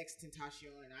XXX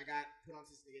Tentacion and I got put on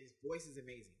this nigga, his voice is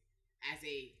amazing. As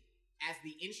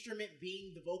the instrument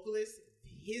being the vocalist,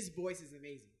 his voice is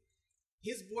amazing.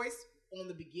 His voice on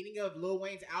the beginning of Lil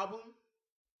Wayne's album,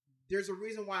 there's a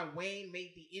reason why Wayne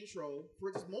made the intro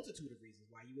for this multitude of reasons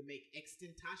why you would make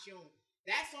Extentacion.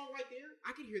 That song right there,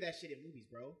 I could hear that shit in movies,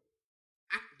 bro.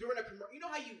 During a commercial, you know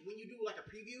how when you do like a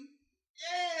preview,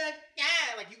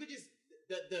 like you could just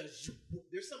there's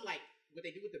some like what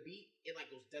they do with the beat, it like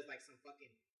does like some fucking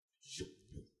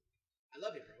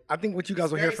I think what you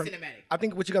guys will hear from. cinematic. I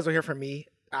think what you guys will hear from me.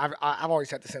 I've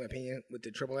always had the same opinion with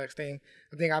the Triple X thing.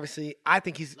 I think obviously, I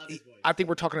think I think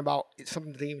we're talking about it's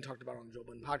something they even talked about on the Joe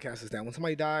Budden podcast. Is that when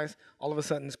somebody dies, all of a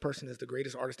sudden this person is the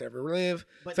greatest artist to ever live.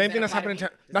 But Same thing that's happening. Does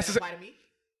that apply to me?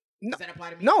 No, Does that apply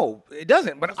to me? no, it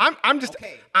doesn't. But I'm just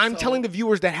Okay, I'm so- telling the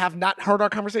viewers that have not heard our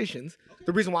conversations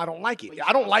the reason why I don't like it.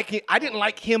 I don't like it. I didn't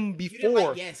like him didn't like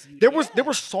before. Yes, you- there yeah.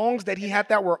 were songs that he had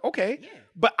that were okay, Yeah.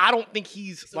 but I don't think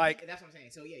he's So like that's what I'm saying.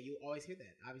 So yeah, you always hear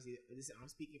that. Obviously, I'm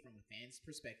speaking from a fan's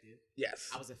perspective.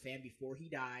 yes. I was a fan before he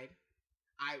died.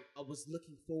 I was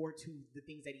looking forward to the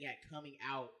things that he had coming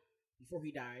out before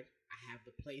he died. I have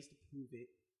the place to prove it.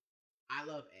 I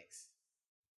love X.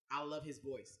 I love his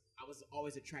voice. I was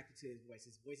always attracted to his voice.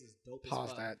 His voice is dope Pause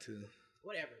as fuck. that too.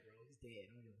 Whatever, bro. He's dead.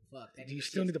 I don't give a fuck. That You nigga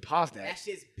still shit's- need to pause That that.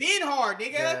 shit's been hard,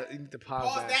 nigga. Yeah, you need to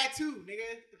pause, that too, nigga.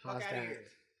 Get the fuck Pause out of that. here.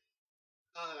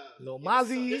 Lil yeah, there's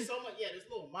Mozzie. there's so much. Yeah, there's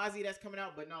Lil Mozzie that's coming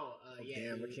out, but no. Yeah,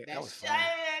 damn, dude, I can't- that that was shit-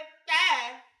 fire.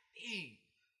 Dang,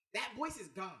 that voice is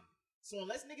gone. So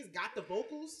unless niggas got the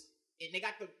vocals and they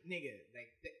got the nigga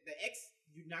like the X,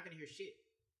 you're not gonna hear shit.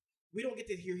 We don't get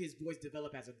to hear his voice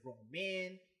develop as a grown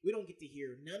man. We don't get to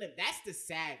hear none of. That's the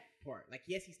sad part. Like,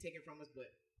 yes, he's taken from us, but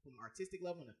from an artistic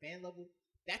level and a fan level,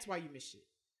 that's why you miss shit.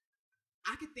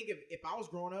 I could think of if I was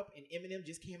growing up and Eminem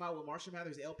just came out with Marshall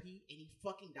Mathers LP and he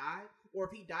fucking died, or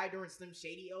if he died during Slim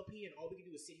Shady LP and all we could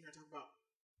do was sit here and talk about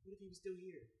what if he was still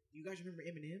here. Do you guys remember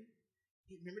Eminem?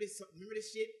 Remember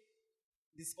this shit?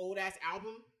 This old ass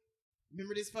album?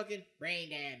 Remember this fucking Brain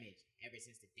Damage? Ever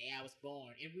since the day I was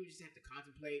born, and we would just have to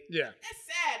contemplate. Yeah. That's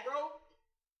sad, bro.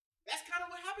 That's kind of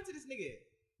what happened to this nigga.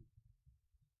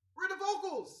 Where are the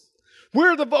vocals?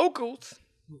 Where are the vocals?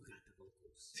 Who got the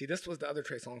vocals? See, this was the other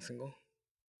Trey Songz single.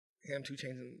 Him, 2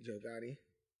 Chainz, and Joe Gotti.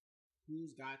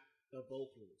 Who's got the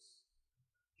vocals?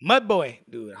 Mudboy.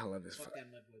 Dude, I love this. Fuck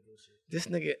that Mudboy bullshit. This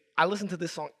nigga, I listen to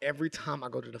this song every time I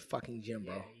go to the fucking gym,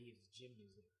 bro. Yeah, he uses gym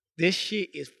music. This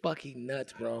shit is fucking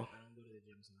nuts, bro. I don't go to the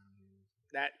gym, so I don't hear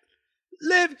it. That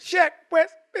live Sheck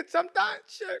West, but sometimes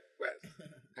Sheck West.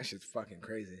 That shit's fucking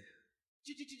crazy.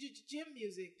 Gym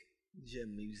music.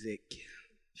 Gym music.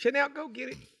 Chanel, go get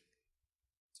it.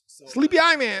 So, Sleepy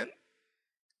Eye Man.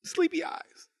 Sleepy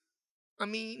Eyes. I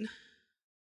mean,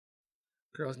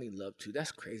 girls need love too.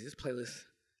 That's crazy. This playlist.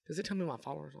 Does it tell me my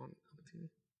followers on TV?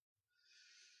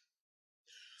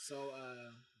 So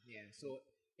yeah. So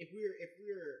if we're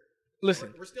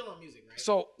Listen. we're still on music, right?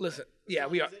 So listen. Yeah, still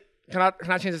we on are. music?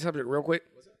 Can I change the subject real quick?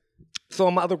 What's up? So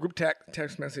on my other group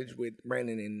text message with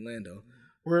Brandon and Lando,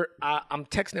 I'm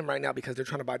texting them right now because they're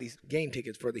trying to buy these game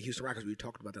tickets for the Houston Rockets. We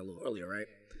talked about that a little earlier, right?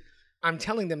 I'm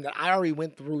telling them that I already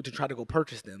went through to try to go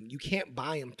purchase them. You can't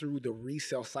buy them through the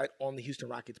resale site on the Houston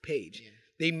Rockets page. Yeah.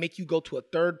 They make you go to a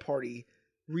third-party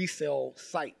resale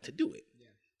site to do it. Yeah.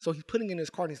 So he's putting in his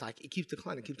card and he's like, it keeps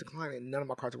declining, and none of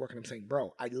my cards are working. I'm saying,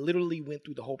 bro, I literally went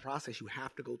through the whole process. You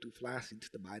have to go through Flash Seats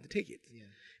to buy the tickets. Yeah.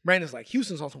 Brandon's like,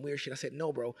 Houston's on some weird shit. I said,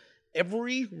 no, bro.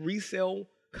 Every resale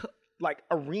like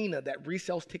arena that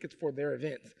resells tickets for their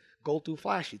events go through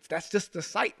Flash Sheets. That's just the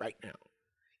site right now.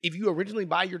 If you originally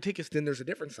buy your tickets, then there's a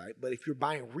different site. But if you're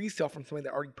buying resale from somebody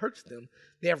that already purchased them,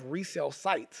 they have resale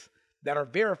sites that are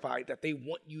verified that they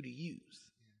want you to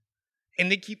use. And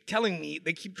they keep telling me,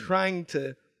 they keep trying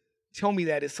to tell me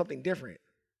that it's something different.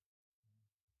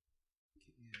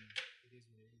 Yeah, it is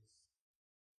what it is.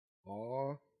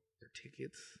 All their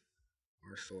tickets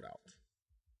are sold out.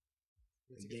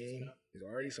 The game is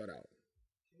already sold out.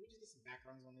 Can we just get some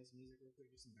backgrounds on this music real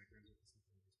quick? Just some backgrounds with the stuff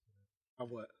that I just put up.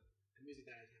 Of what? The music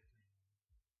that I have playing.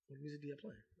 What music do you have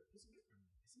playing? Put some background.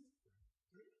 It's some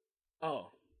background.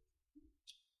 Oh.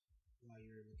 While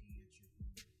you're looking at your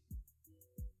phone.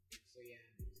 So yeah,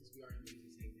 since we are in the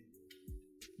music segment,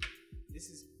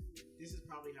 this is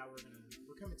probably how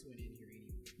we're coming to an end here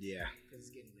anyway. Yeah. Because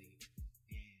it's getting late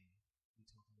and we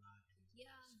talk a lot.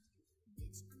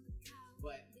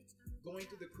 But going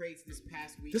through the crates this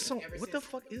past week. This song, ever what the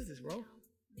since- fuck is this, bro?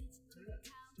 Turn it up.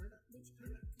 Turn it up. Turn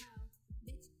it up.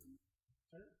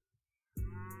 Turn it up.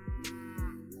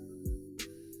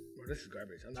 Bro, this is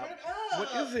garbage. I'm Turn not. it up.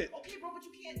 What is it? Okay, bro, but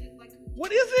you can't like.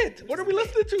 What is it? What are we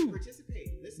listening to?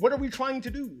 Participate. Listen. What are we trying to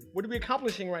do? What are we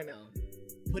accomplishing right now?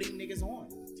 Putting niggas on.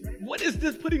 Turn it up. What is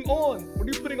this putting on? What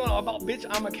are you putting on about bitch,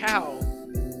 I'm a cow?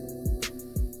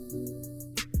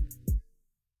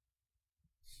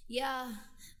 Yeah,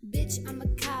 bitch, I'm a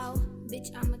cow. Bitch,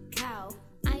 I'm a cow.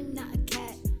 I'm not a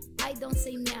cat. I don't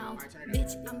say meow.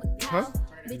 Bitch, I'm a cow. Huh?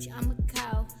 Bitch, I'm a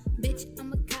cow. Bitch,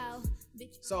 I'm a cow.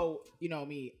 Bitch. So, you know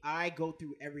me, I go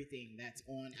through everything that's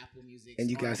on Apple Music. And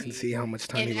you guys can see how much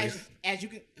time and he as, wastes. as you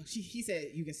can, he said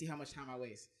you can see how much time I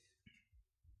waste.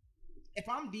 if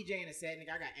I'm DJing a set,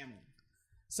 nigga, I got ammo.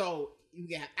 So you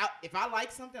get out. If I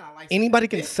like something, I like. Anybody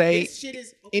something. can say. This shit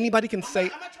is. Okay. Anybody can say.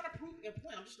 I'm not trying to prove a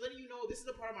point. I'm just letting you know this is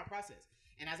a part of my process.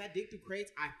 And as I dig through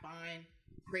crates, I find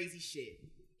crazy shit.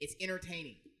 It's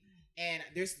entertaining. And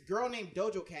there's a girl named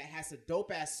Dojo Cat has a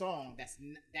dope ass song. This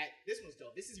one's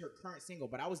dope. This is her current single.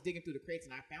 But I was digging through the crates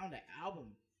and I found an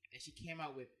album that she came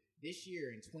out with this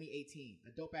year in 2018.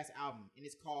 A dope ass album, and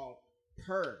it's called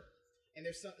Purr. And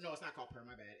there's some. No, it's not called Purr.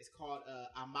 My bad. It's called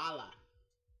Amala.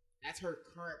 That's her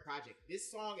current project.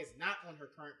 This song is not on her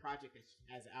current project that she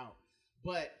has out.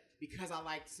 But because I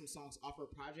liked some songs off her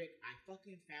project, I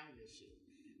fucking found this shit.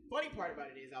 Funny part about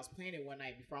it is I was playing it one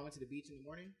night before I went to the beach in the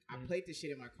morning. I played this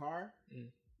shit in my car.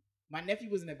 My nephew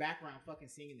was in the background fucking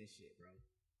singing this shit, bro.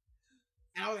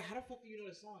 And I was like, how the fuck do you know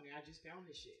the song? And I just found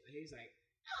this shit. And he's like,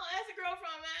 oh, that's a girl from,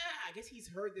 I guess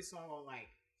he's heard this song on like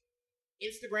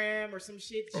Instagram or some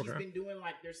shit. She's been doing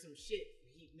like, there's some shit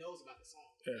he knows about the song.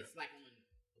 Yeah. It's like on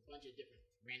a bunch of different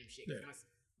random shit. Yeah. My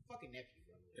fucking nephew,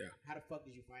 bro. Yeah. How the fuck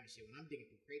did you find this shit? When I'm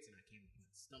digging through crates and I came and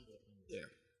stumbled upon this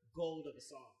gold of a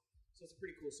song. So it's a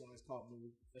pretty cool song. It's called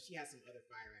Move. But she has some other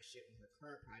fire ass shit on her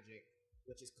current project,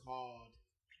 which is called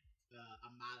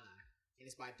Amala. And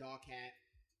it's by Dogcat.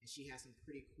 And she has some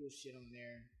pretty cool shit on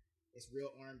there. It's real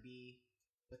R&B.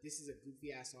 But this is a goofy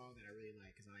ass song that I really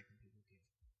like because I like when people can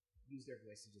use their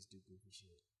voice to just do goofy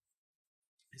shit.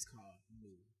 It's called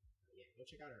Move. But yeah, go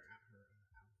check out her album.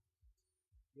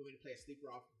 You want me to play a sleeper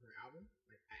off of her album?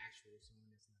 Like an actual song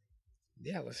that's like.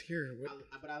 Yeah, let's hear it.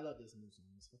 But I love this new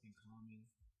song. It's fucking calming.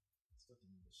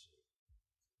 Shit.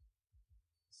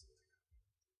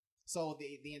 So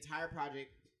the entire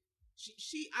project,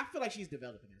 she I feel like she's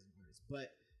developing as an artist.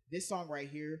 But this song right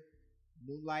here,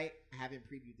 Moonlight, I haven't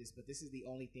previewed this, but this is the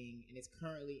only thing, and it's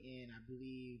currently in, I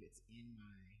believe it's in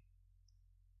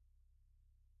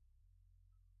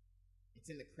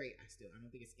the crate. I don't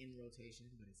think it's in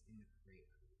rotation, but it's in the crate.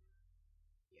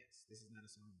 Yes, this is not a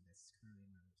song that's currently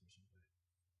in my rotation, but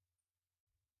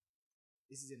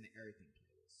this is in the everything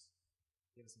playlist.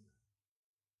 Give us some love.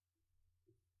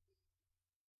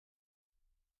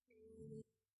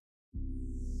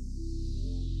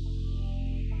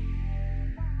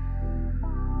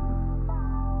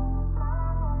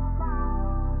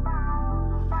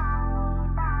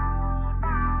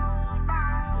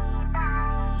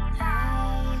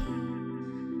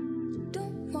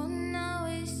 Don't wanna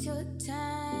waste your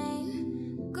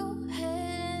time. Go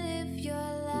ahead and live your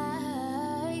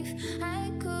life.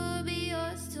 I could be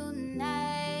yours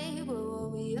tonight, but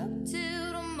we'll be up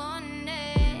till the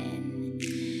morning.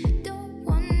 Don't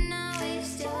wanna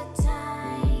waste your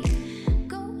time.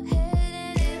 Go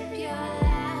ahead and live your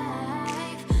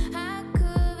life. I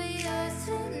could be yours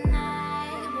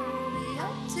tonight, but we'll be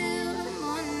up till the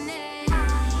morning.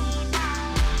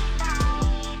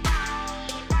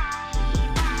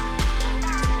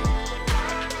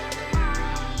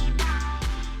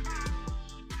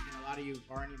 And a lot of you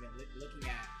aren't even looking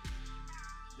at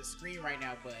the screen right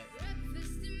now, but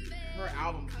her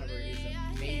album cover is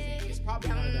amazing. It's probably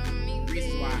one of the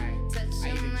reasons why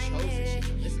I even chose this shit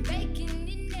to listen to.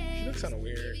 She looks kind of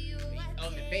weird.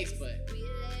 On the face, but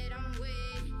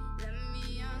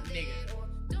nigga,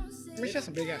 I mean, she has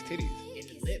some big ass titties. in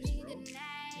the lips, bro.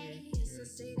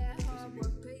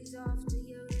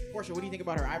 Portia, what do you think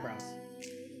about her eyebrows?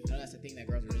 I know that's the thing that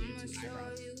girls are really into.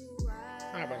 Eyebrows.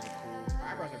 Her eyebrows are cool. Her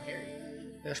eyebrows are hairy.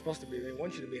 They're supposed to be. They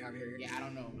want you to be have hair. Yeah, I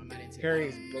don't know. I'm not into Harry it.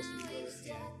 is supposed to be good.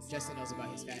 Yeah, Justin knows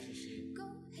about his fashion shit.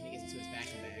 He gets into his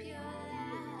fashion bag.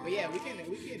 But yeah, we can.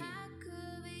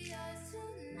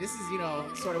 This is,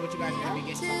 sort of what you guys are gonna be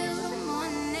getting to.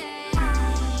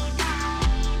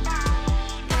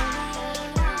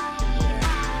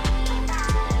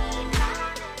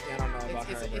 I don't know about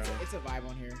her, bro. It's a vibe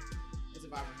on here. It's a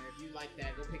vibe on here. If you like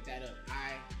that, go pick that up.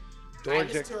 I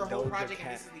listened to her whole project,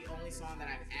 and this is the only song that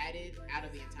I've added out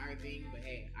of the entire thing. But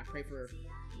hey, I pray for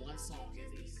one song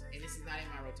at least. And this is not in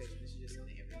my rotation. This is just in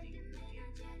the everything,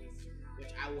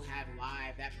 which I will have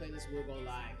live. That playlist will go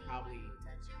live probably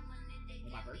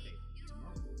on my birthday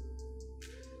tomorrow.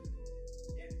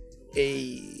 Yeah.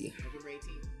 Hey. November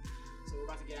 18th. So we're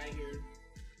about to get out of here.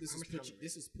 This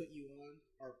was Put You On,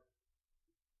 or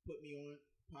Put Me On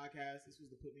podcast. This was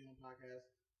the Put Me On podcast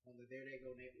on the There They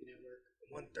Go Network.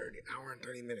 1:30, hour and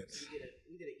 30 minutes.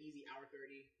 We did an easy hour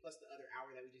 30 plus the other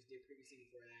hour that we just did previously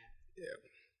before that. Yeah.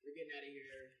 We're getting out of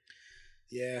here.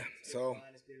 Yeah. It's So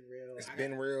fun. It's been real. it's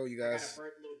been real, you I got guys.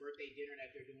 a little birthday dinner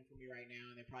that they're doing for me right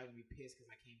now, and they're probably gonna be pissed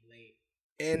because I came late.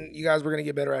 And you guys, we're gonna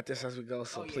get better at this as we go.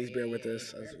 So Oh, yeah, please yeah, bear yeah, with yeah,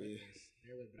 us yeah. as Bear we with us.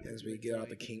 Bear with us. as we get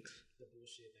out the kinks. The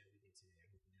bullshit that we did today.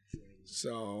 I hope you enjoyed it.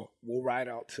 So we'll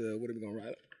ride out to what are we gonna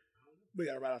ride? We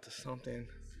gotta ride out to something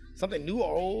new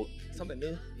or old, something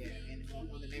new. Yeah, and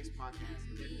on the next podcast,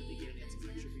 we're definitely getting into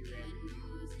my Trippie Red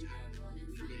review, which I don't know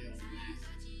if we did it on the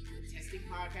last testing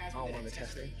podcast. I don't want the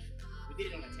testing. We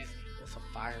did it on the testing. What's a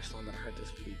fire song that I heard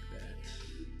this week?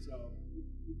 So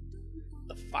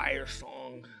The fire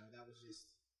song. that was just.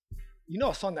 You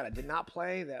know a song that I did not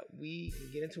play that we can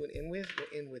get into and end with?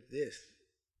 We'll end with this.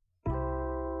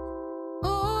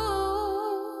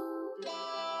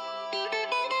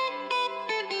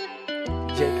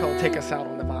 J. Cole, take us out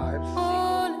on the vibes.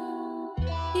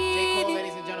 J. Cole,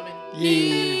 ladies and gentlemen.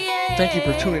 Yeah. Thank you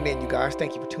for tuning in, you guys.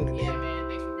 Thank you for tuning Yeah, in. man.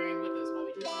 Thanks for bearing with us while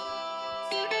we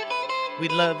just. We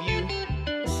love you.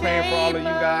 Praying for all of you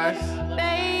guys.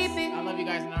 I love you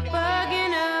guys. And I'm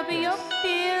Bugging up your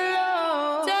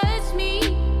pillow. Touch me,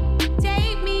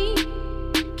 take me,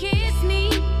 kiss me,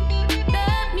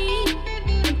 love me,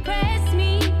 impress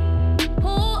me.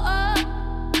 Pull up,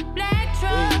 black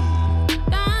truck,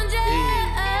 ganja,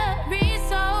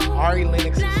 reso. Ari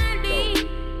Lennox is dope.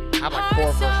 I have like 4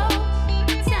 of her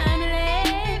songs.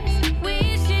 Timeless,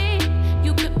 wishing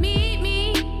you could meet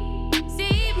me,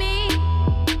 see me,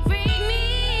 freak me.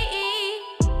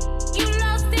 You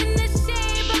lost in the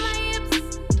shape of my hips.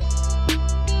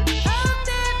 Hope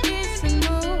that it's a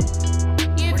move.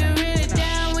 If you're really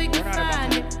down, we can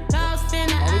find it. Lost in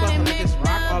the Are we gonna alley, let this mixed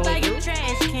rock all up the way like a through?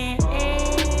 trash can.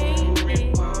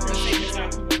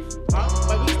 Huh?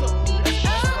 But we still.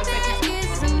 Hope that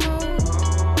it's a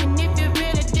move. And if you're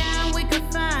really down, we can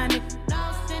find it.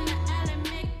 Lost in the alley,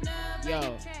 mixed up Yo, like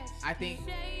a trash I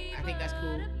think that's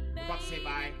cool. We're about to say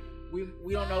bye.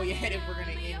 We don't know yet if we're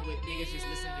gonna end with niggas just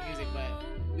listening to music, but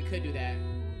we could do that.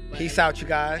 But Peace out, you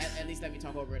guys. At least let me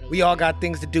talk over it. We all got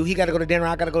things to do. He got to go to dinner.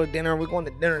 I got to go to dinner. We're going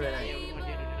to dinner Yeah, tonight. we want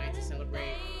dinner tonight to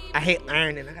celebrate. I hate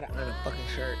ironing. I got to iron a fucking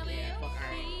shirt. Yeah, fuck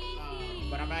ironing.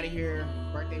 But I'm out of here.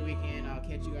 Birthday weekend. I'll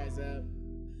catch you guys up.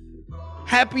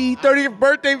 Happy 30th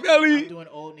birthday, I'm Belly. doing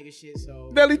old nigga shit, so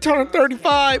Belly turning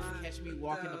 35. catch me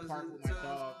walking the park with my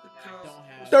dog. I don't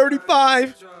have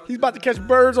 35. He's about to catch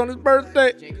birds on his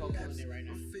birthday. J. Cole killing it right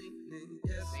now.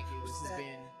 Thank you.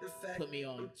 This has been Put Me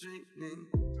On.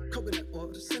 Coconut oil,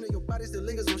 the center of your body still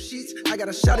lingers on sheets. I got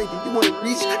a shot at you, you wanna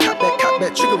reach. Cop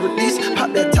back, trigger release.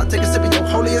 Pop that top, take a sip of your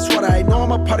holiest water. I know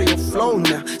I'm a part of your flow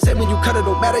now. Said when you cut it,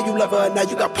 don't matter, you love her now.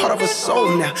 You got part of her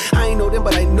soul now. I ain't know them,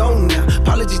 but I know now.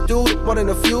 Apologies due, more than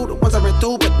a few. The ones I ran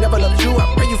through, but never loved you.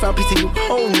 I pray you found peace and you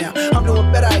home now. I'm doing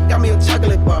better, I got me a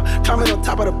chocolate bar. Comment on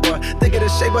top of the bar. Think of the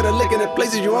shape of the lick in the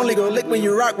places you only gonna lick when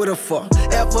you rock with her for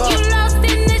ever. You lost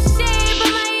in the